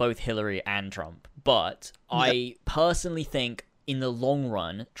both Hillary and Trump, but I personally think in the long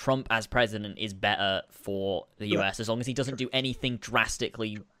run, Trump as president is better for the US as long as he doesn't do anything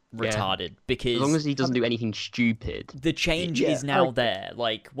drastically retarded. Because as long as he doesn't do anything stupid, the change is now there.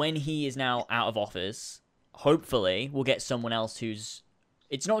 Like when he is now out of office, hopefully we'll get someone else who's.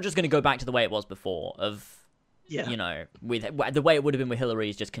 It's not just going to go back to the way it was before. With the way it would have been with Hillary,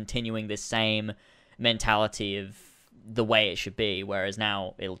 is just continuing this same mentality of the way it should be. Whereas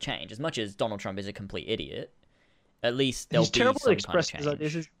now it'll change. As much as Donald Trump is a complete idiot, at least there'll be some kind of change. His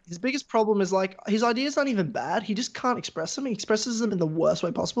ideas. His biggest problem is like his ideas aren't even bad. He just can't express them. He expresses them in the worst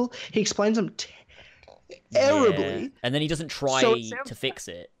way possible. He explains them terribly, and then he doesn't try to fix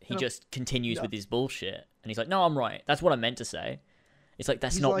it. He just continues with his bullshit, and he's like, "No, I'm right. That's what I meant to say." It's like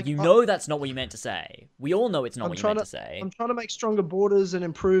that's not. That's not what you meant to say. We all know it's not what you meant to say. I'm trying to make stronger borders and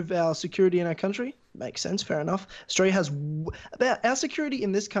improve our security in our country. Makes sense. Fair enough. Australia has our security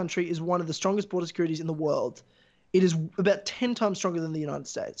in this country is one of the strongest border securities in the world. It is about 10 times stronger than the United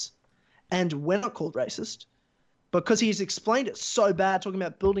States. And we're not called racist. Because he's explained it so bad, talking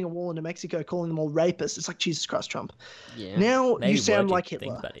about building a wall into Mexico, calling them all rapists. It's like, Jesus Christ, Trump. Yeah. Now you sound like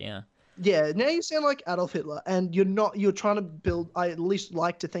Hitler. Yeah. Yeah, now you sound like Adolf Hitler. And you're trying to build, I at least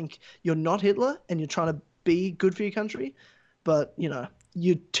like to think you're not Hitler and you're trying to be good for your country. But,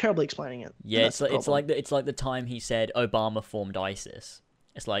 you're terribly explaining it. Yeah, it's like the time he said Obama formed ISIS.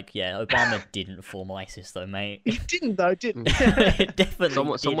 It's like, Obama didn't form ISIS though, mate. He didn't though, didn't he?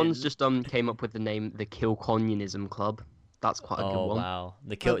 Definitely. Someone's just came up with the name the Kill Communism Club. That's quite a good one. Oh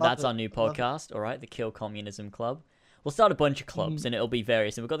wow, that's our new podcast. All right, the Kill Communism Club. We'll start a bunch of clubs, and it'll be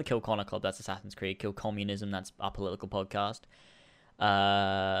various. And we've got the Kill Connor Club. That's Assassin's Creed. Kill Communism. That's our political podcast.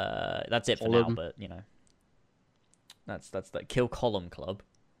 That's it for now. But that's the Kill Column Club.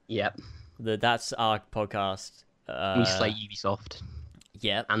 Yep. That's our podcast. We slay Ubisoft.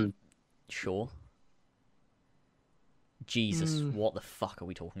 Yeah, and sure. Jesus, what the fuck are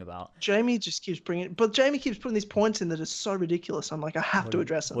we talking about? Jamie just keeps putting these points in that are so ridiculous. I'm like, I have to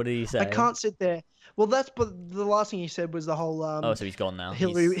address them. What did he say? I can't sit there. Well, but the last thing he said was the whole. So he's gone now.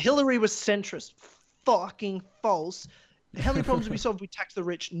 Hillary was centrist. Fucking false. How many problems have we solved if we tax the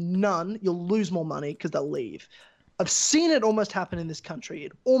rich? None. You'll lose more money because they'll leave. I've seen it almost happen in this country.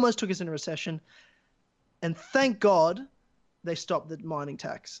 It almost took us into recession, and thank God they stopped the mining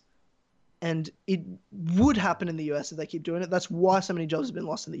tax. And it would happen in the US if they keep doing it. That's why so many jobs have been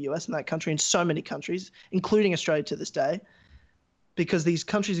lost in the US and that country and so many countries, including Australia to this day, because these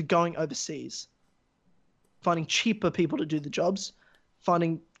countries are going overseas, finding cheaper people to do the jobs,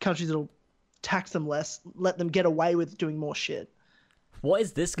 finding countries that'll tax them less, let them get away with doing more shit. What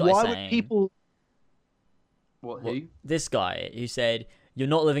is this guy saying? Why would people... Who? This guy who said... You're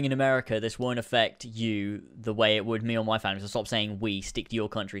not living in America, this won't affect you the way it would me or my family, so stop saying we, stick to your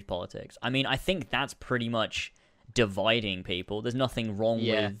country's politics. I mean, I think that's pretty much dividing people. There's nothing wrong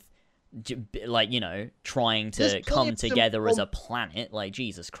with, trying to come together as a planet, like,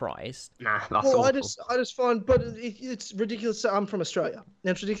 Jesus Christ. Nah, that's awful. I just find, but it's ridiculous. I'm from Australia.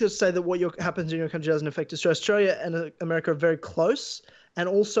 And it's ridiculous to say that what happens in your country doesn't affect Australia. Australia and America are very close, and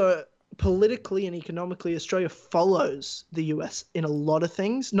also... politically and economically, Australia follows the US in a lot of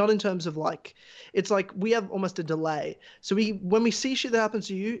things, not in terms of it's like we have almost a delay. So when we see shit that happens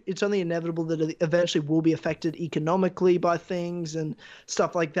to you, it's only inevitable that it eventually will be affected economically by things and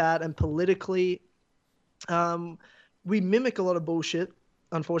stuff like that. And politically, we mimic a lot of bullshit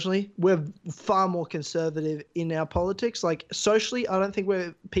unfortunately. We're far more conservative in our politics. Like socially, I don't think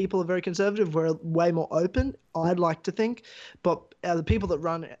people are very conservative. We're way more open, I'd like to think. But the people that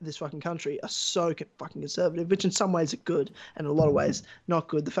run this fucking country are so fucking conservative, which in some ways are good and in a lot of ways not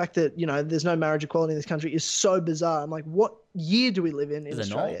good. The fact that, there's no marriage equality in this country is so bizarre. I'm like, what year do we live in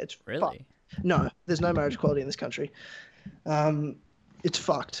Australia? Not? It's really? No, there's no marriage equality in this country. It's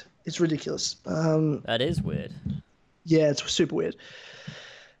fucked. It's ridiculous. That is weird. Yeah, it's super weird.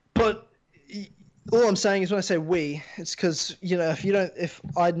 But all I'm saying is when I say we, it's because, if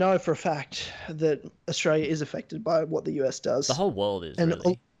I know for a fact that Australia is affected by what the US does. The whole world is,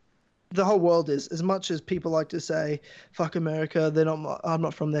 really. The whole world is. As much as people like to say, fuck America, I'm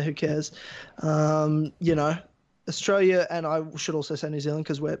not from there, who cares? Australia, and I should also say New Zealand,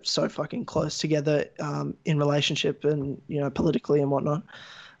 because we're so fucking close together in relationship and, politically and whatnot.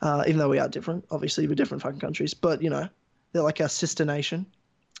 Even though we are different, obviously we're different fucking countries, but, they're like our sister nation.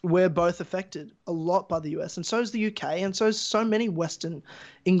 We're both affected a lot by the US, and so is the UK, and so is so many Western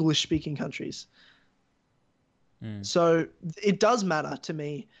English-speaking countries. So it does matter to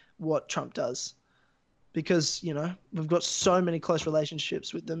me what Trump does, because, we've got so many close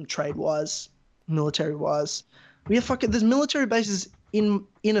relationships with them, trade-wise, military-wise. There's military bases in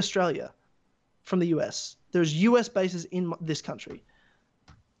Australia from the US. There's US bases in this country.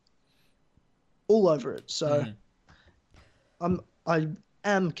 All over it. So I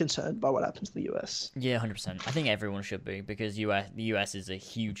am concerned by what happens in the US. Yeah, 100%. I think everyone should be, because the US is a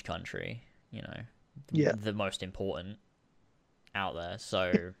huge country, the most important out there.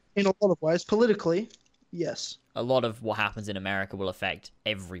 So in a lot of ways, politically, yes. A lot of what happens in America will affect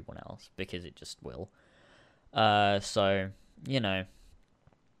everyone else, because it just will. So,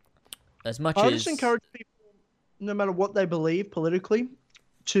 as much as... I just encourage people, no matter what they believe politically,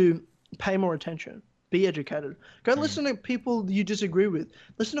 to pay more attention. Be educated. Go listen to people you disagree with.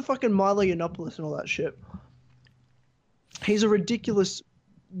 Listen to fucking Milo Yiannopoulos and all that shit. He's a ridiculous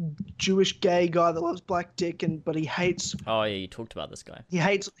Jewish gay guy that loves black dick, but he hates... Oh, yeah, you talked about this guy. He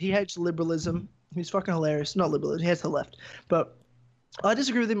hates liberalism. He's fucking hilarious. Not liberalism. He hates the left. But I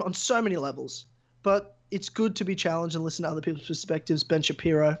disagree with him on so many levels. But it's good to be challenged and listen to other people's perspectives. Ben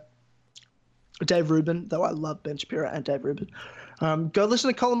Shapiro, Dave Rubin, though I love Ben Shapiro and Dave Rubin. Go listen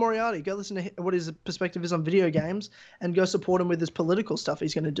to Colin Moriarty. Go listen to what his perspective is on video games, and go support him with his political stuff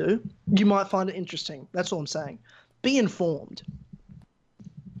he's going to do. You might find it interesting. That's all I'm saying. Be informed.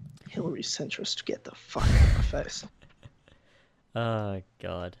 Hillary centrist, get the fuck out of my face. Oh,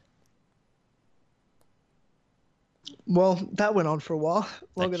 God. Well, that went on for a while.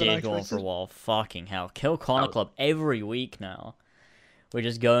 Longer than I expected. That did go on for a while. Fucking hell. Kill Connor Club every week now. We're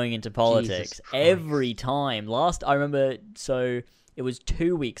just going into politics every time. I remember, so it was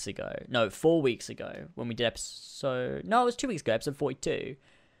 2 weeks ago. No, 4 weeks ago when we did episode... No, it was 2 weeks ago, episode 42.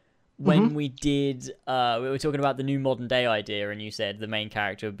 When we did... we were talking about the new modern day idea, and you said the main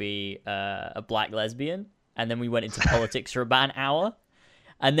character would be a black lesbian. And then we went into politics for about an hour.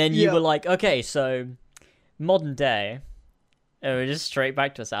 And then you were like, okay, so modern day... And we're just straight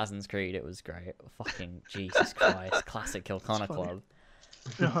back to Assassin's Creed. It was great. Fucking Jesus Christ. Classic Kill Connor Club.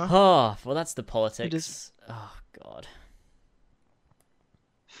 Oh, well, that's the politics. Oh, God.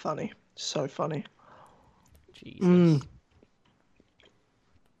 Funny. So funny. Jesus.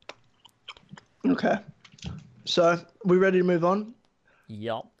 Okay. So, we ready to move on?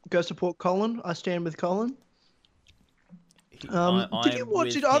 Yup. Go support Colin. I stand with Colin. Did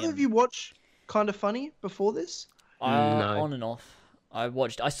either of you watch Kind of Funny before this? No. On and off. I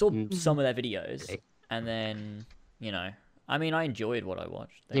saw some of their videos, and then, I mean, I enjoyed what I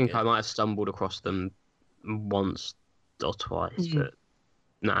watched. I think I might have stumbled across them once or twice, but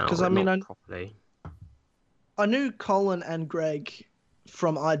no, not properly. I knew Colin and Greg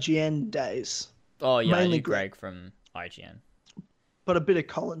from IGN days. Oh, yeah, mainly I knew Greg from IGN. But a bit of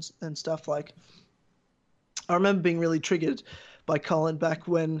Colin and stuff. Like, I remember being really triggered by Colin back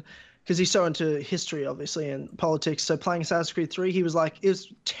when... Because he's so into history, obviously, and politics. So playing Assassin's Creed 3, he was like, it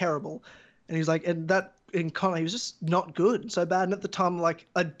was terrible. And he was like, in Connor, he was just not good, so bad. And at the time, like,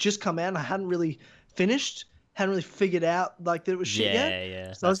 I'd just come out and I hadn't really finished, hadn't really figured out, like, that it was shit yet.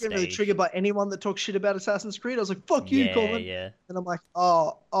 Yeah. So I was getting really triggered by anyone that talks shit about Assassin's Creed. I was like, fuck you, Colin. Yeah. And I'm like,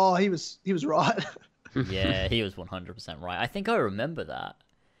 oh, he was right. Yeah, he was 100% right. I think I remember that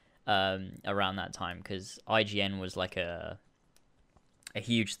around that time, because IGN was like a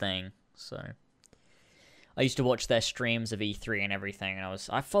huge thing. So I used to watch their streams of E3 and everything, and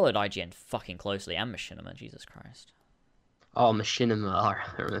I followed IGN fucking closely, and Machinima, Jesus Christ. Oh, Machinima,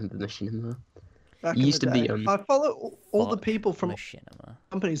 I remember Machinima. Back in used to be I follow all the people from Machinima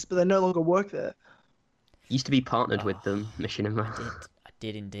companies, but they no longer work there. Used to be partnered with them, Machinima. I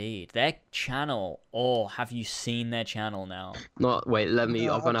did indeed. Their channel. Oh, have you seen their channel now? Not wait. Let me.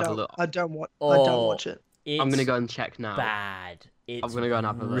 No, I'm gonna have a look. I don't watch. I Oh, don't watch it. I'm gonna it's go and check now. bad. It's gonna go and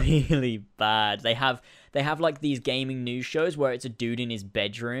have a look. really bad. They have like these gaming news shows where it's a dude in his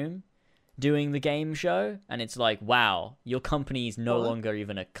bedroom doing the game show, and it's like, wow, your company is no What? longer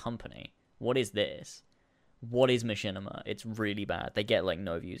even a company. What is this? What is Machinima? It's really bad. They get like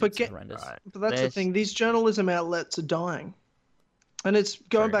no views. But It's get- horrendous. Right. But that's the There's- thing. These journalism outlets are dying, and it's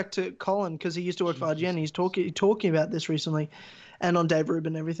going True. back to Colin because he used to work for IGN. He's talking about this recently, and on Dave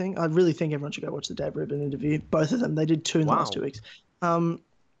Rubin and everything. I really think everyone should go watch the Dave Rubin interview. Both of them. They did 2 in the last Wow. 2 weeks.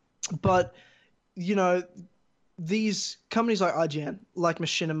 But these companies like IGN, like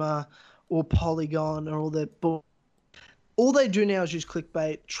Machinima, or Polygon, or all they do now is use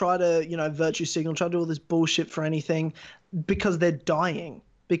clickbait, try to, virtue signal, try to do all this bullshit for anything because they're dying.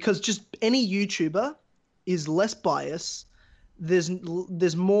 Because just any YouTuber is less biased. There's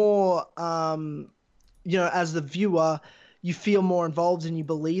more, as the viewer, you feel more involved and you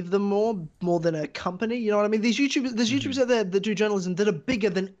believe them more than a company. You know what I mean? There's YouTubers out there that do journalism that are bigger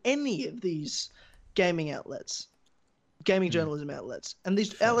than any of these gaming outlets, journalism outlets. And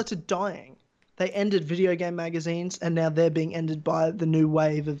these outlets are dying. They ended video game magazines, and now they're being ended by the new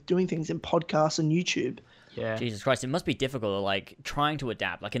wave of doing things in podcasts and YouTube. Yeah. Jesus Christ, it must be difficult, like, trying to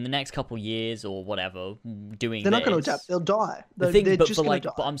adapt. Like, in the next couple years or whatever, doing They're not going to this. adapt. They'll die. The thing, They're but just for going like, to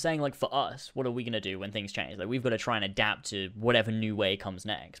die. but I'm saying, like, for us, what are we gonna do when things change? Like, we've got to try and adapt to whatever new way comes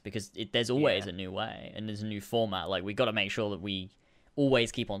next, because there's always a new way and there's a new format. Like, we got to make sure that we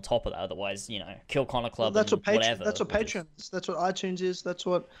always keep on top of that. Otherwise, Kill Connor Club. That's and what whatever. That's what Patreon is. That's what iTunes is. That's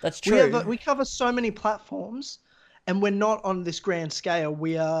true. We cover so many platforms, and we're not on this grand scale.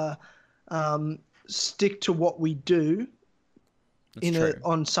 We are stick to what we do That's true.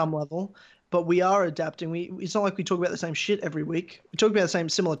 on some level, but we are adapting. It's not like we talk about the same shit every week. We talk about the same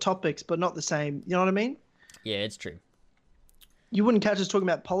similar topics, but not the same. You know what I mean? Yeah, it's true. You wouldn't catch us talking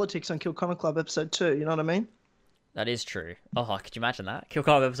about politics on Kill Connor Club episode 2. You know what I mean? That is true. Oh, could you imagine that? Kill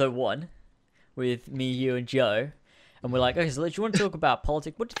Connor episode 1 with me, you, and Joe, and we're like, okay, so do you want to talk about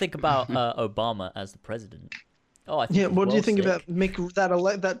politics? What do you think about Obama as the president? Oh, I think Yeah. he's What do you well think sick.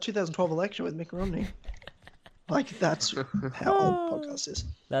 about that 2012 election with Mitt Romney? Like, that's how old podcast is.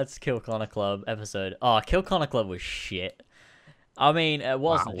 That's Kill Connor Club episode. Oh, Kill Connor Club was shit. I mean, it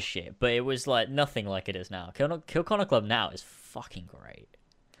wasn't Wow. shit, but it was like nothing like it is now. Kill Connor Club now is fucking great.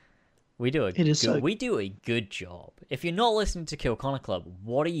 We do a good job. If you're not listening to Kill Connor Club,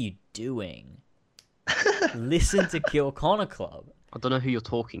 what are you doing? Listen to Kill Connor Club. I don't know who you're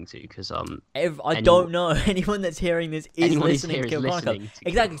talking to because I don't know. Anyone that's hearing this is Anyone who's listening here to is Kill Connor Club. listening to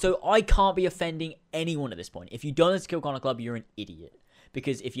Exactly. So I can't be offending anyone at this point. If you don't listen to Kill Connor Club, you're an idiot.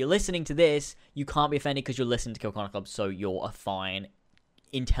 Because if you're listening to this, you can't be offended because you're listening to Kill Connor Club, so you're a fine,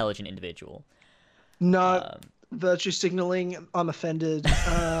 intelligent individual. No, virtue signaling. I'm offended.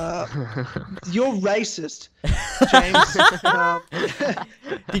 You're racist, James.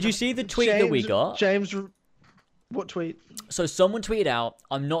 Did you see the tweet that we got? James, what tweet? So someone tweeted out,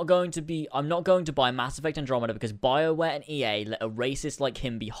 I'm not going to buy Mass Effect Andromeda because BioWare and EA let a racist like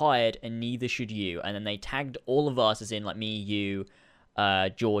him be hired, and neither should you. And then they tagged all of us, as in like me, you,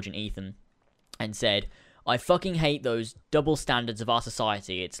 George, and Ethan, and said, I fucking hate those double standards of our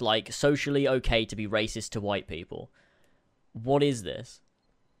society. It's like socially okay to be racist to white people. What is this?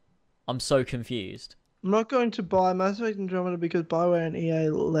 I'm so confused. I'm not going to buy Mass Effect Andromeda because BioWare and EA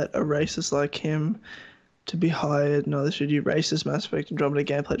let a racist like him to be hired. Neither should you. Racist Mass Effect Andromeda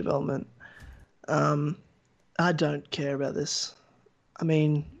gameplay development. I don't care about this. I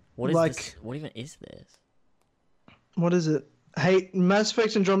mean, What is like, this? What even is this? what is it? Hate Mass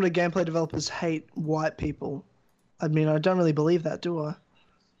Effect Andromeda gameplay developers hate white people. I mean, I don't really believe that, do I?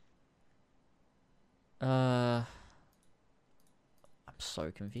 I'm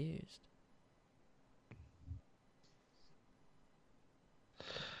so confused.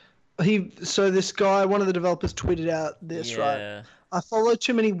 So this guy, one of the developers, tweeted out this, right? Yeah. I follow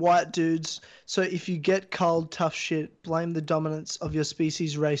too many white dudes, so if you get cold, tough shit, blame the dominance of your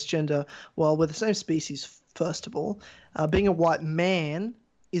species, race, gender. Well, we're the same species, first of all. Being a white man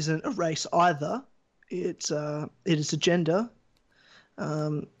isn't a race either. It is a gender.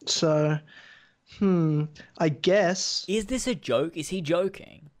 I guess. Is this a joke? Is he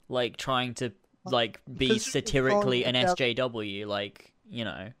joking? Like, trying to, like, be Because satirically an about- SJW, like,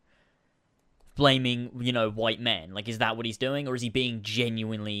 blaming, white men? Like, is that what he's doing? Or is he being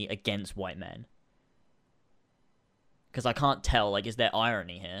genuinely against white men? Because I can't tell, like, is there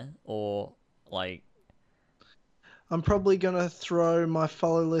irony here? Or, like... I'm probably going to throw my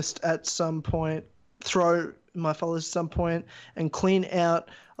follow list at some point. my followers at some point and clean out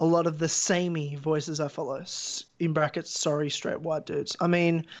a lot of the samey voices I follow. In brackets, sorry, straight white dudes. I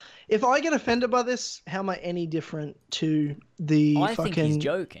mean, if I get offended by this, how am I any different to the I think he's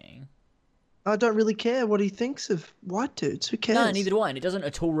joking. I don't really care what he thinks of white dudes. Who cares? No, neither do I. And it doesn't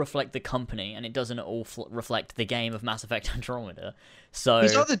at all reflect the company, and it doesn't at all reflect the game of Mass Effect Andromeda. So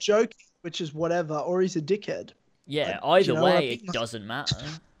he's either joking, which is whatever, or he's a dickhead. Yeah, either way, it doesn't matter.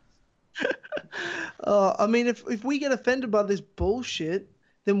 I mean, if we get offended by this bullshit,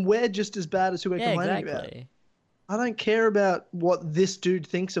 then we're just as bad as who we're complaining about. I don't care about what this dude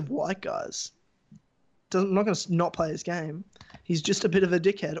thinks of white guys. I'm not going to not play his game. He's just a bit of a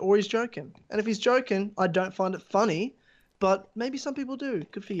dickhead, or he's joking. And if he's joking, I don't find it funny, but maybe some people do.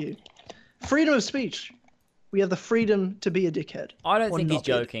 Good for you. Freedom of speech. We have the freedom to be a dickhead. I don't think he's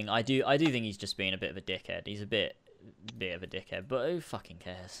joking. I do think he's just being a bit of a dickhead. He's a bit of a dickhead, but who fucking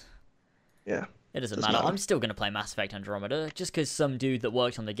cares? Yeah. It doesn't matter. I'm still going to play Mass Effect Andromeda. Just because some dude that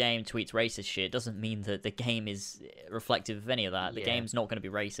worked on the game tweets racist shit doesn't mean that the game is reflective of any of that. The game's not going to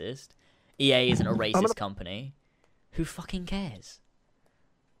be racist. EA isn't a racist company. Who fucking cares?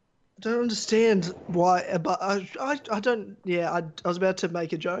 I don't understand why, but I don't. Yeah, I was about to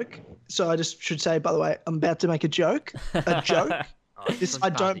make a joke, so I just should say, by the way, I'm about to make a joke. A joke. I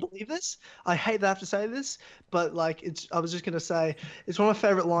don't believe this. I hate that I have to say this, but like I was just gonna say it's one of my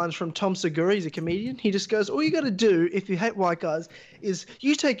favorite lines from Tom Segura. He's a comedian. He just goes, "All you got to do if you hate white guys is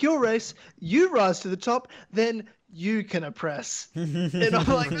you take your race, you rise to the top, then you can oppress." And I'm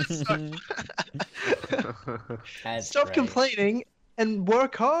like, stop complaining and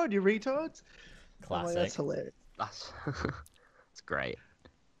work hard, you retards. Classic. Like, that's hilarious. That's great.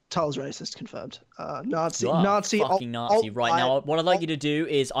 Tyler's racist, confirmed. Nazi, you are Nazi, fucking Nazi right now. What I'd like you to do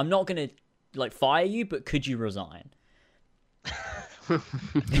is, I'm not gonna like fire you, but could you resign? We're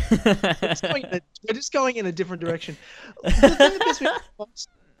just going in a different direction. The thing that pissed me off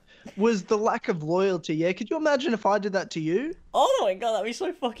was the lack of loyalty. Yeah, could you imagine if I did that to you? Oh my god, that'd be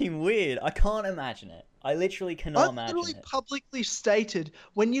so fucking weird. I can't imagine it. I literally cannot imagine it. I've publicly stated,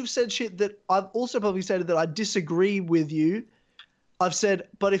 when you've said shit that I've also publicly stated that I disagree with you, I've said,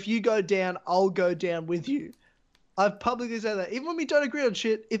 but if you go down, I'll go down with you. I've publicly said that. Even when we don't agree on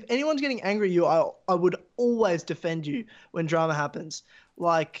shit, if anyone's getting angry at you, I would always defend you when drama happens.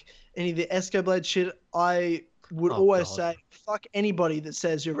 Like any of the Escoblade shit, I would always say, fuck anybody that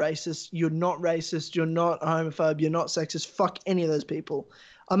says you're racist. You're not racist. You're not a homophobe. You're not sexist. Fuck any of those people.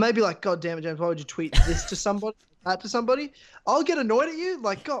 I may be like, God damn it, James, why would you tweet this to somebody, that to somebody? I'll get annoyed at you.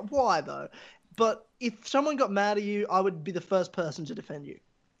 Like, God, why though? But if someone got mad at you, I would be the first person to defend you.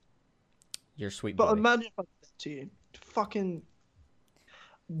 You're a sweet boy. But imagine if I did that to you. Fucking...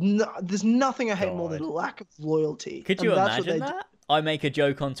 No, there's nothing I hate more than lack of loyalty. Could you imagine that? I make a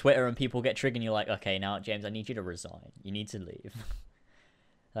joke on Twitter and people get triggered and you're like, okay, now, James, I need you to resign. You need to leave.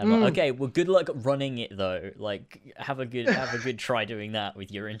 I'm like, okay, well, good luck running it, though. Like, have a good try doing that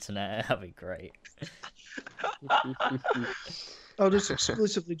with your internet. That'd be great. I'll just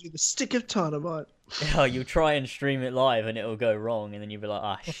exclusively do the stick of dynamite. Oh, you try and stream it live and it'll go wrong, and then you'll be like,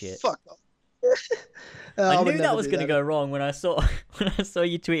 ah, shit. Fuck off. I knew that was gonna go wrong when I saw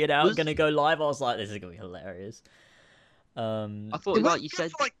you tweet it out. Gonna go live. I was like, this is gonna be hilarious. I thought, like you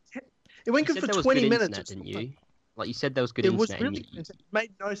said, it went good for 20 minutes, didn't you? Like you said, there was good internet. It was really good. It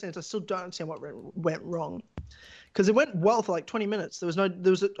made no sense. I still don't understand what went wrong. Because it went well for like 20 minutes. There was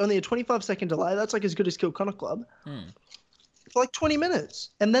only a 25-second delay. That's like as good as Kill Connor Club. For like 20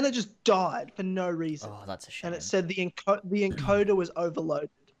 minutes, and then it just died for no reason. Oh, that's a shame. And it said the encoder was overloaded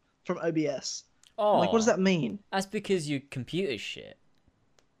from OBS. Oh, like, what does that mean? That's because your computer's shit,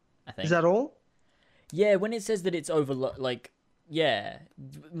 I think. Is that all? Yeah, when it says that it's yeah,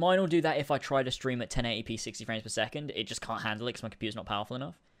 mine will do that if I try to stream at 1080p 60 frames per second. It just can't handle it because my computer's not powerful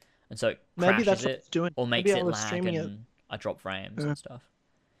enough, and so it crashes that's what it's doing. Or makes it lag and I drop frames and stuff.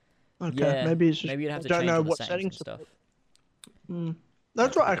 Okay, yeah, maybe it's just, maybe you'd have to change all the settings and stuff.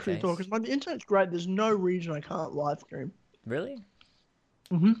 That's what I actually thought, because my internet's great. There's no reason I can't live stream. Really?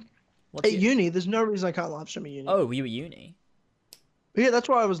 At uni, there's no reason I can't live stream at uni. Oh, were you at uni? Yeah, that's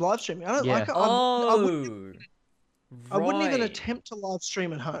why I was live streaming. I wouldn't even attempt to live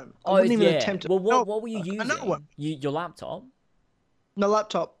stream at home. I wouldn't even attempt to. Well, what were you using? Your laptop? No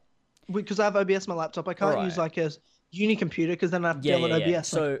laptop, because I have OBS on my laptop. I can't use like a uni computer because then I have to download OBS.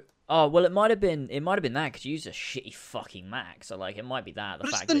 So. Oh, well, it might have been that because you use a shitty fucking Mac, so like it might be that.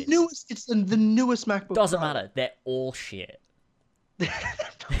 It's the newest MacBook. Doesn't matter. They're all shit. They're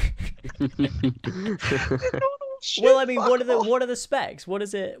not all bullshit. Well, I mean, Fuck off. what are the specs? What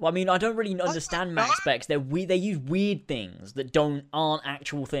is it? Well, I mean, I don't really understand Mac specs. They use weird things that aren't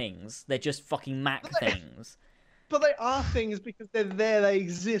actual things. They're just fucking Mac things. But they are things because they're there. They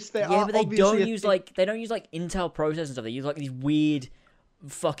exist. They are. But they obviously don't use like Intel processors and stuff. They use like these weird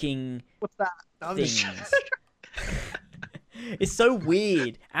fucking What's that? I'm just- things. It's so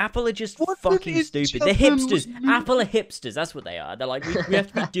weird. Apple are just What fucking is stupid. They're just hipsters. a- Apple are hipsters. That's what they are. They're like, we have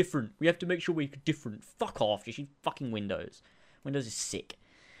to be different. We have to make sure we're different. Fuck off. Just use fucking Windows. Windows is sick.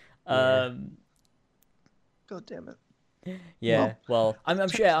 God damn it. Yeah. Well, I'm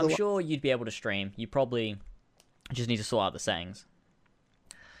Check sure the- you'd be able to stream. You probably just need to sort out the settings.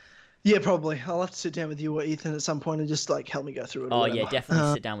 Yeah, probably. I'll have to sit down with you or Ethan at some point and just like help me go through it. Or Oh whatever. yeah,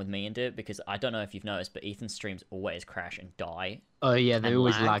 definitely sit down with me and do it because I don't know if you've noticed, but Ethan's streams always crash and die. Oh yeah, they And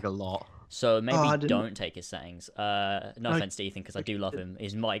always lag. lag a lot. So maybe I didn't- don't take his settings. No offense to Ethan because I do love him.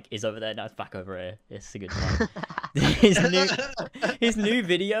 His mic is over there. Now it's back over here. It's a good time. his new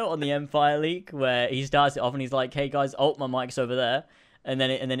video on the Empire leak where he starts it off and he's like, "Hey guys, my mic's over there," and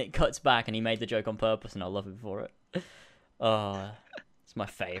then it cuts back and he made the joke on purpose and I love him for it. Oh, it's my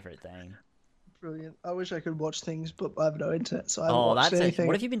favorite thing. Brilliant. I wish I could watch things, but I have no internet, so I haven't Oh, watched that's it. anything.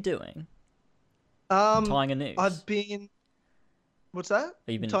 What have you been doing? Tying a noose. I've been. What's that? Have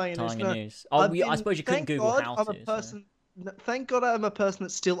you been tying tying a noose? a No. noose? Oh, I've I been- suppose you couldn't thank Google God how I'm to. a person. Thank God I'm a person that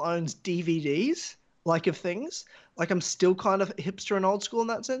still owns DVDs, like of things. Like I'm still kind of hipster and old school in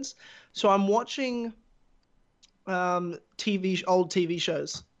that sense. So I'm watching old TV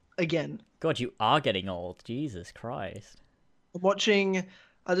shows again. God, you are getting old. Jesus Christ.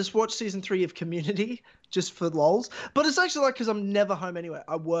 I just watched season 3 of Community just for lols. But it's actually like because I'm never home anyway.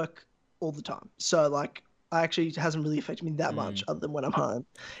 I work all the time. So like it hasn't really affected me that much other than when I'm home.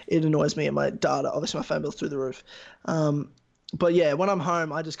 It annoys me and my data, obviously my phone bill's through the roof. But yeah, when I'm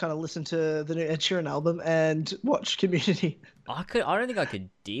home, I just kind of listen to the new Ed Sheeran album and watch Community. I don't think I could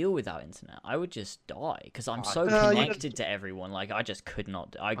deal without internet. I would just die because I'm so you connected to everyone. Like I just could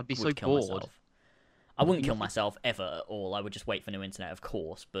not. I'd be would so kill bored. myself. I wouldn't kill myself ever at all. I would just wait for new internet, of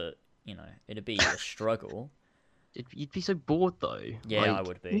course. But you know, it'd be a struggle. You'd be so bored though. Yeah, Like, I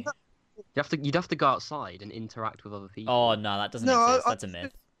would be. You'd have to go outside and interact with other people. Oh no, that doesn't No, exist. That's a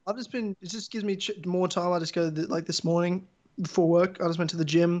myth. I've just been. It just gives me more time. I just go like this morning before work. I just went to the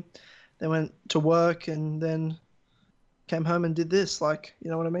gym, then went to work, and then came home and did this. Like, you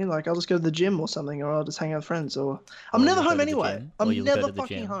know what I mean? Like, I'll just go to the gym or something, or I'll just hang out with friends. Or I'm Or never you'll go home to the anyway. gym, or I'm you'll go never to the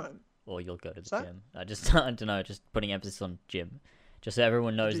fucking gym. home. Or you'll go to the Sorry? gym. I don't know. Just putting emphasis on gym. Just so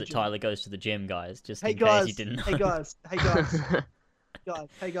everyone knows do that gym. Tyler goes to the gym, guys. Just Hey in case guys. you didn't know. Hey guys. Hey guys.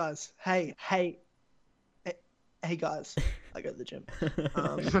 Hey guys. Hey guys. I go to the gym.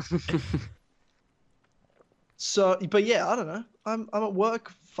 So, but yeah, I don't know. I'm at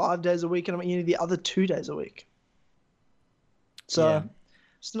work 5 days a week, and I'm at uni the other 2 days a week. So Yeah.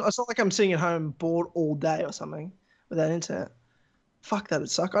 it's not like I'm sitting at home bored all day or something without internet. Fuck that, it'd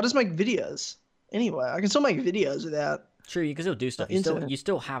suck. I just make videos anyway. I can still make videos without. True, you can still do stuff. Internet. You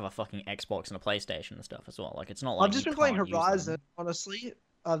still have a fucking Xbox and a PlayStation and stuff as well. Like it's not like I've just you been playing can't use them. Horizon. Honestly,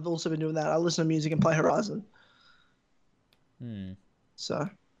 I've also been doing that. I listen to music and play Horizon.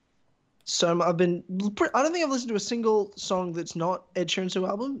 So I've been. I don't think I've listened to a single song that's not Ed Sheeran's new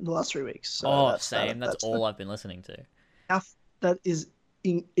album in the last 3 weeks. So Oh, that's same. that. That's all I've been listening to. That is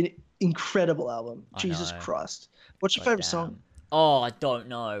an incredible album. I Jesus know. Christ. What's your God favorite damn. song? Oh, I don't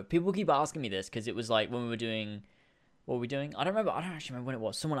know. People keep asking me this because it was like when we were doing. What were we doing? I don't remember. I don't actually remember when it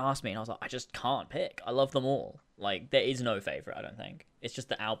was. Someone asked me, and I was like, I just can't pick. I love them all. Like there is no favorite. I don't think. It's just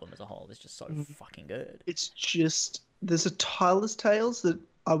the album as a whole. It's just so fucking good. It's just there's a Tyler's Tales that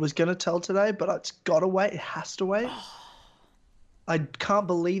I was gonna tell today, but it's gotta wait. It has to wait. I can't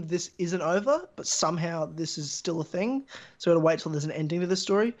believe this isn't over, but somehow this is still a thing. So I gotta wait till there's an ending to this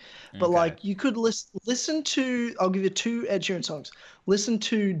story. But Okay. like you could listen to. I'll give you 2 Ed Sheeran songs. Listen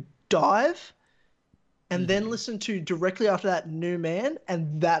to Dive, and then listen to directly after that New Man,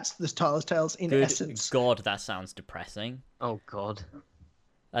 and that's the Tyler's Tales in Good essence. God, that sounds depressing. Oh God.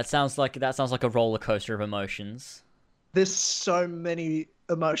 That sounds like a roller coaster of emotions There's so many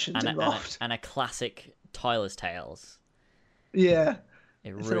emotions involved. and a classic Tyler's Tales. Yeah.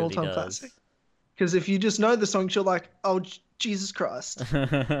 It It's really an all-time does. classic. Because if you just know the songs, you're like, oh, Jesus Christ.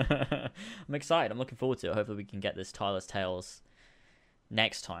 I'm excited. I'm looking forward to it. Hopefully, we can get this Tyler's Tales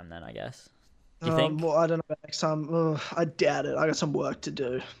next time. Then I guess. Do you think? Well, I don't know about next time. Ugh, I doubt it. I got some work to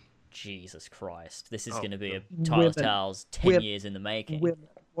do. Jesus Christ, this is Oh, going to be a Women. Tyler's Tales 10 Women. years in the making. Women.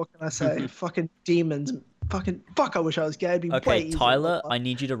 What can I say? Fucking demons. Fuck, I wish I was gay. It'd be way Okay, easier. Tyler, I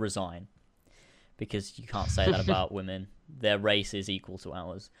need you to resign because you can't say that about women. Their race is equal to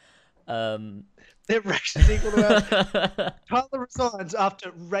ours. They're racist equal to our... Tyler resigns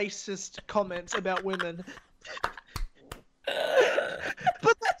after racist comments about women.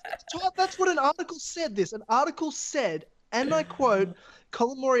 But that's what an article said. An article said, and I quote,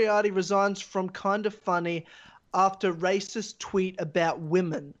 Colin Moriarty resigns from Kind of Funny after racist tweet about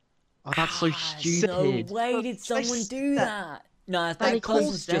women. Oh, that's so stupid. No way did someone do that. No, that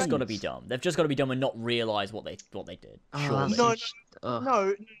person's just got to be dumb. They've just got to be dumb and not realize what they did. Surely. No.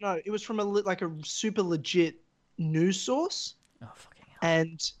 It was from a super legit news source. Oh, fucking hell.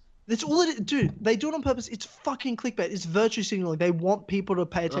 And that's all it is. Dude, they do it on purpose. It's fucking clickbait. It's virtue signaling. They want people to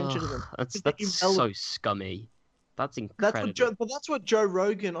pay attention to them. That's so scummy. That's incredible. That's what Joe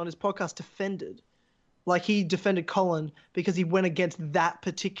Rogan on his podcast defended. Like, he defended Colin because he went against that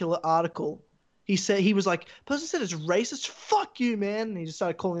particular article. He was like, person said it's racist. Fuck you, man. And he just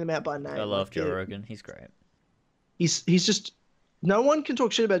started calling them out by name. I love Joe Rogan. He's great. He's just, no one can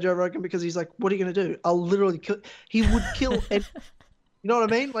talk shit about Joe Rogan because he's like, what are you going to do? I'll literally kill. He would kill. You know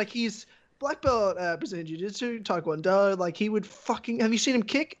what I mean? Like, he's black belt, Brazilian Jiu-Jitsu, Taekwondo. Like, he would fucking, have you seen him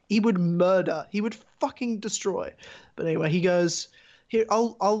kick? He would murder. He would fucking destroy. But anyway, he goes, here,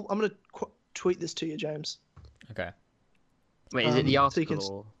 I'm going to tweet this to you, James. Okay. Wait, is it the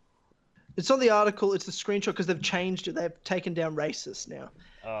article? It's on the article. It's the screenshot because they've changed it. They've taken down racist now.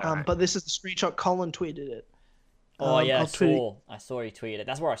 Right. But this is the screenshot. Colin tweeted it. Oh, yeah, I saw he tweeted it.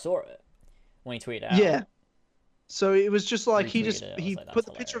 That's where I saw it when he tweeted it out. Yeah. So it was just like he like, put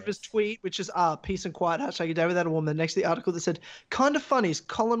the picture of his tweet, which is peace and quiet, hashtag a day without a woman, next to the article that said, kind of funny,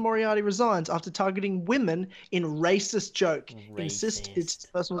 Colin Moriarty resigns after targeting women in racist joke. Insist it's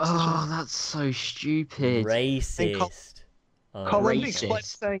personal decision. Oh, that's so stupid. Racist. Colin explained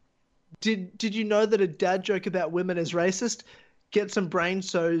saying, did you know that a dad joke about women is racist? Get some brain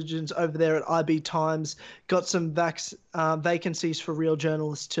surgeons over there at IB Times. Got some vacancies for real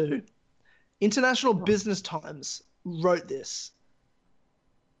journalists too. International Business Times wrote this.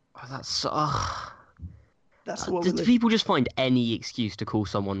 Oh, that's what do people just find any excuse to call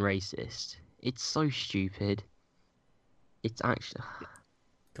someone racist? It's so stupid. It's actually...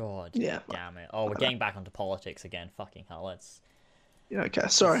 God yeah. Damn it. Oh, we're getting back onto politics again. Fucking hell, let's... Yeah, okay,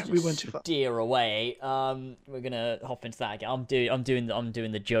 sorry, we went too far. Steer away. We're gonna hop into that again. I'm doing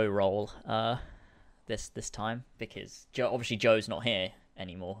the Joe role this time because obviously Joe's not here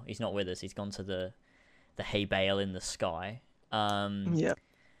anymore. He's not with us. He's gone to the hay bale in the sky. Yeah.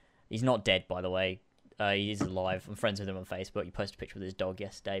 He's not dead, by the way. He is alive. I'm friends with him on Facebook. He posted a picture with his dog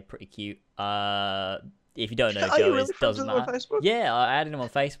yesterday. Pretty cute. If you don't know Joe, it doesn't matter. Yeah, I added him on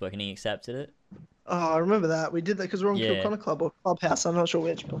Facebook and he accepted it. Oh, I remember that. We did that because we're on Kill Connor Club or Clubhouse. I'm not sure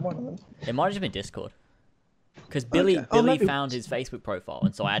which, but one of them. It might have just been Discord. Because Billy found his Facebook profile,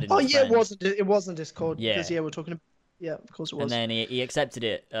 and so I added him as yeah, friends. it wasn't Discord. Yeah. Because, we're talking about... Yeah, of course it was. And then he accepted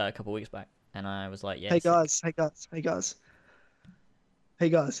it a couple of weeks back, and I was like, yeah. Hey guys.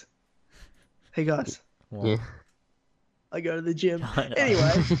 What? Yeah. I go to the gym.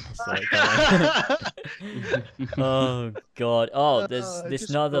 Anyway. Oh god. Oh, there's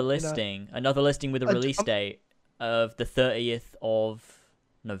another listing. Another listing with a release date of the 30th of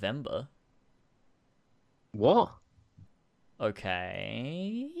November. What?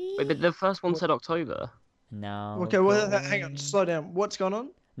 Okay. Wait, but the first one said October. No. Okay, well, hang on. Slow down. What's going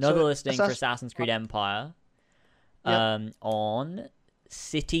on? Another listing for Assassin's Creed Empire. On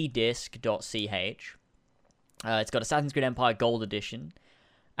citydisc.ch. It's got Assassin's Creed Empire Gold Edition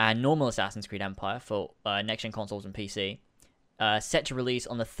and normal Assassin's Creed Empire for next-gen consoles and PC. Set to release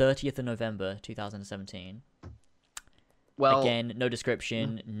on the 30th of November, 2017. Well, again, no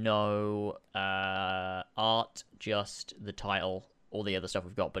description, no art, just the title, all the other stuff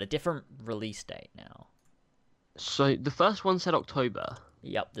we've got, but a different release date now. So the first one said October.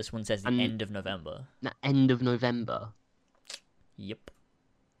 Yep, this one says the end of November. The end of November. Yep.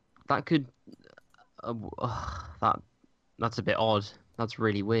 That could... that's a bit odd. That's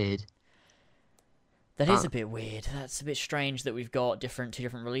really weird. That is a bit weird. That's a bit strange that we've got two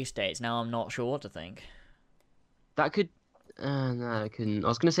different release dates. Now I'm not sure what to think. That could... no, it couldn't. I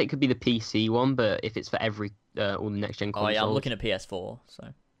was going to say it could be the PC one, but if it's for all the next-gen consoles... Oh, yeah, I'm looking at PS4, so...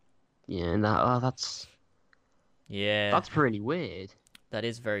 Yeah, and that's... Yeah. That's pretty weird. That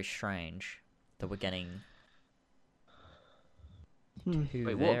is very strange that we're getting... Wait, do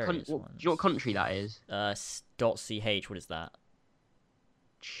you know what country that is? .ch, what is that?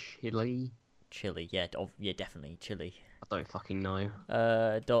 Chile? Chile, yeah, definitely, Chile. I don't fucking know.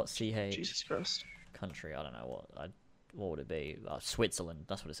 .ch. Jesus Christ. Country, I don't know, what would it be? Switzerland,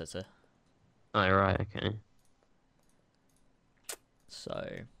 that's what it says here. Oh, right, okay. So...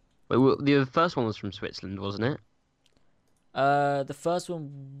 Wait, well, the first one was from Switzerland, wasn't it? The first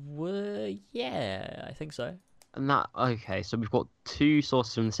one were yeah, I think so. And that okay, so we've got two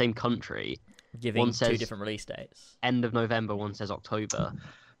sources from the same country. Giving One two says different release dates. end of November, one says October.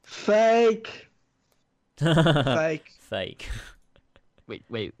 Fake. Fake. Fake. Wait.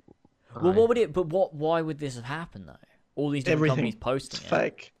 Well, what would it? But what? Why would this have happened though? All these different companies posting It's it.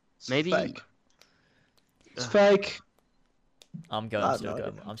 fake. It's Maybe- fake. It's fake. I'm going. I I'm still have no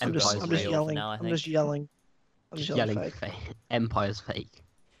going. idea. I'm still I'm just- going I'm with just real yelling. for now. I I'm think just yelling. I'm just yelling fake. fake. Empire's fake.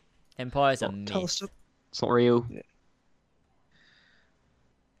 Empire's a Tell myth. us It's not real.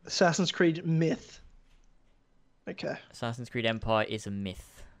 Assassin's Creed myth. Okay. Assassin's Creed Empire is a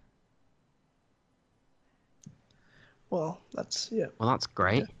myth. Well, that's yeah. Well, that's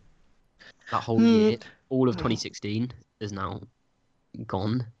great. That whole Hmm. year, all of 2016 is now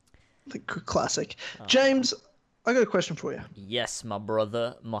gone. The classic. Oh. James, I got a question for you. Yes, my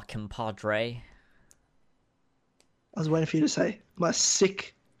brother, my compadre, I was waiting for you to say my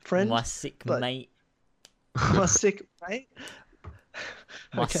sick friend, my sick but- mate, my sick mate.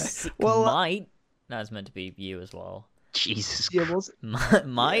 my Okay. sick Well, mate. That's meant to be you as well. Jesus Yeah, was it?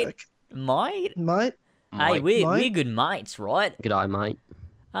 Mate, mate. Mate. Hey, Christ. we're Mate? good mates, right? Good eye, mate.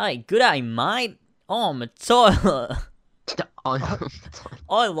 Hey, good day, mate. I'm a Tyler.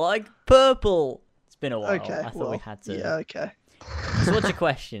 I like purple. It's been a while. Okay. I thought well, we had to. Yeah. Okay. So what's your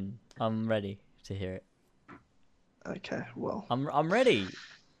question? I'm ready to hear it. Okay. Well. I'm ready.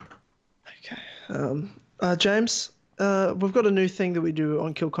 Okay. James, we've got a new thing that we do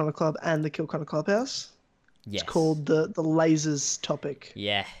on Kill Connor Club and the Kill Connor Clubhouse. Yes. It's called the lasers topic.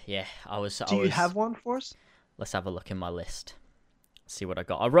 Yeah. I was. Do you have one for us? Let's have a look in my list. See what I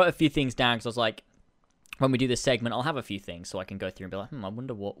got. I wrote a few things down because I was like, when we do this segment, I'll have a few things so I can go through and be like, I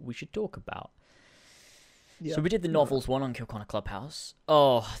wonder what we should talk about. Yeah. So we did the novels one on Kill Connor Clubhouse.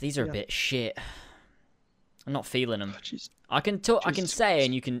 Oh, these are a Yeah. bit shit. I'm not feeling them. Jeez. I can talk. I can Jesus say, Christ.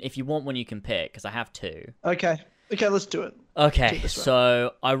 and you can, if you want one, you can pick because I have two. Okay. Okay. Let's do it. Okay, this way.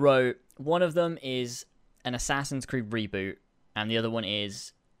 so I wrote one of them is an Assassin's Creed reboot, and the other one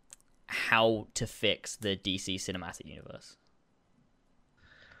is how to fix the DC cinematic universe.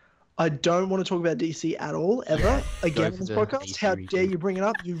 I don't want to talk about DC at all, ever, again for in this the podcast. DC How reboot. dare you bring it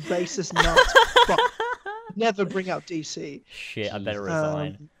up, you racist nuts. Fuck. Never bring up DC. Shit, I better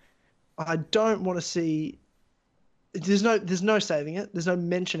resign. I don't want to see. There's no saving it. There's no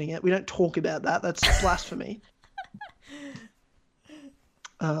mentioning it. We don't talk about that. That's blasphemy.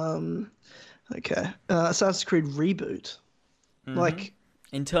 Okay. Assassin's Creed reboot. Like,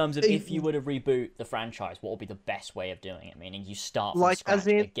 In terms of if you were to reboot the franchise, what would be the best way of doing it? Meaning you start from like scratch as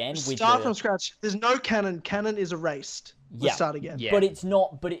in again with start from scratch. There's no canon. Canon is erased. Let's Yeah. start again. Yeah. But it's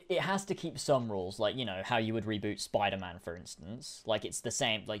not. But it has to keep some rules, like how you would reboot Spider-Man, for instance. Like it's the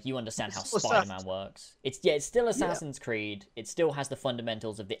same. Like you understand how It's still Spider-Man works. It's still Assassin's Creed. It still has the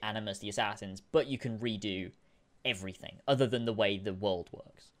fundamentals of the Animus, the Assassins, but you can redo everything other than the way the world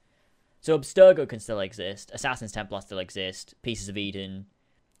works. So Abstergo can still exist. Assassin's Templar still exist. Pieces of Eden,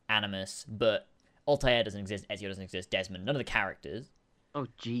 Animus, but Altair doesn't exist. Ezio doesn't exist. Desmond, none of the characters. Oh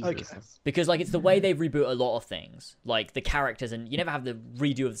Jesus. Okay. Because it's the way they reboot a lot of things, like the characters, and you never have the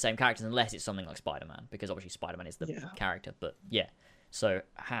redo of the same characters unless it's something like Spider-Man, because obviously Spider-Man is the character. But yeah, so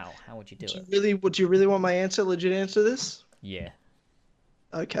how would you do it? Would you really want my answer? Legit answer to this? Yeah,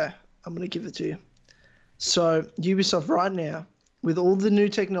 Okay, I'm gonna give it to you. So Ubisoft right now, with all the new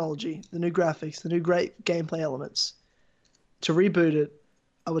technology, the new graphics, the new great gameplay elements, to reboot it,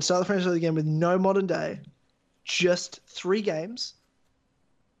 I would start the franchise again with no modern day, just 3 games.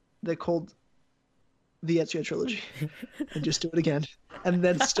 They're called the Ezio trilogy, and just do it again, and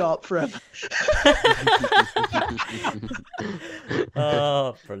then stop forever.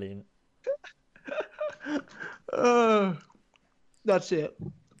 oh, brilliant! That's it.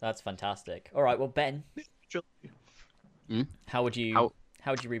 That's fantastic. All right, well, Ben, Trilogy. how would you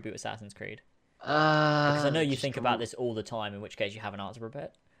reboot Assassin's Creed? Because I know you think about this all the time. In which case, you have an answer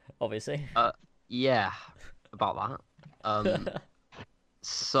prepared, obviously. Yeah, about that.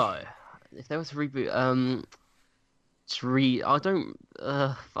 So, if there was a reboot, I don't.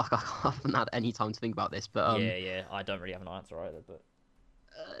 Fuck, I haven't had any time to think about this, but yeah, I don't really have an answer either, but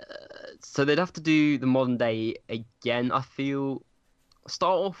so they'd have to do the modern day again. I feel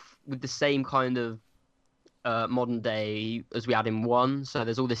start off with the same kind of modern day as we had in 1. So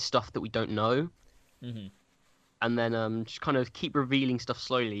there's all this stuff that we don't know, and then just kind of keep revealing stuff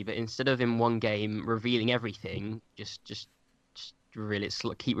slowly. But instead of in one game revealing everything, just reveal it.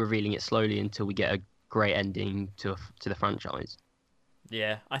 Keep revealing it slowly until we get a great ending to the franchise.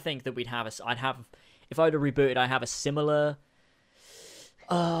 Yeah, I think that if I were to reboot it, I'd have a similar.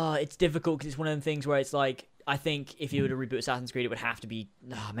 It's difficult because it's one of them things where it's like I think if you were to reboot Assassin's Creed, it would have to be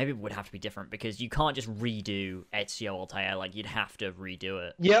maybe it would have to be different because you can't just redo Ezio Altair. Like you'd have to redo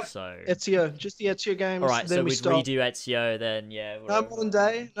it. Yep. So Ezio, just the Ezio games. all right, then so we we'd stop. redo Ezio. Then yeah. No Whatever.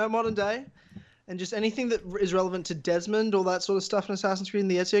 modern day, and just anything that is relevant to Desmond, all that sort of stuff in Assassin's Creed and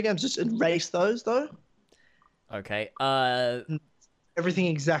the Ezio games, just erase those though. Okay. Everything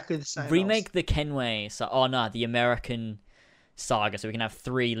exactly the same. Remake the Kenway. So, oh no, the American saga. So we can have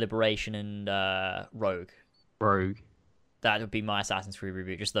 3 Liberation and Rogue. Rogue. That would be my Assassin's Creed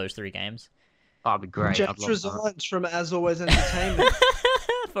reboot. Just those 3 games. That'd be great. I'd James love resigns from As Always Entertainment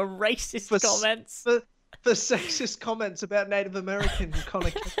For racist For comments. for sexist comments about Native American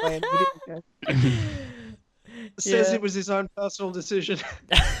Connor Kenway in video games. Says Yeah. it was his own personal decision.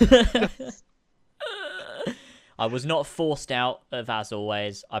 I was not forced out of As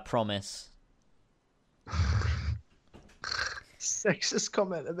Always. I promise. Sexist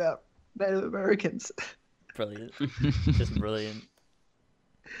comment about Native Americans. Brilliant. Just brilliant.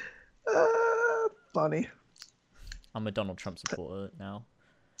 Funny. I'm a Donald Trump supporter now.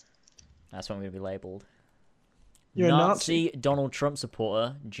 That's what I'm going to be labelled. You're a Nazi Donald Trump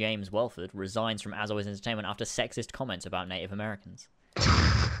supporter James Welford resigns from As Always Entertainment after sexist comments about Native Americans.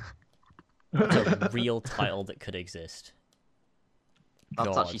 That's a real title that could exist. That's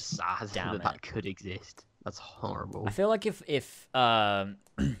God actually sad damn that it. could exist. That's horrible. I feel like if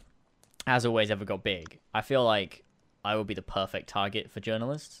As Always ever got big, I feel like I would be the perfect target for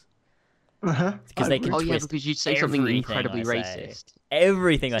journalists. Because they can Oh yeah, twist because you'd say something everything incredibly I say. racist.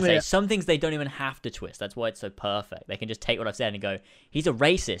 Everything I say. Yeah. Some things they don't even have to twist. That's why it's so perfect. They can just take what I've said and go, he's a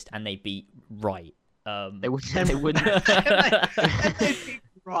racist, and they'd be right. They wouldn't. They wouldn't.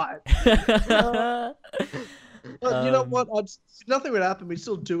 Right. But you know what? Nothing would happen. We'd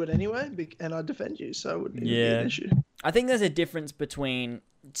still do it anyway, and I'd defend you, so it wouldn't be an issue. I think there's a difference between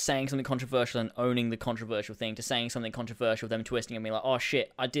saying something controversial and owning the controversial thing to saying something controversial, them twisting and being like, oh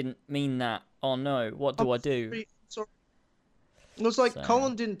shit, I didn't mean that. Oh no, what do I do? Sorry. It was like So-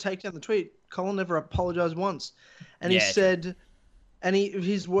 Colin didn't take down the tweet. Colin never apologized once. And he Yeah, true. said, and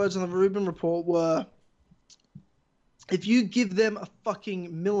his words on the Rubin report were, if you give them a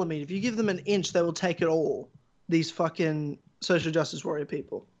fucking millimeter, if you give them an inch, they will take it all. These fucking social justice warrior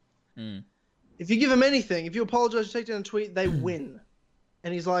people. Mm. If you give them anything, if you apologize, you take down a tweet, they win.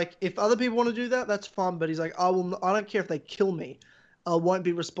 And he's like, if other people want to do that, that's fine. But he's like, I don't care if they kill me. I won't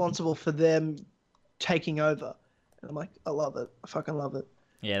be responsible for them taking over. And I'm like, I love it. I fucking love it.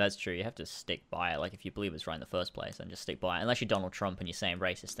 Yeah, that's true. You have to stick by it. Like, if you believe it's right in the first place, then just stick by it. Unless you're Donald Trump and you're saying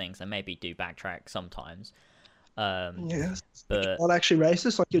racist things, then maybe do backtrack sometimes. Yeah. But Not actually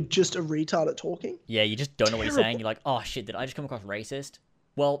racist. Like, you're just a retard at talking. yeah, you just don't know what you're saying. Terrible. You're like, oh shit, did I just come across racist?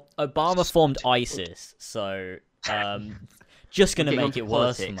 Well, Obama formed ISIS, so just gonna Getting make it onto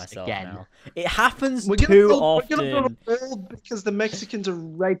worse for politics myself again. now. It happens We're too gonna often. build a wall because the Mexicans are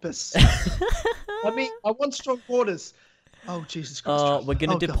rapists. I mean, I want strong borders. Oh, Jesus Christ. We're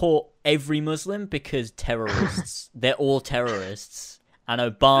gonna Oh, God. deport every Muslim because terrorists. They're all terrorists, and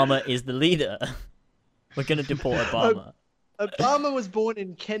Obama is the leader. We're gonna deport Obama. Obama was born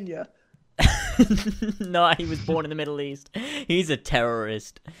in Kenya. No, he was born in the Middle East. He's a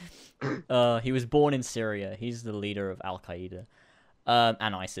terrorist. He was born in Syria. He's the leader of Al Qaeda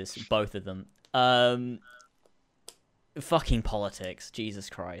and ISIS, both of them. Fucking politics, Jesus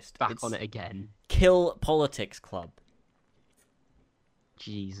Christ! Back on it again. Kill Politics Club.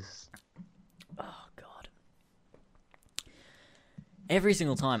 Jesus. Oh God! Every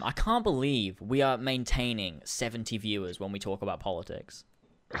single time, I can't believe we are maintaining 70 viewers when we talk about politics.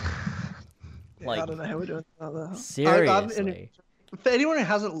 Like, I don't know how we're doing that. seriously. For anyone who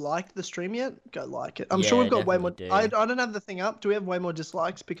hasn't liked the stream yet, go like it. I'm sure Yeah, we've got way more. definitely do. I don't have the thing up. Do we have way more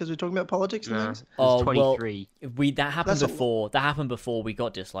dislikes because we're talking about politics and No, things? Oh, there's well, 23. that happened That's a before. That happened before we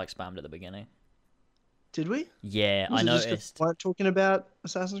got dislike spammed at the beginning. Did we? Yeah, I Was it just 'cause noticed. we weren't talking about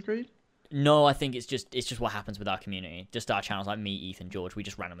Assassin's Creed? No, I think it's just what happens with our community. Just our channels like me, Ethan, George. We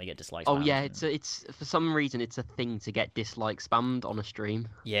just randomly get dislikes. Oh spammed yeah, and- it's for some reason it's a thing to get dislike spammed on a stream.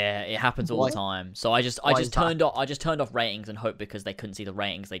 yeah, it happens all Why? the time. So I just Why is that? turned off ratings and hoped because they couldn't see the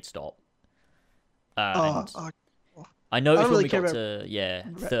ratings they'd stop. And I noticed really when we care got about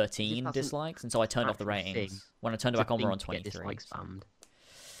to 13 doesn't dislikes, and so I turned off the actually ratings. thing. When I turned it It's a back on, we're thing on to get 23. dislike spammed.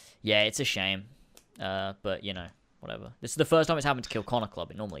 Yeah, it's a shame. But you know, whatever. This is the first time it's happened to Kill Connor Club.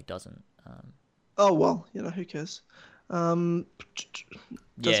 It normally doesn't. Oh well, who cares?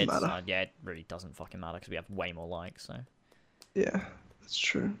 Doesn't matter. Yeah, it really doesn't fucking matter because we have way more likes. So. Yeah, that's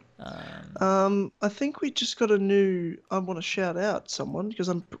true. Um, I think we just got a new. I want to shout out someone because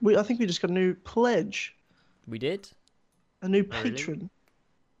I think we just got a new pledge, we did. a new Oh, really? patron.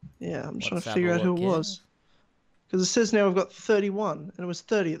 Yeah, I'm trying Let's to have figure a out who look it here. was. Because it says now we've got 31, and it was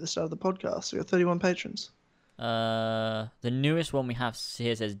 30 at the start of the podcast. We got 31 patrons. The newest one we have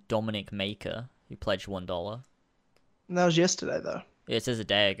here says Dominic Maker, who pledged $1. And that was yesterday, though. Yeah, it says a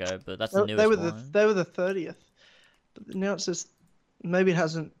day ago, but that's the newest one. They were the 30th. But now it says maybe it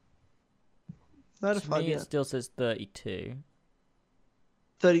hasn't notified yet. It still says 32.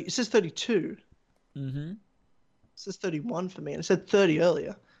 30. It says 32. Mm-hmm. It says 31 for me, and it said 30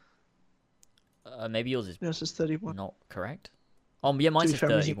 earlier. Maybe yours is Now it says 31. not correct. Oh, yeah, mine says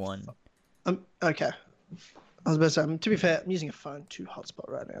 31. Okay. I was about to say, to be fair, I'm using a phone 2 hotspot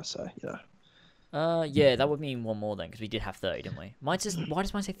right now, so, you know. Yeah, that would mean one more then, because we did have 30, didn't we? Why does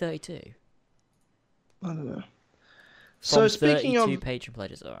mine say 32? I don't know. From So speaking 32 of patron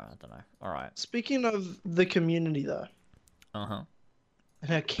pledges, I don't know. All right. speaking of the community, though, Uh-huh. and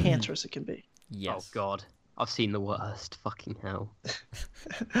how cancerous it can be. Yes. Oh God, I've seen the worst. Fucking hell.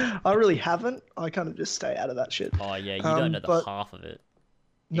 I really haven't. I kind of just stay out of that shit. Oh, yeah, you don't know the half of it.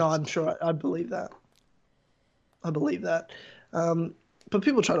 No, I'm sure I believe that. I believe that. But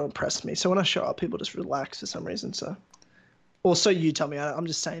people try to impress me, so when I show up, people just relax for some reason. So, or so you tell me. I'm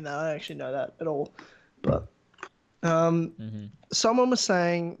just saying that. I don't actually know that at all. But someone was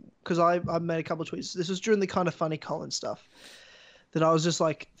saying, because I made a couple of tweets. This was during the kind of funny Colin stuff. That I was just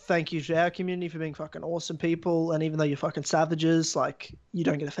like, thank you to our community for being fucking awesome people, and even though you're fucking savages, like you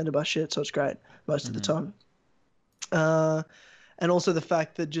don't get offended by shit, so it's great most of the time. And also the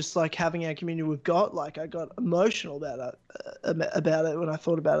fact that just like having our community we've got, like I got emotional about it when I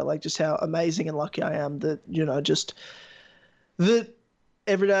thought about it, like just how amazing and lucky I am that, you know, just that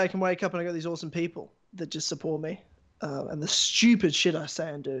every day I can wake up and I got these awesome people that just support me, and the stupid shit I say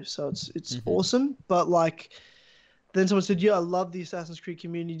and do. So it's awesome, but like. Then someone said, yeah, I love the Assassin's Creed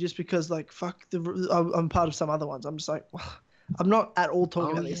community just because, like, fuck, I'm part of some other ones. I'm just like, well, I'm not at all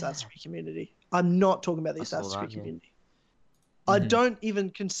talking about the Assassin's Creed community. I'm not talking about the Assassin's Creed community. I don't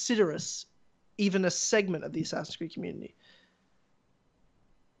even consider us even a segment of the Assassin's Creed community.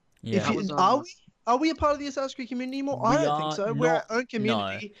 Yeah. Are we a part of the Assassin's Creed community anymore? I don't think so. We're our own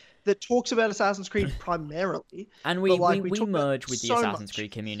community that talks about Assassin's Creed primarily. And we merge with the Assassin's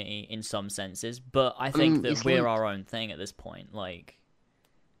Creed community in some senses, but I think that we're our own thing at this point. Like,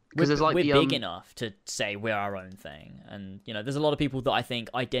 we're big enough to say we're our own thing. And, you know, there's a lot of people that I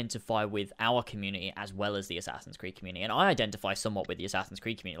think identify with our community as well as the Assassin's Creed community. And I identify somewhat with the Assassin's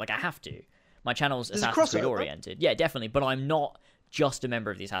Creed community. Like, I have to. My channel's Assassin's Creed oriented. Yeah, definitely. But I'm not just a member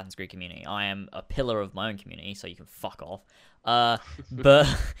of the Assassin's Creed community. I am a pillar of my own community, so you can fuck off. But,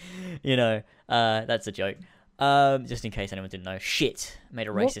 you know, that's a joke. Just in case anyone didn't know. Shit. Made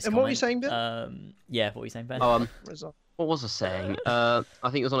a racist comment. And what were you saying, Ben? Yeah, what were you saying, Ben? What was I saying? I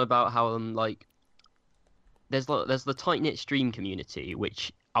think it was on about how, like, there's the tight-knit stream community,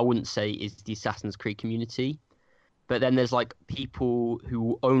 which I wouldn't say is the Assassin's Creed community. But then there's, like, people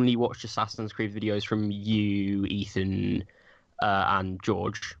who only watch Assassin's Creed videos from you, Ethan, and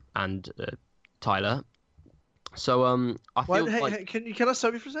George and Tyler. So I feel like... Can I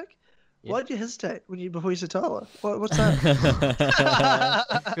stop you for a sec? Yeah. Why did you hesitate before you said Tyler? What's that?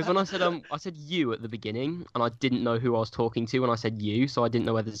 Because when I said you at the beginning, and I didn't know who I was talking to when I said you, so I didn't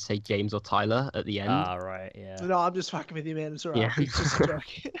know whether to say James or Tyler at the end. Ah, right, yeah. No, I'm just fucking with you, man. It's alright. Yeah. It's just a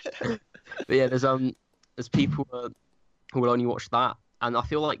joke. But yeah, there's people who will only watch that, and I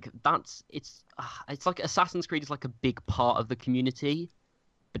feel like it's like Assassin's Creed is like a big part of the community,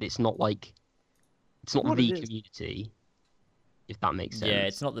 but it's not the community. If that makes sense.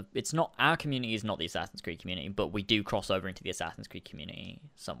 Yeah, it's not our community is not the Assassin's Creed community, but we do cross over into the Assassin's Creed community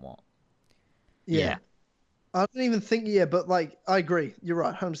somewhat. Yeah. I don't even think, but like, I agree. You're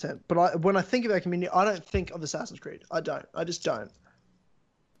right, 100%. But when I think of our community, I don't think of Assassin's Creed. I don't. I just don't.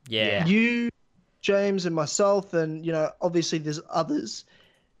 Yeah. You, James, and myself, and, you know, obviously there's others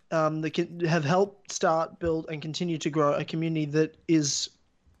that have helped start, build, and continue to grow a community that is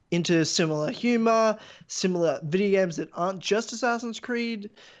into similar humor, similar video games that aren't just Assassin's Creed.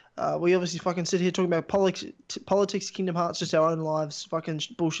 We obviously fucking sit here talking about politics, Kingdom Hearts, just our own lives, fucking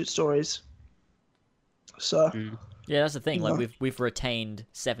bullshit stories. So yeah, that's the thing. Like we've retained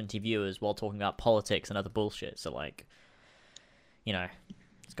 70 viewers while talking about politics and other bullshit. So like, you know,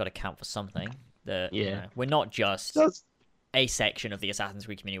 it's got to count for something. You know, we're not just a section of the Assassin's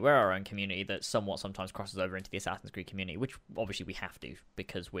Creed community. We're our own community that somewhat sometimes crosses over into the Assassin's Creed community, which obviously we have to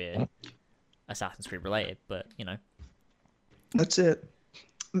because we're Assassin's Creed related, but, you know. That's it.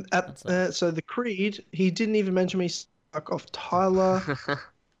 So the Creed, he didn't even mention me. Fuck off, Tyler.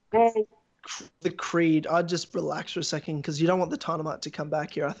 Well, the Creed, I'd just relax for a second because you don't want the Dynamite to come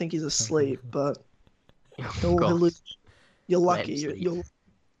back here. I think he's asleep, but you're lucky.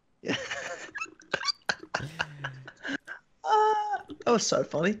 Yeah. That was so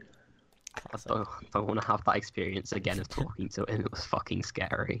funny. I don't want to have that experience again of talking to him. It was fucking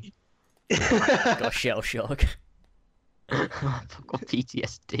scary. Got shell shock. I've got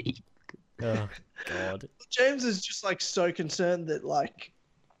PTSD. Oh god. James is just like so concerned that like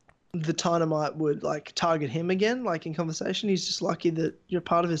the Dynamite would like target him again, like in conversation. He's just lucky that you're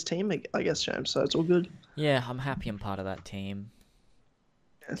part of his team, I guess, James. So it's all good. Yeah, I'm happy I'm part of that team.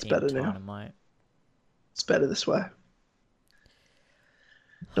 Yeah, it's Team better now. Dynamite. It's better this way.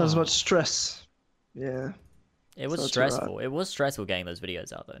 Not as much stress. Yeah. It was So it's stressful. alright. It was stressful getting those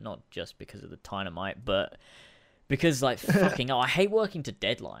videos out though, not just because of the Dynamite, but because like fucking hell, I hate working to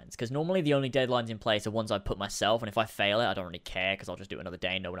deadlines because normally the only deadlines in place are ones I put myself, and if I fail it, I don't really care because I'll just do it another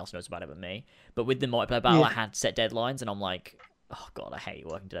day and no one else knows about it but me. But with the multiplayer battle, Yeah. I had set deadlines, and I'm like, oh god, I hate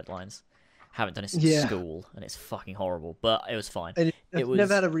working to deadlines. Haven't done it since Yeah. school, and it's fucking horrible. But it was fine. And It was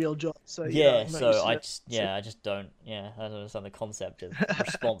never had a real job, so yeah. I'm not So used to I that. just I just don't I don't understand the concept of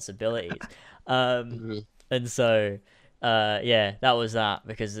responsibilities. Mhm. And so, yeah, that was that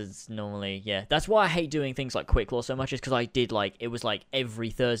because it's normally, yeah, that's why I hate doing things like Quick Law so much is because I did like, it was like every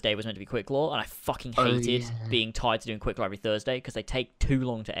Thursday was meant to be Quick Law, and I fucking Oh, hated yeah. being tied to doing Quick Law every Thursday because they take too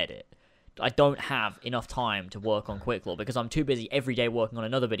long to edit. I don't have enough time to work on Quick Law because I'm too busy every day working on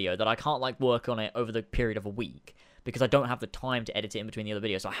another video that I can't like work on it over the period of a week because I don't have the time to edit it in between the other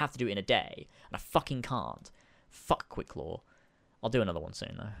videos, so I have to do it in a day, and I fucking can't. Fuck Quick Law. I'll do another one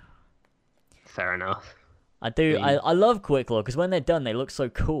soon though. Fair enough. I do. I mean- I love Quick Law because when they're done, they look so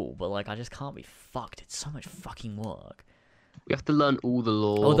cool. But like, I just can't be fucked. It's so much fucking work. We have to learn all the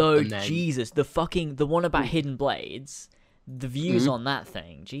law. Although and then... Jesus, the one about Hidden Blades, the views Mhm. on that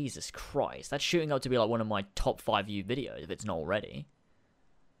thing, Jesus Christ, that's shooting up to be like one of my top 5 view videos if it's not already.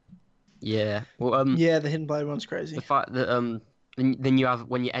 Yeah. Well, Yeah, the Hidden Blade one's crazy. the fact that then you have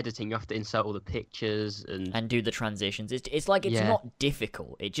when you're editing, you have to insert all the pictures and And do the transitions. It's like it's Yeah. not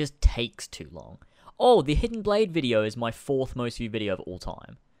difficult. It just takes too long. Oh, the Hidden Blade video is my 4th most viewed video of all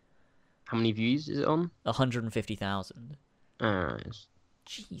time. how many views is it on? 150,000. It's-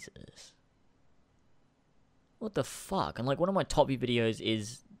 Jesus. What the fuck? And like one of my top view videos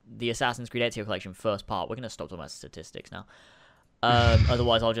is the Assassin's Creed Ezio Collection first part. We're gonna stop talking about statistics now.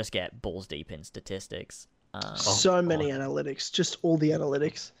 Otherwise, I'll just get balls deep in statistics. So many analytics, just all the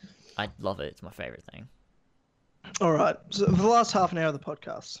analytics. I love it. It's my favorite thing. All right. So for the last half an hour of the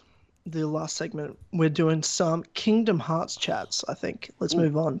podcast, the last segment, we're doing some Kingdom Hearts chats, I think. Let's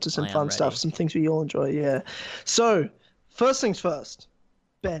move on to some I am fun stuff, ready. some things we all enjoy, yeah. So, first things first,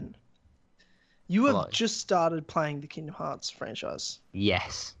 Ben, you have Hello. just started playing the Kingdom Hearts franchise.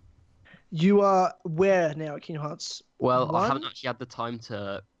 yes. You are where now at Kingdom Hearts? Well, I One? haven't actually had the time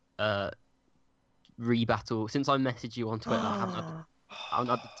to rebattle since I messaged you on Twitter. I haven't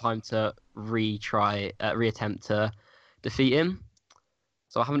had the time to reattempt to defeat him.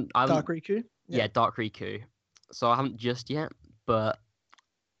 So I haven't. Dark Riku? Yeah, Dark Riku. So I haven't just yet, but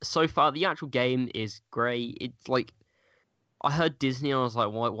so far the actual game is great. It's like I heard Disney, and I was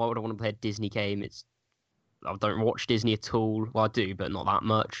like, why would I want to play a Disney game? I don't watch Disney at all. Well, I do, but not that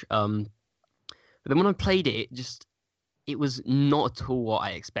much. But then when I played it, it was not at all what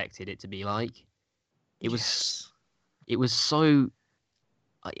I expected it to be like. It was so.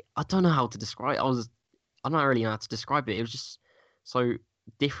 I don't know how to describe. I don't really know how to describe it. It was just so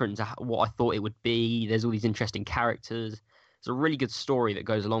different to what I thought it would be. There's all these interesting characters. There's a really good story that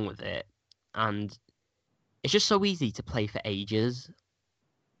goes along with it, and it's just so easy to play for ages.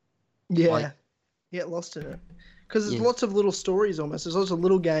 Yeah. Like- Get lost in it. Because there's Yeah. lots of little stories almost. There's lots of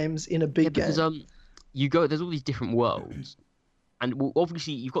little games in a big Because game. there's all these different worlds, and well,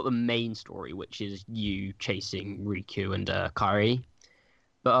 obviously you've got the main story, which is you chasing Riku and Kairi,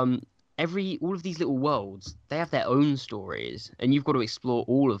 but all of these little worlds, they have their own stories, and you've got to explore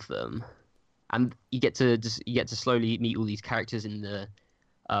all of them, and you get to slowly meet all these characters in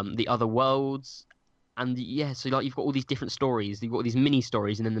the other worlds, and yeah, so like you've got all these different stories, you've got these mini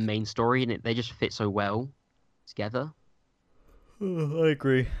stories, and then the main story, and they just fit so well together. I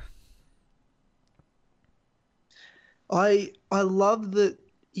agree. I love that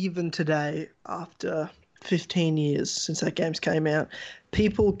even today, after 15 years since that game's came out,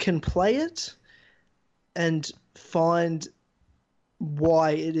 people can play it and find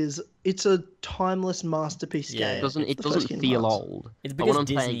why it's a timeless masterpiece Yeah. game. It doesn't The first Kingdom feel Hearts. old. It's But when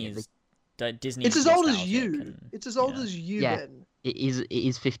because I'm playing Disney it, is Disney. It's is as old as nostalgic you. and- It's as old yeah. as you, Yeah. Ben. It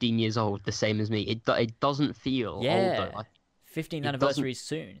is 15 years old, the same as me. It doesn't feel Yeah. older. 15th It anniversary is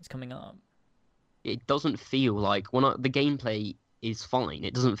soon. It's coming up. It doesn't feel like the gameplay is fine.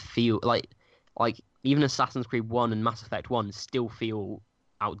 It doesn't feel like even Assassin's Creed 1 and Mass Effect 1 still feel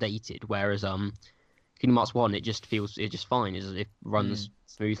outdated, whereas Kingdom Hearts 1, it just fine. It runs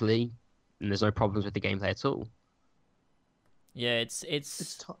smoothly, and there's no problems with the gameplay at all. Yeah, it's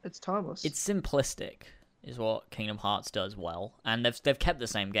timeless. It's simplistic, is what Kingdom Hearts does well, and they've kept the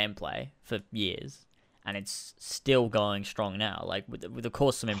same gameplay for years, and it's still going strong now. Like with of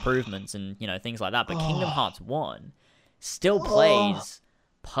course some improvements and things like that, but Kingdom Hearts 1 still plays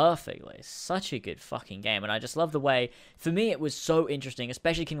perfectly. It's such a good fucking game, and I just love the way. For me, it was so interesting,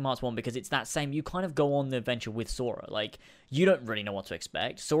 especially Kingdom Hearts 1, because it's that same. You kind of go on the adventure with Sora. Like, you don't really know what to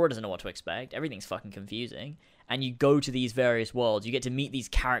expect. Sora doesn't know what to expect. Everything's fucking confusing. And you go to these various worlds. You get to meet these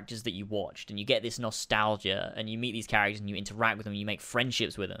characters that you watched, and you get this nostalgia. And you meet these characters, and you interact with them. And you make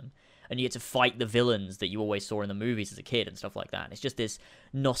friendships with them, and you get to fight the villains that you always saw in the movies as a kid and stuff like that. And it's just this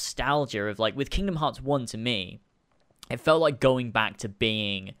nostalgia of, like, with Kingdom Hearts 1, to me, it felt like going back to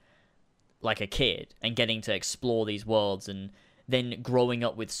being like a kid and getting to explore these worlds, and then growing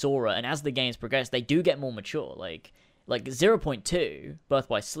up with Sora. And as the games progress, they do get more mature. Like 0.2, Birth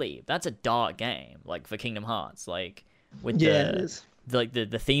by Sleep, that's a dark game, like, for Kingdom Hearts. Like, with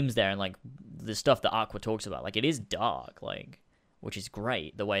the themes there, and like the stuff that Aqua talks about, like, it is dark, like, which is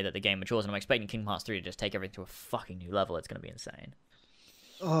great, the way that the game matures. And I'm expecting Kingdom Hearts 3 to just take everything to a fucking new level. It's going to be insane.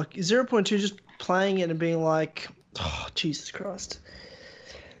 0.2, just playing it and being like, oh, Jesus Christ,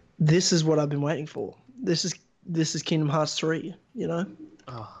 this is what I've been waiting for. This is Kingdom Hearts 3,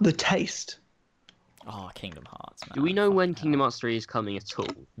 the taste. Oh, Kingdom Hearts, man. Do we know when Kingdom Hearts 3 is coming at all?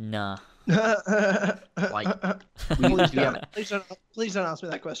 Nah. Like, please don't ask me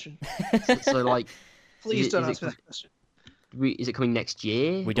that question. So like, please don't ask me that question. Is it coming next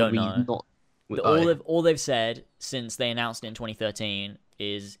year? We don't know. All they've said since they announced it in 2013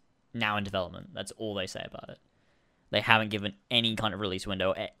 is now in development. That's all they say about it. They haven't given any kind of release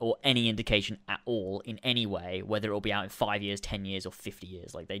window or any indication at all in any way whether it will be out in 5 years, 10 years, or 50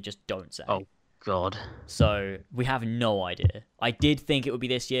 years. Like, they just don't say. Oh, God. So we have no idea. I did think it would be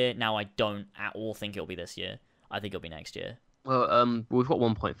this year. Now I don't at all think it'll be this year. I think it'll be next year. Well, we've got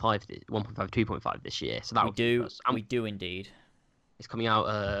 1.5, 2.5 this year. So that we do indeed. It's coming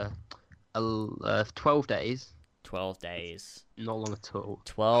out 12 days. 12 days. Not long at all.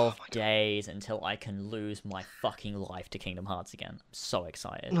 12 days until I can lose my fucking life to Kingdom Hearts again. I'm so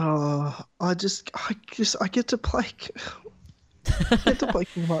excited. Oh, I get to play. I get to play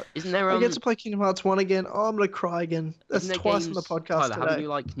Kingdom Hearts. Isn't there? I get to play Kingdom Hearts 1 again. Oh, I'm gonna cry again. That's twice on the podcast today. Haven't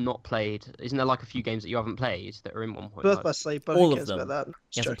you not played? Isn't there like a few games that you haven't played that are in 1.5? Birth by Sleep, but all who cares of them. about that?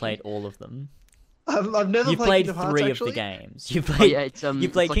 You haven't played all of them. I've never you played Kingdom Hearts, 3 actually. of the games. You played. You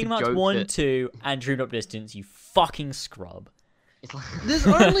played like Kingdom Hearts 1, 2, and Dream Drop Distance. You fucking scrub. There's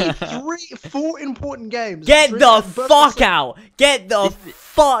only 4 important games. Get the fuck out! Get the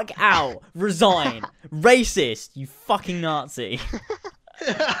fuck out! Resign! Racist! You fucking Nazi!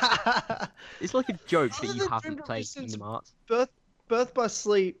 It's like a joke that you haven't played Kingdom Hearts. Birth by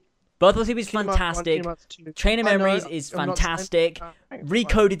Sleep. Birth by Sleep is fantastic. Chain of Memories is fantastic.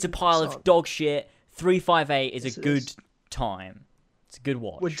 Recoded's a pile of dog shit. 358 is a good time. It's a good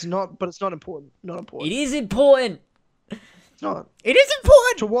watch. It's not, but it's not important. Not important. It is important. It's not. It is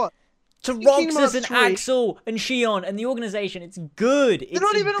important. To what? To Roxas and Axel and Shion and the organization. It's good. It's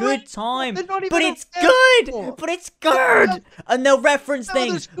a good time. But it's good. But it's good. And they'll reference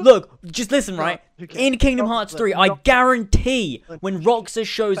things. Look, just listen, right? In Kingdom Hearts 3, I guarantee when Roxas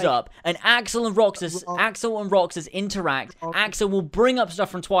shows up and Axel and Roxas interact, Axel will bring up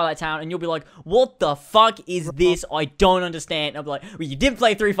stuff from Twilight Town and you'll be like, what the fuck is this? I don't understand. And I'll be like, well, you did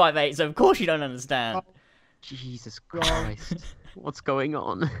play 358, so of course you don't understand. Jesus Christ. What's going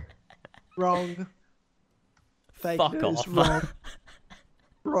on? Wrong. Fake Fuck news. off. Wrong.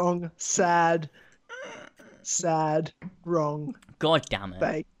 Wrong. Sad. Wrong. God damn it.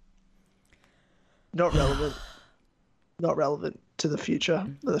 Fake. Not relevant. Not relevant to the future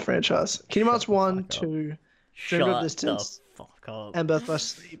of the franchise. Kingdom Hearts 1, 2, Dream Drop Distance, fuck up. and Birth by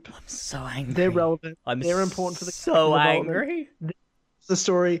Sleep. I'm so angry. They're relevant. I'm They're important for the so angry. The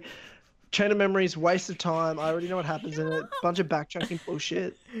story. Chain of Memories, waste of time. I already know what happens in it. Bunch of backtracking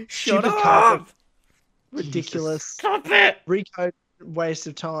bullshit. Shut Stupid up! carpet. Ridiculous. Stop it! Recode, waste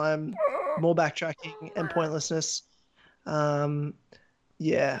of time. More backtracking and pointlessness.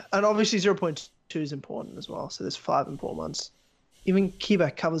 Yeah. And obviously 0.2 is important as well. So there's 5 important ones. Even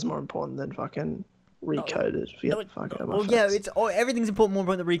keyback cover's more important than fucking Recoded. Everything's important, more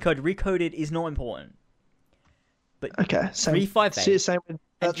important than Recoded. Recoded is not important. But okay, same. 358. Same with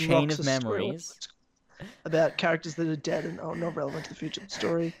A Chain of Roxas Memories. About characters that are dead and not relevant to the future of the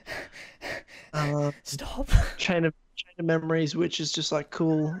story. Stop. Chain of Memories, which is just like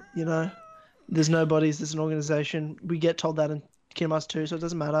cool, There's no bodies, there's an organization. We get told that in Kingdom Hearts 2, so it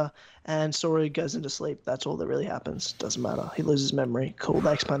doesn't matter. And Sora goes into sleep. That's all that really happens. Doesn't matter. He loses memory. Cool.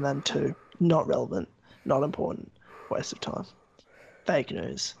 They explain that in 2. Not relevant. Not important. Waste of time. Fake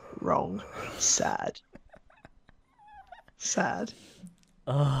news. Wrong. Sad. Sad.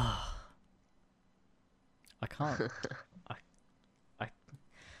 Ugh. I can't. I.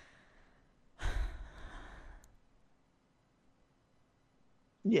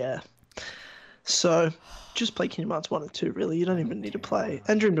 Yeah. So, just play Kingdom Hearts 1 and 2, really. You don't even need to play.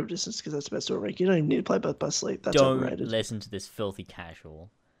 And Dream of Distance, because that's the best story. You don't even need to play Birth by Sleep. That's Don't overrated. listen to this filthy casual.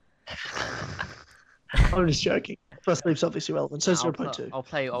 I'm just joking. Birth by Sleep's obviously relevant. So, 0.2. I'll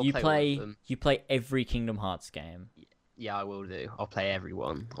play. You play every Kingdom Hearts game. Yeah, I will do. I'll play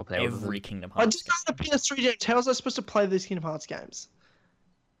everyone. I'll play Every Kingdom I Hearts. just got a PS3, James. How was I supposed to play these Kingdom Hearts games?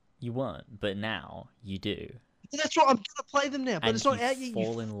 You weren't, but now you do. That's right. I'm going to play them now, but And it's not you out yet.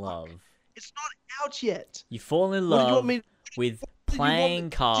 fall in love. It's not out yet. You fall in What do you love want me? with did you want me- playing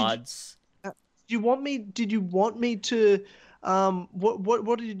did you- cards. Did you want me? Did you want me to?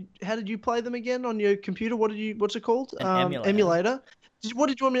 What did? How did you play them again on your computer? What did you? What's it called? An emulator. What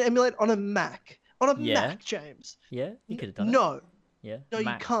did you want me to emulate on a Mac? On a Yeah. Mac, James. Yeah, you could have done it. No, Yeah. no,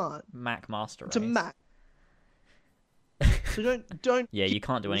 you can't. Mac Master It's a Race. Mac. So don't. Yeah, you give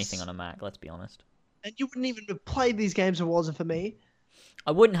can't do this- anything on a Mac. Let's be honest. And you wouldn't even have played these games if it wasn't for me.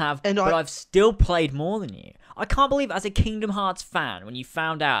 I wouldn't have, And but I- I've still played more than you. I can't believe, as a Kingdom Hearts fan, when you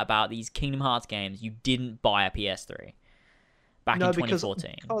found out about these Kingdom Hearts games, you didn't buy a PS3 back in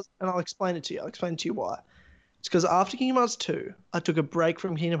 2014. And I'll explain it to you. I'll explain to you why. It's because after Kingdom Hearts 2, I took a break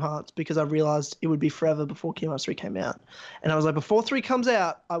from Kingdom Hearts because I realized it would be forever before Kingdom Hearts 3 came out. And I was like, before 3 comes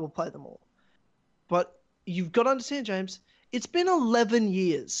out, I will play them all. But you've got to understand, James, it's been 11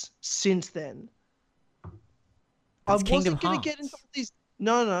 years since then. That's I Kingdom wasn't going to get Hearts. into these.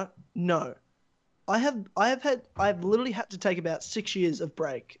 No. I have literally had to take about 6 years of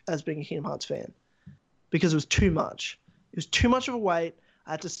break as being a Kingdom Hearts fan because it was too much. It was too much of a wait.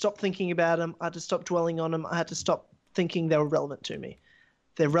 I had to stop thinking about them. I had to stop dwelling on them. I had to stop thinking they were relevant to me.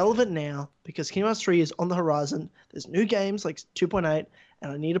 They're relevant now because Kingdom Hearts 3 is on the horizon. There's new games like 2.8,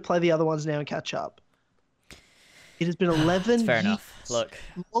 and I need to play the other ones now and catch up. It has been 11 It's fair years. enough. Look,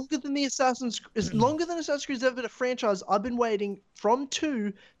 Longer than it's longer than Assassin's Creed has ever been a franchise. I've been waiting from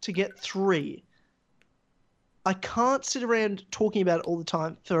 2 to get 3. I can't sit around talking about it all the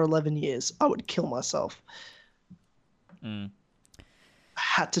time for 11 years. I would kill myself. mm. I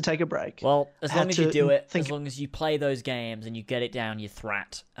had to take a break. Well, as I long had as you to do it, think- as long as you play those games and you get it down your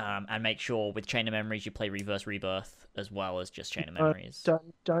throat, and make sure with Chain of Memories you play Reverse Rebirth as well as just Chain of Memories. Don't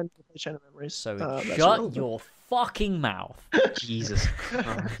play Chain of Memories. So that's shut irrelevant. your fucking mouth. Jesus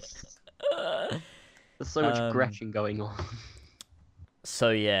Christ. There's so much aggression going on.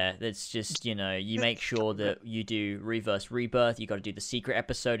 So yeah, it's just, you make sure that you do Reverse Rebirth. You got to do the secret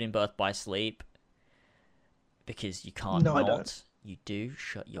episode in Birth by Sleep because you can't No, I not. don't. You do.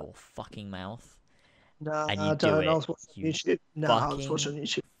 Shut your fucking mouth. No, and you I do don't. it, I was watching you YouTube. No, I was fucking watching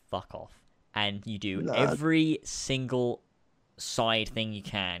YouTube. Fuck off. And you do No. every single side thing you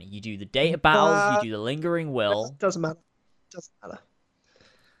can. You do the data battles. You do the lingering will. Doesn't matter. Doesn't matter.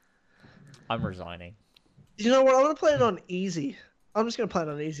 I'm resigning. You know what? I'm gonna play it on easy. I'm just gonna play it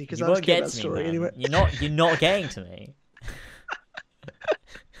on easy because You I won't just care get about to me, story man. anyway. You're not getting to me.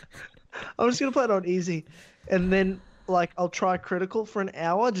 I'm just gonna play it on easy, and then I'll try critical for an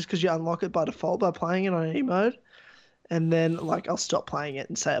hour just because you unlock it by default by playing it on any mode, and then I'll stop playing it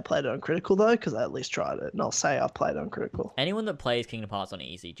and say I played it on critical though because I at least tried it, and I'll say I've played it on critical. Anyone that plays Kingdom Hearts on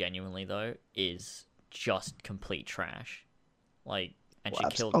easy, genuinely though, is just complete trash. And Well,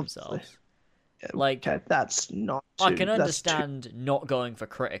 should kill obviously. themselves. Yeah, Like, okay, that's not. I too- can that's too- understand not going for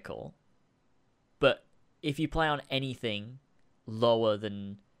critical, but if you play on anything lower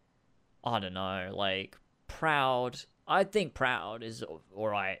than, I don't know, Proud, I think Proud is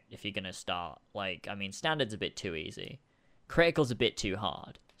alright if you're gonna start. Standard's a bit too easy. Critical's a bit too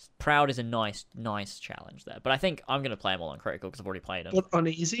hard. Proud is a nice challenge there. But I think I'm gonna play them all on critical because I've already played them. But on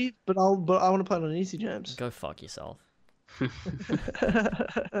easy, but I want to play it on easy, James. Go fuck yourself.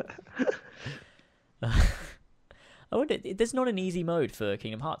 I wonder, there's not an easy mode for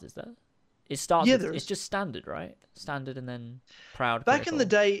Kingdom Hearts, is there? It starts. Yeah, with, there it's is. just standard, right? Standard and then Proud. Back in the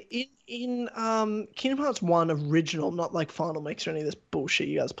critical. day, in Kingdom Hearts 1 original, not Final Mix or any of this bullshit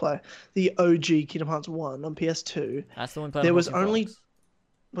you guys play, the OG Kingdom Hearts 1 on PS2, That's the one we played there on was Horsey and only- Fox.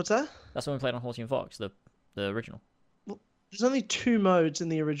 what's that? That's the one we played on Horsey and Fox, the original. There's only 2 modes in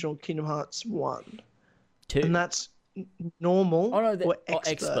the original Kingdom Hearts 1, 2. and that's normal Oh no, or expert.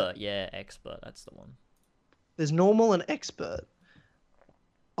 expert. Yeah, expert. That's the one. There's normal and expert.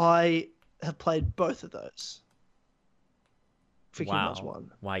 I have played both of those. for Kingdom Hearts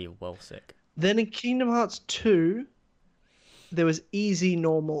 1. Wow, you're well sick. Then in Kingdom Hearts 2, there was easy,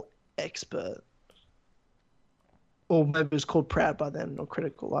 normal, expert. Or maybe it was called Proud by then, or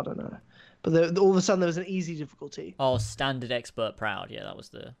critical, I don't know. But all of a sudden there was an easy difficulty. Oh, standard, expert, proud. Yeah, that was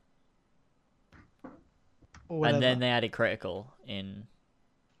the... Or And then whatever. they added critical in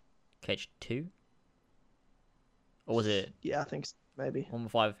KH2? Or was it Yeah, I think so, maybe. 1.5,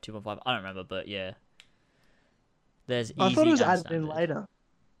 2.5? I don't remember, but yeah. There's easy I thought it was and added in standard. later,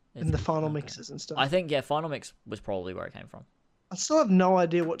 in the It's- final okay. mixes and stuff. I think, yeah, Final Mix was probably where it came from. I still have no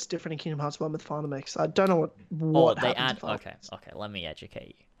idea what's different in Kingdom Hearts 1 with final mix. I don't know what they happens in add... Final Okay, Mix. okay, let me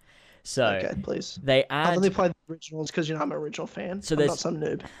educate you. So, Okay, please. they I've add... only played the originals because, you know, I'm an original fan. So I'm there's- not some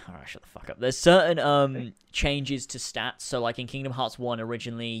noob. Alright, shut the fuck up. There's certain changes to stats. So like in Kingdom Hearts 1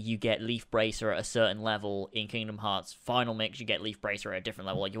 originally you get Leaf Bracer at a certain level. In Kingdom Hearts Final Mix you get Leaf Bracer at a different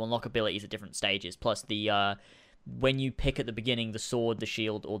level. Like you unlock abilities at different stages. Plus the when you pick at the beginning the sword, the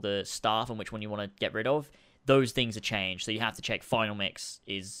shield, or the staff and which one you want to get rid of, those things are changed. So you have to check Final Mix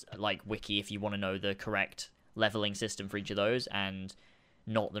is like wiki if you want to know the correct leveling system for each of those and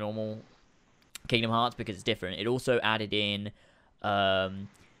not the normal Kingdom Hearts because it's different. It also added in I'm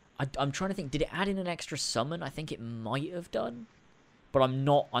trying to think, did it add in an extra summon? I think it might have done, but I'm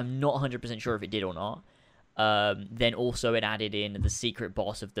not 100% sure if it did or not. Then also it added in the secret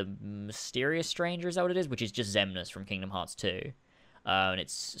boss of the Mysterious Stranger, is that what it is? Which is just Xemnas from Kingdom Hearts 2. And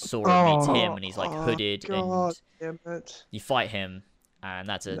it's Sora meets him and he's like hooded God and damn it. you fight him and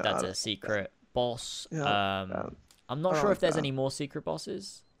that's No, I a don't secret boss. Yeah, I'm not I sure like if there's that. any more secret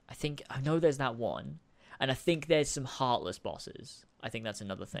bosses. I know there's that one. And I think there's some heartless bosses. I think that's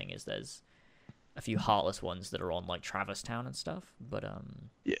another thing is there's a few heartless ones that are on like Traverse Town and stuff, but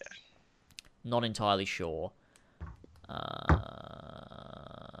Yeah. not entirely sure. But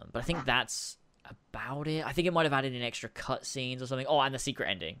I think that's about it. I think it might have added in extra cutscenes or something. Oh, and the secret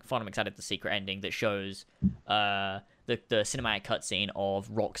ending. Final Mix added the secret ending that shows the cinematic cutscene of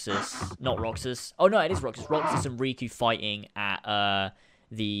Roxas, not Roxas. Oh no, it is Roxas. Roxas and Riku fighting at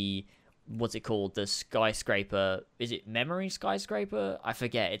the what's it called? The skyscraper. Is it Memory Skyscraper? I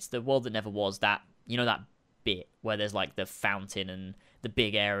forget. It's the world that never was. That that bit where there's like the fountain and the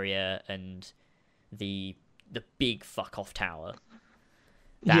big area and the big fuck off tower.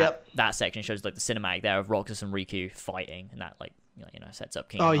 That section shows like the cinematic there of Roxas and Riku fighting, and that like sets up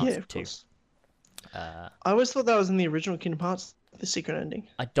Kingdom Hearts 2. Course. I always thought that was in the original Kingdom Hearts, the secret ending.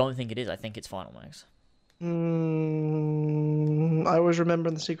 I don't think it is. I think it's Final Mix. I always remember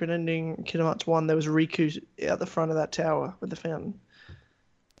in the secret ending, Kingdom Hearts 1, there was Riku at the front of that tower with the fountain.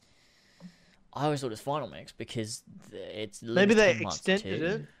 I always thought it was Final Mix because it's Maybe they Kingdom Hearts extended 2.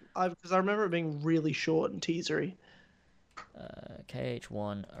 it, because I remember it being really short and teasery.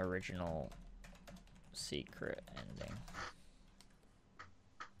 KH1 original secret ending.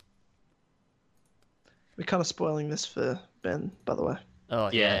 We're kind of spoiling this for Ben, by the way. Oh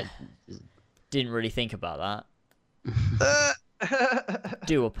Yeah. Didn't really think about that.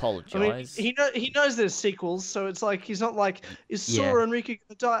 Do apologize. I mean, he knows there's sequels, so it's like he's not like, is Sora and Riku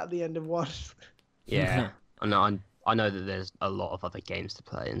gonna die at the end of one? Yeah. I know that there's a lot of other games to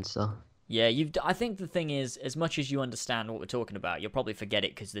play and stuff. Yeah, I think the thing is, as much as you understand what we're talking about, you'll probably forget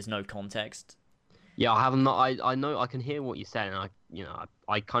it because there's no context. Yeah, I haven't. I know. I can hear what you're saying. I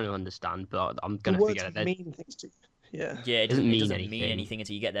kind of understand, but I'm gonna The forget words it. mean things to you. Yeah. Yeah, it doesn't mean anything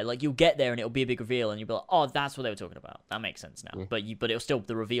until you get there. Like you'll get there and it'll be a big reveal, and you'll be like, "Oh, that's what they were talking about." That makes sense now. Yeah. But it'll still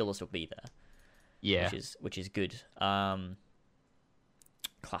the reveal will still be there. Yeah. Which is good. Classic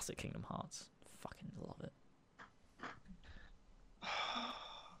Kingdom Hearts. Fucking love it.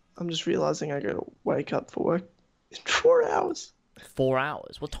 I'm just realizing I gotta wake up for work in 4 hours. 4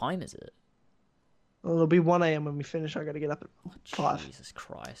 hours. What time is it? Well, it'll be 1 a.m. when we finish. I gotta get up at 5. Jesus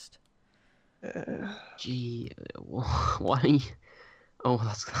Christ. Gee, why? Are you... Oh,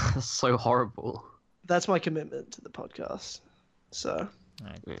 that's so horrible. That's my commitment to the podcast. So.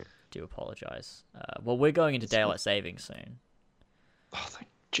 I do apologize. Well, we're going into daylight savings soon. Oh, thank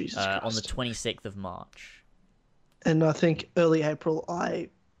Jesus Christ. On the 26th of March. And I think early April,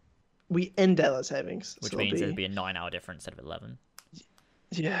 we end daylight savings. Which so means there'll be a 9-hour difference instead of 11.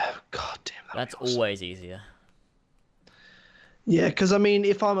 Yeah, god damn. That's always easier. Yeah, because I mean,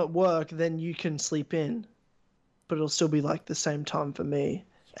 if I'm at work, then you can sleep in, but it'll still be like the same time for me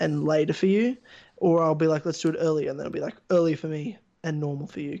and later for you, or I'll be like, let's do it earlier, and then it'll be like early for me and normal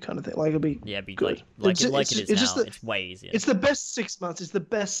for you, kind of thing. Like it'll be good. Like it is now. It's way easier. It's the best 6 months. It's the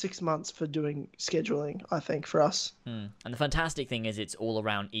best 6 months for doing scheduling, I think, for us. And the fantastic thing is, it's all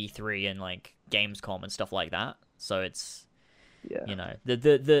around E3 and like Gamescom and stuff like that. So it's Yeah. You know,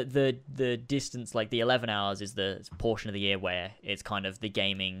 the distance, like the 11 hours is the portion of the year where it's kind of the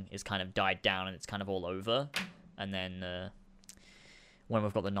gaming is kind of died down and it's kind of all over, and then when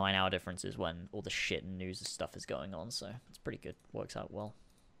we've got the 9-hour difference is when all the shit and news and stuff is going on. So it's pretty good. Works out well.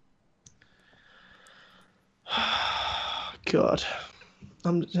 God.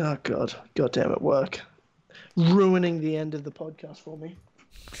 Oh God. God damn it, work. Ruining the end of the podcast for me.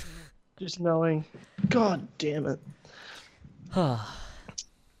 Just knowing. God damn it.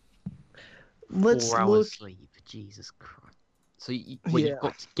 Let's 4 hours look. sleep. Jesus Christ. So you've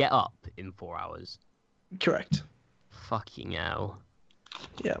got to get up in 4 hours. Correct. Fucking hell.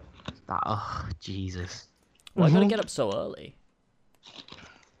 Yeah. Oh, Jesus. Why gotta get up so early?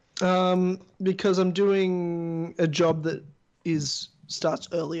 Because I'm doing a job that starts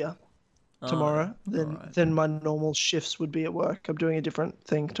earlier tomorrow than my normal shifts would be at work. I'm doing a different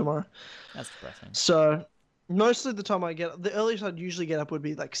thing tomorrow. That's depressing. So most of the time the earliest I'd usually get up would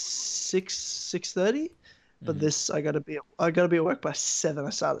be like 6:30, but this I gotta be at work by 7. I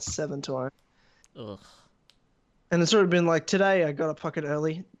start at 7 tomorrow. Ugh. And it's sort of been like today I got up fucking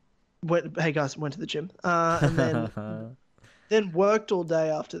early. Went to the gym, and then worked all day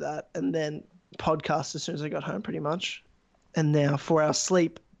after that, and then podcast as soon as I got home, pretty much. And now 4 hours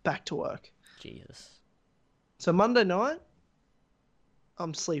sleep, back to work. Jesus. So Monday night,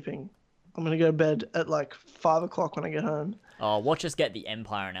 I'm sleeping. I'm gonna go to bed at like 5 o'clock when I get home. Oh, watch us get the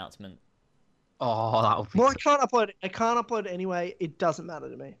Empire announcement. Oh, that'll be. Well, I can't upload anyway. It doesn't matter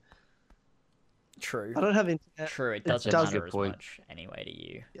to me. True. I don't have internet. True, it doesn't matter as much anyway to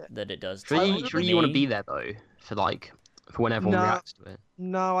you that it does. Sure, you want to be there though for when everyone reacts to it.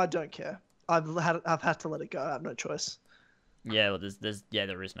 No, I don't care. I've had to let it go. I have no choice. Yeah, well,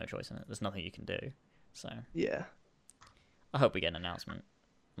 there is no choice in it. There's nothing you can do. So yeah, I hope we get an announcement.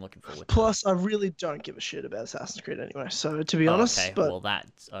 I'm looking forward. Plus, I really don't give a shit about Assassin's Creed anyway. So to be honest, okay. but Well,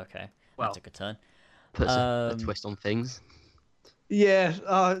 that's okay. Well, that took a turn. Puts a twist on things. Yeah.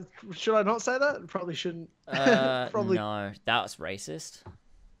 Should I not say that? Probably shouldn't. Probably no. That's racist.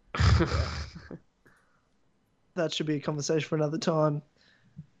 That should be a conversation for another time.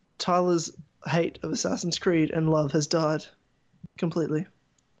 Tyler's hate of Assassin's Creed and love has died completely.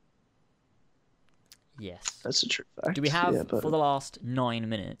 Yes. That's a true fact. Do we have for the last 9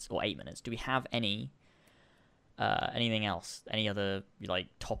 minutes or 8 minutes? Do we have anything else? Any other like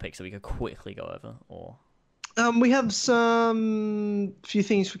topics that we could quickly go over? Or we have some few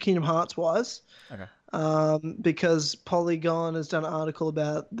things for Kingdom Hearts wise. Okay. Because Polygon has done an article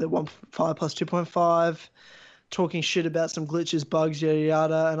about the 1.5 plus 2.5, talking shit about some glitches, bugs, yada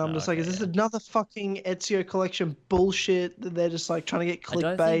yada, and I'm just like, is this another fucking Ezio collection bullshit that they're just like trying to get clickbait?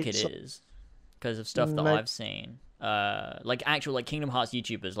 I don't think it is, because of stuff that I've seen. Like actual like Kingdom Hearts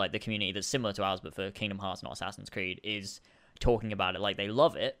YouTubers, like the community that's similar to ours, but for Kingdom Hearts, not Assassin's Creed, is talking about it like they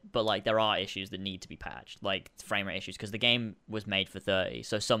love it, but like there are issues that need to be patched, like frame rate issues, because the game was made for 30,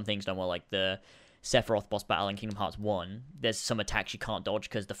 so some things don't work, like the Sephiroth boss battle in Kingdom Hearts 1, there's some attacks you can't dodge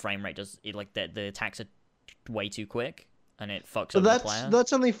because the frame rate like the attacks are way too quick and it fucks up the player.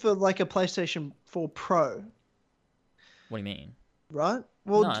 That's only for like a PlayStation 4 Pro. What do you mean? Right?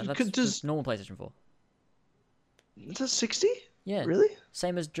 Well, no, that's just normal PlayStation 4. Is that 60? Yeah. Really?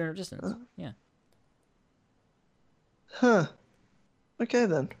 Same as Journey of Distance. Yeah. Huh. Okay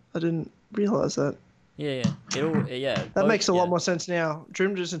then. I didn't realize that. Yeah. That makes a lot more sense now.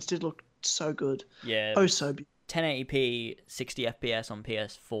 Dream of Distance did look so good. Yeah. Oh, so beautiful. 1080p, 60 FPS on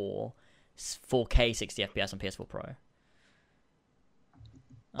PS4, 4K 60 FPS on PS4 Pro.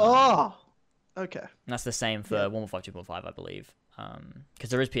 Okay. And that's the same for 1.5, 2.5, I believe. Because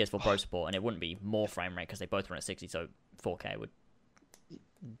there is PS4 Pro support, and it wouldn't be more frame rate because they both run at 60, so 4K would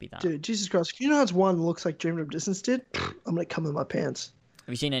be that. Dude, Jesus Christ. Kingdom Hearts 1 looks like Dream of Distance did. I'm going to come in my pants. Have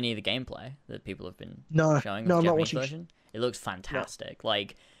you seen any of the gameplay that people have been showing? No, of the I'm not Japanese watching. version? It looks fantastic. No.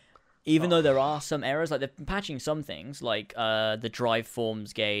 Like, even though there are some errors, like they're patching some things, like the drive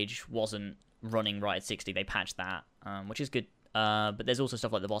forms gauge wasn't running right at 60. They patched that, which is good. But there's also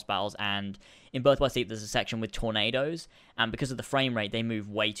stuff like the boss battles, and in Birth by Sleep there's a section with tornadoes, and because of the frame rate, they move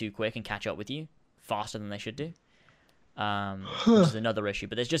way too quick and catch up with you faster than they should do. Which is another issue.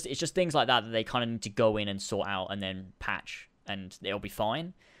 But it's just things like that they kind of need to go in and sort out and then patch, and it'll be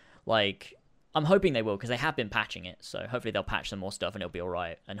fine. Like, I'm hoping they will, because they have been patching it, so hopefully they'll patch some more stuff and it'll be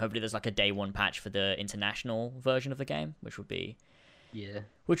alright. And hopefully there's like a day one patch for the international version of the game, which would be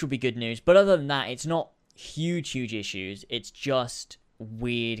good news. But other than that, it's not huge issues. It's just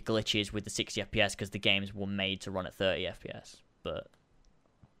weird glitches with the 60 FPS because the games were made to run at 30 FPS. But,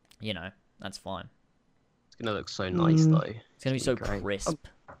 you know, that's fine. It's going to look so nice, though. It's going to be so crisp.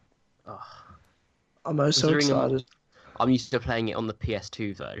 I'm so excited. I'm used to playing it on the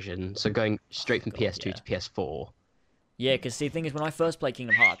PS2 version, so going straight from PS2 yeah. to PS4. Yeah, because see, the thing is, when I first played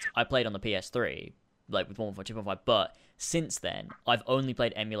Kingdom Hearts, I played on the PS3, like with 1.4, but since then, I've only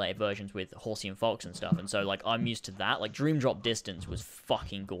played emulated versions with Horsey and Fox and stuff, and so, like, I'm used to that. Like, Dream Drop Distance was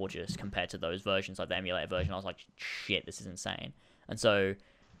fucking gorgeous compared to those versions, like the emulated version. I was like, shit, this is insane. And so,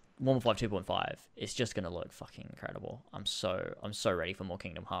 1.5, 2.5, it's just gonna look fucking incredible. I'm so ready for more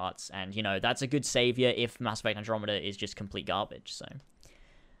Kingdom Hearts, and, you know, that's a good savior if Mass Effect Andromeda is just complete garbage, so...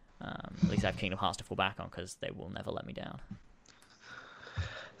 at least I have Kingdom Hearts to fall back on, because they will never let me down.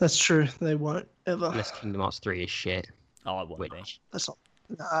 That's true. They won't ever. Unless Kingdom Hearts 3 is shit. Oh, it won't be. That's not.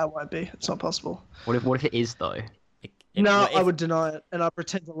 No, it won't be. It's not possible. What if it is though? I would deny it, and I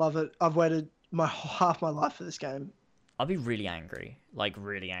pretend to love it. I've waited half my life for this game. I'll be really angry, like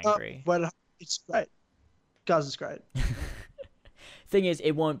really angry. It's great, guys. It's great. Thing is,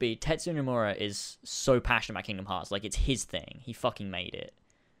 it won't be. Tetsuya Nomura is so passionate about Kingdom Hearts, like it's his thing. He fucking made it,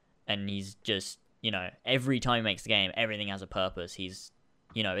 and he's just, you know, every time he makes the game, everything has a purpose. He's,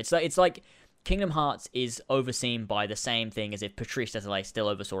 you know, it's like Kingdom Hearts is overseen by the same thing as if Patrice Désilets still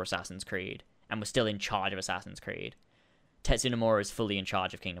oversaw Assassin's Creed and was still in charge of Assassin's Creed. Tetsuya Nomura is fully in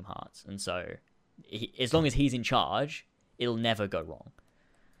charge of Kingdom Hearts, and so as long as he's in charge, it'll never go wrong.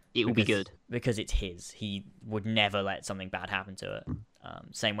 It will be good. Because it's his. He would never let something bad happen to it.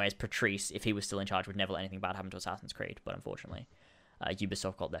 Same way as Patrice, if he was still in charge, would never let anything bad happen to Assassin's Creed. But unfortunately,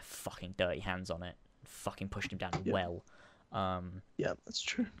 Ubisoft got their fucking dirty hands on it. And fucking pushed him down a well. Yeah, that's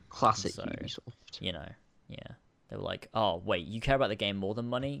true. Classic so, Ubisoft. You know, yeah. They were like, oh, wait, you care about the game more than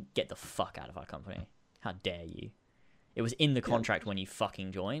money? Get the fuck out of our company. How dare you? It was in the contract when you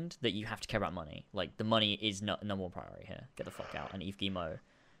fucking joined that you have to care about money. Like, the money is no more priority here. Get the fuck out. And Yves Guillemot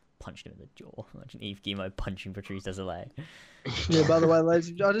punched him in the jaw. Imagine Yves Guillemot punching Patrice Désilets. Yeah, by the way,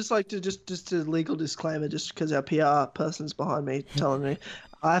 ladies, I just like to just a legal disclaimer, just because our PR person's behind me telling me,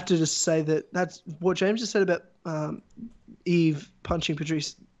 I have to just say that's what James just said about Eve punching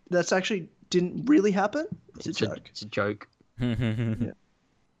Patrice. That's actually didn't really happen. It's a joke. It's a joke. Yeah.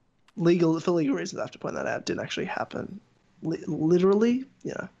 For legal reasons, I have to point that out. Didn't actually happen. Literally,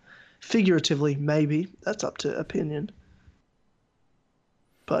 you know, figuratively, maybe. That's up to opinion.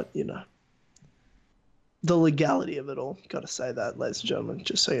 But, you know, the legality of it all. Got to say that, ladies and gentlemen,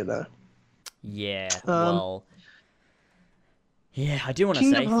 just so you know. Yeah, well... Yeah, I do want to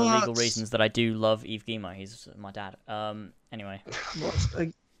say, for legal reasons, that I do love Yves Guillemot. He's my dad. Anyway.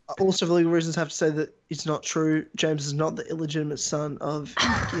 Also, for legal reasons, I have to say that it's not true. James is not the illegitimate son of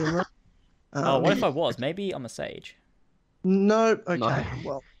Yves Guillemot. Oh, what if I was? Maybe I'm a sage. No, okay, No.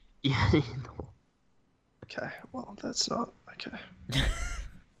 well... Yeah. Okay, well, that's not... Okay.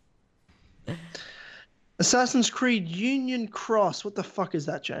 Assassin's Creed Union Cross. What the fuck is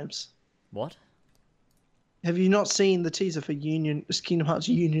that, James? What? Have you not seen the teaser for Kingdom Hearts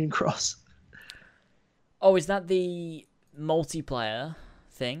Union Cross? Oh, is that the multiplayer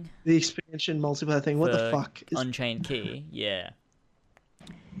thing? The expansion multiplayer thing. What the fuck? Unchained Key? Yeah.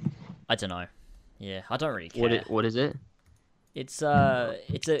 I don't know. Yeah, I don't really care. What is it? It's I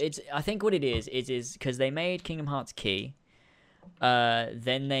think what it is because they made Kingdom Hearts Key,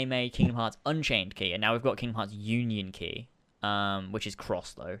 then they made Kingdom Hearts Unchained Key, and now we've got Kingdom Hearts Union Key, which is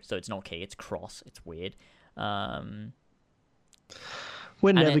cross though, so it's not key, it's cross. It's weird. We're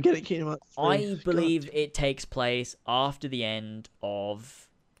never getting Kingdom Hearts 3. I believe it takes place after the end of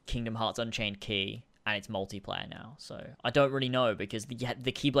Kingdom Hearts Unchained Key, and it's multiplayer now. So I don't really know, because the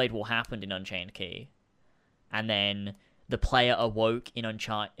Keyblade War happened in Unchained Key, and then the player awoke in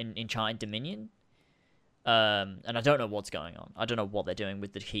Enchanted Dominion. And I don't know what's going on. I don't know what they're doing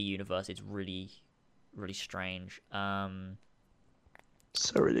with the Key universe. It's really, really strange.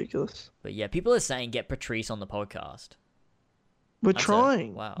 So ridiculous. But yeah, people are saying get Patrice on the podcast. We're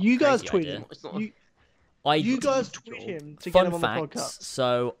trying. Wow, you guys crazy tweet idea. him. You guys tweet him to get him on the podcast.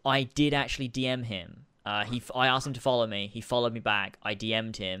 So I did actually DM him. I asked him to follow me. He followed me back. I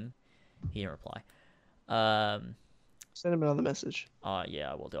DM'd him. He didn't reply. Send him another message.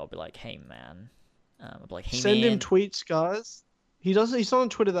 Yeah, I will do. I'll be like, hey man. I'll be like, hey Send man. him tweets, guys. He's not on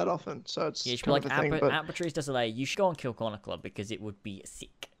Twitter that often, so it's yeah, you should kind be like, of a thing. But... at Patrice Désilets, you should go on Kill Corner Club because it would be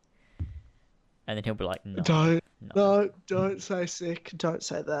sick. And then he'll be like, no. Don't say sick. Don't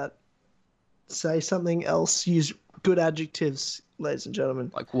say that. Say something else. Use good adjectives, ladies and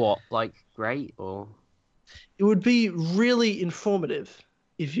gentlemen. Like what? Like great or? It would be really informative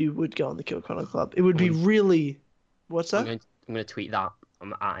if you would go on the Kill Corner Club. It would be really. What's that? I'm going to tweet that.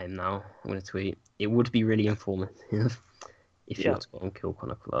 I'm at him now. I'm going to tweet. It would be really informative if you want to go on Kill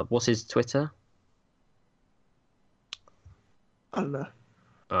Corner Club. What's his Twitter? I don't know.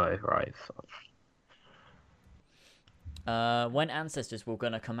 Oh, right. When Ancestors were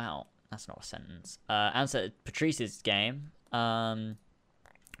gonna come out? That's not a sentence. Patrice's game.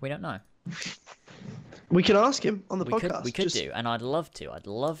 We don't know. We can ask him on the We podcast. we could do, and I'd love to. I'd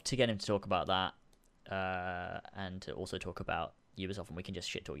love to get him to talk about that, and to also talk about Ubisoft, and we can just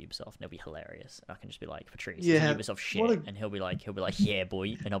shit talk Ubisoft, and it'll be hilarious. I can just be like, Patrice, Yeah. Ubisoft shit, and he'll be like, yeah,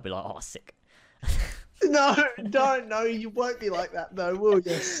 boy, and I'll be like, oh, sick. No, no, you won't be like that though, will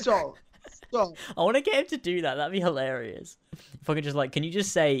you? Stop. I want to get him to do that. That'd be hilarious. If I could just like, can you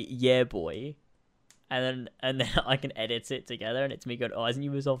just say, yeah, boy, and then I can edit it together, and it's me going, oh, isn't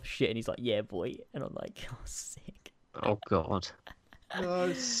Ubisoft shit? And he's like, yeah, boy, and I'm like, oh, sick. Oh god.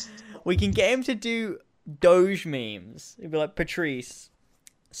 No. We can get him to do Doge memes. He'd be like, Patrice,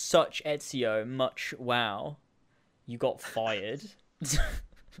 such Ezio, much wow. You got fired.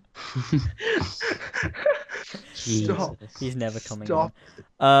 Stop. He's never coming Stop.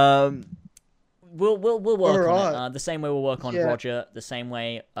 on. We'll work on Alright. it. The same way we'll work on Yeah. Roger. The same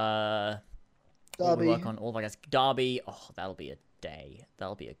way we'll Derby. work on all of our guys. Derby. Oh, that'll be a day.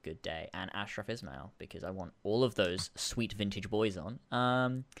 That'll be a good day. And Ashraf Ismail, because I want all of those sweet vintage boys on.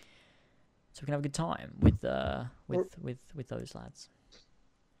 So we can have a good time with those lads.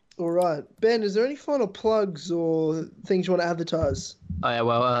 All right, Ben. Is there any final plugs or things you want to advertise? Oh yeah,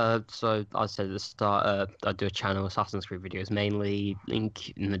 well, so I said at the start, I do a channel, Assassin's Creed videos mainly.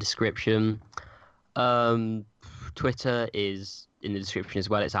 Link in the description. Twitter is in the description as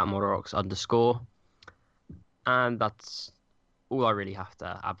well. It's @Modorox_. And that's all I really have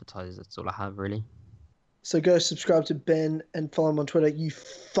to advertise. That's all I have really. So go subscribe to Ben and follow him on Twitter, you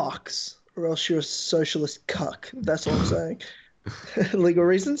fucks, or else you're a socialist cuck. That's all I'm saying. Legal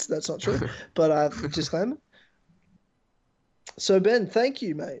reasons, that's not true, but disclaimer. So Ben, thank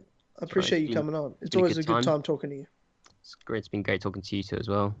you, mate. I appreciate you coming on. It's always a good time talking to you. It's great. It's been great talking to you two as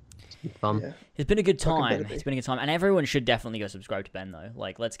well. It's been fun. Yeah. It's been a good Fucking time. better be. It's been a good time, and everyone should definitely go subscribe to Ben though.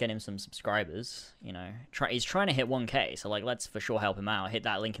 Like, let's get him some subscribers. You know, he's trying to hit 1K, so like, let's for sure help him out. Hit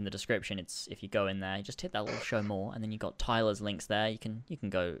that link in the description. It's if you go in there, just hit that little show more, and then you got Tyler's links there. You can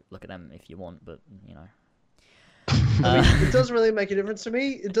go look at them if you want, but you know. I mean, it doesn't really make a difference to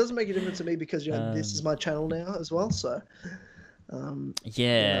me. It doesn't make a difference to me because this is my channel now as well. So,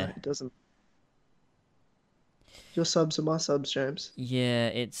 yeah, it doesn't. Your subs are my subs, James. yeah,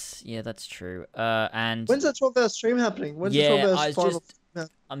 that's true. And When's that 12-hour stream happening? When's the 12-hour final?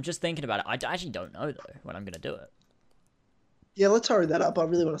 I'm just thinking about it. I actually don't know though when I'm gonna do it. Yeah, let's hurry that up. I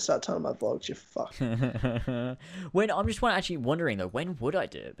really want to start telling my vlogs. You fuck. I'm just actually wondering though, when would I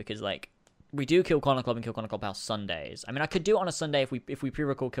do it? Because like, we do Kill Corner Club and Kill Corner Clubhouse Sundays. I mean, I could do it on a Sunday if we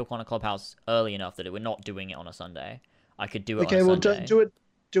pre-record Kill Corner Clubhouse early enough that we're not doing it on a Sunday. I could do it. Okay, on a well, Sunday.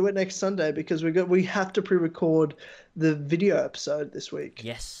 do it next Sunday because we have to pre-record the video episode this week.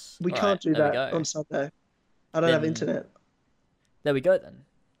 Yes. We All can't right, do there we that go. on Sunday. I don't have Then- internet. There we go then.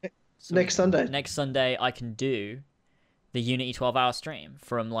 So Next Sunday. Next Sunday, I can do the Unity 12-hour stream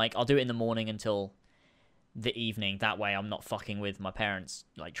from like I'll do it in the morning until the evening. That way, I'm not fucking with my parents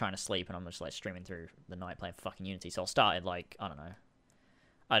like trying to sleep, and I'm just like streaming through the night playing fucking Unity. So I'll start at like I don't know.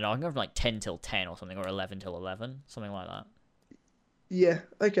 I can go from like 10 till 10 or something, or 11 till 11, something like that. Yeah.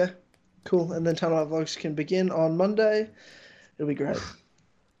 Okay. Cool. And then Tunnel Out Vlogs can begin on Monday. It'll be great.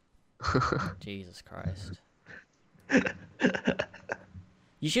 Jesus Christ.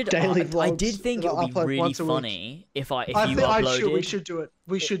 You should. Daily I vlogs did think it that I'll would be upload really once a week. funny if you We uploaded. should do it.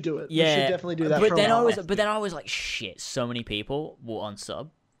 We should do it. Yeah, We should definitely do that. But for a then while. I was like, shit. So many people will unsub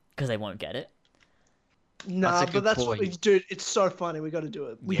because they won't get it. Nah, That's a but good that's point. dude. It's so funny. We got to do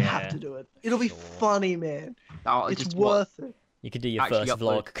it. We have Yeah, to do it. It'll be sure. funny, man. Oh, It's just worth it. You could do your Actually first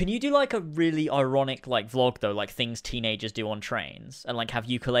upload- vlog. Can you do like a really ironic like vlog though, like things teenagers do on trains, and like have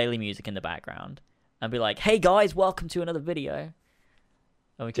ukulele music in the background, and be like, "Hey guys, welcome to another video,"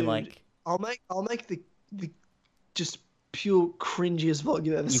 and we can Dude, like. I'll make the just pure cringiest vlog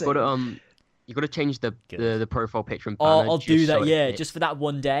you've ever You've seen. got to you got to change the profile picture and Oh, banner. I'll just do so that. it Yeah, fits. just for that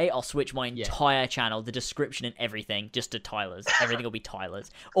one day, I'll switch my Yeah. entire channel, the description and everything, just to Tyler's. Everything will be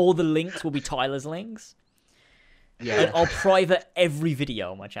Tyler's. All the links will be Tyler's links. And yeah. I'll private every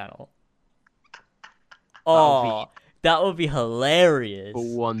video on my channel. That'll Oh, that would be hilarious. For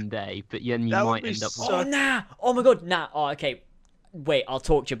one day, but then you That would might be end up. so- Oh, nah. Oh, my God. Nah. Oh, okay. Wait, I'll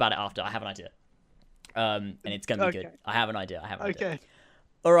talk to you about it after. I have an idea. And it's going to be good. Okay. I have an idea. Okay.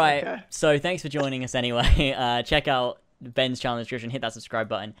 All right. Okay. So thanks for joining us anyway. Check out Ben's channel in the description. Hit that subscribe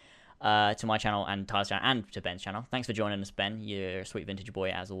button to my channel and Tyler's channel and to Ben's channel. Thanks for joining us, Ben. You're a sweet vintage boy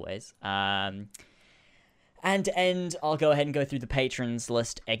as always. And to end, I'll go ahead and go through the patrons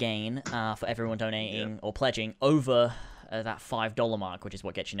list again for everyone donating or pledging over that $5 mark, which is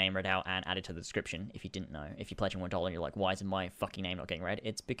what gets your name read out and added to the description. If you didn't know, if you're pledging $1 and you're like, why isn't my fucking name not getting read?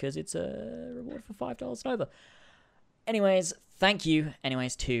 It's because it's a reward for $5 and over. Anyways, thank you.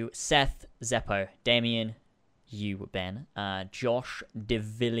 Anyways, to Seth, Zeppo, Damien, you, Ben, Josh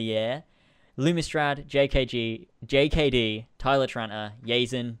DeVilliers, Lumistrad, JKG, JKD, Tyler Tranter,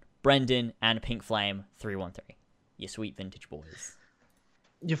 Yazen, Brendan, and Pink Flame 313. You sweet vintage boys.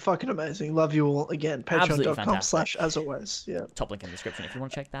 You're fucking amazing. Love you all again. Patreon.com/as-always. Yeah. Top link in the description if you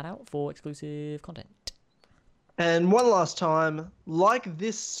want to check that out for exclusive content. And one last time, like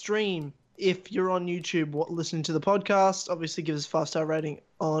this stream if you're on YouTube listening to the podcast. Obviously, give us a 5-star rating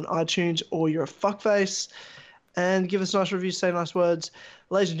on iTunes, or you're a fuckface. And give us nice reviews, say nice words.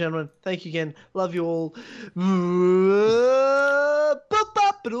 Ladies and gentlemen, thank you again. Love you all.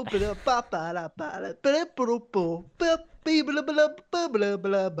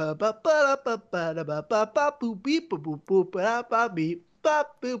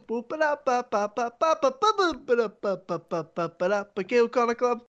 Connor Club.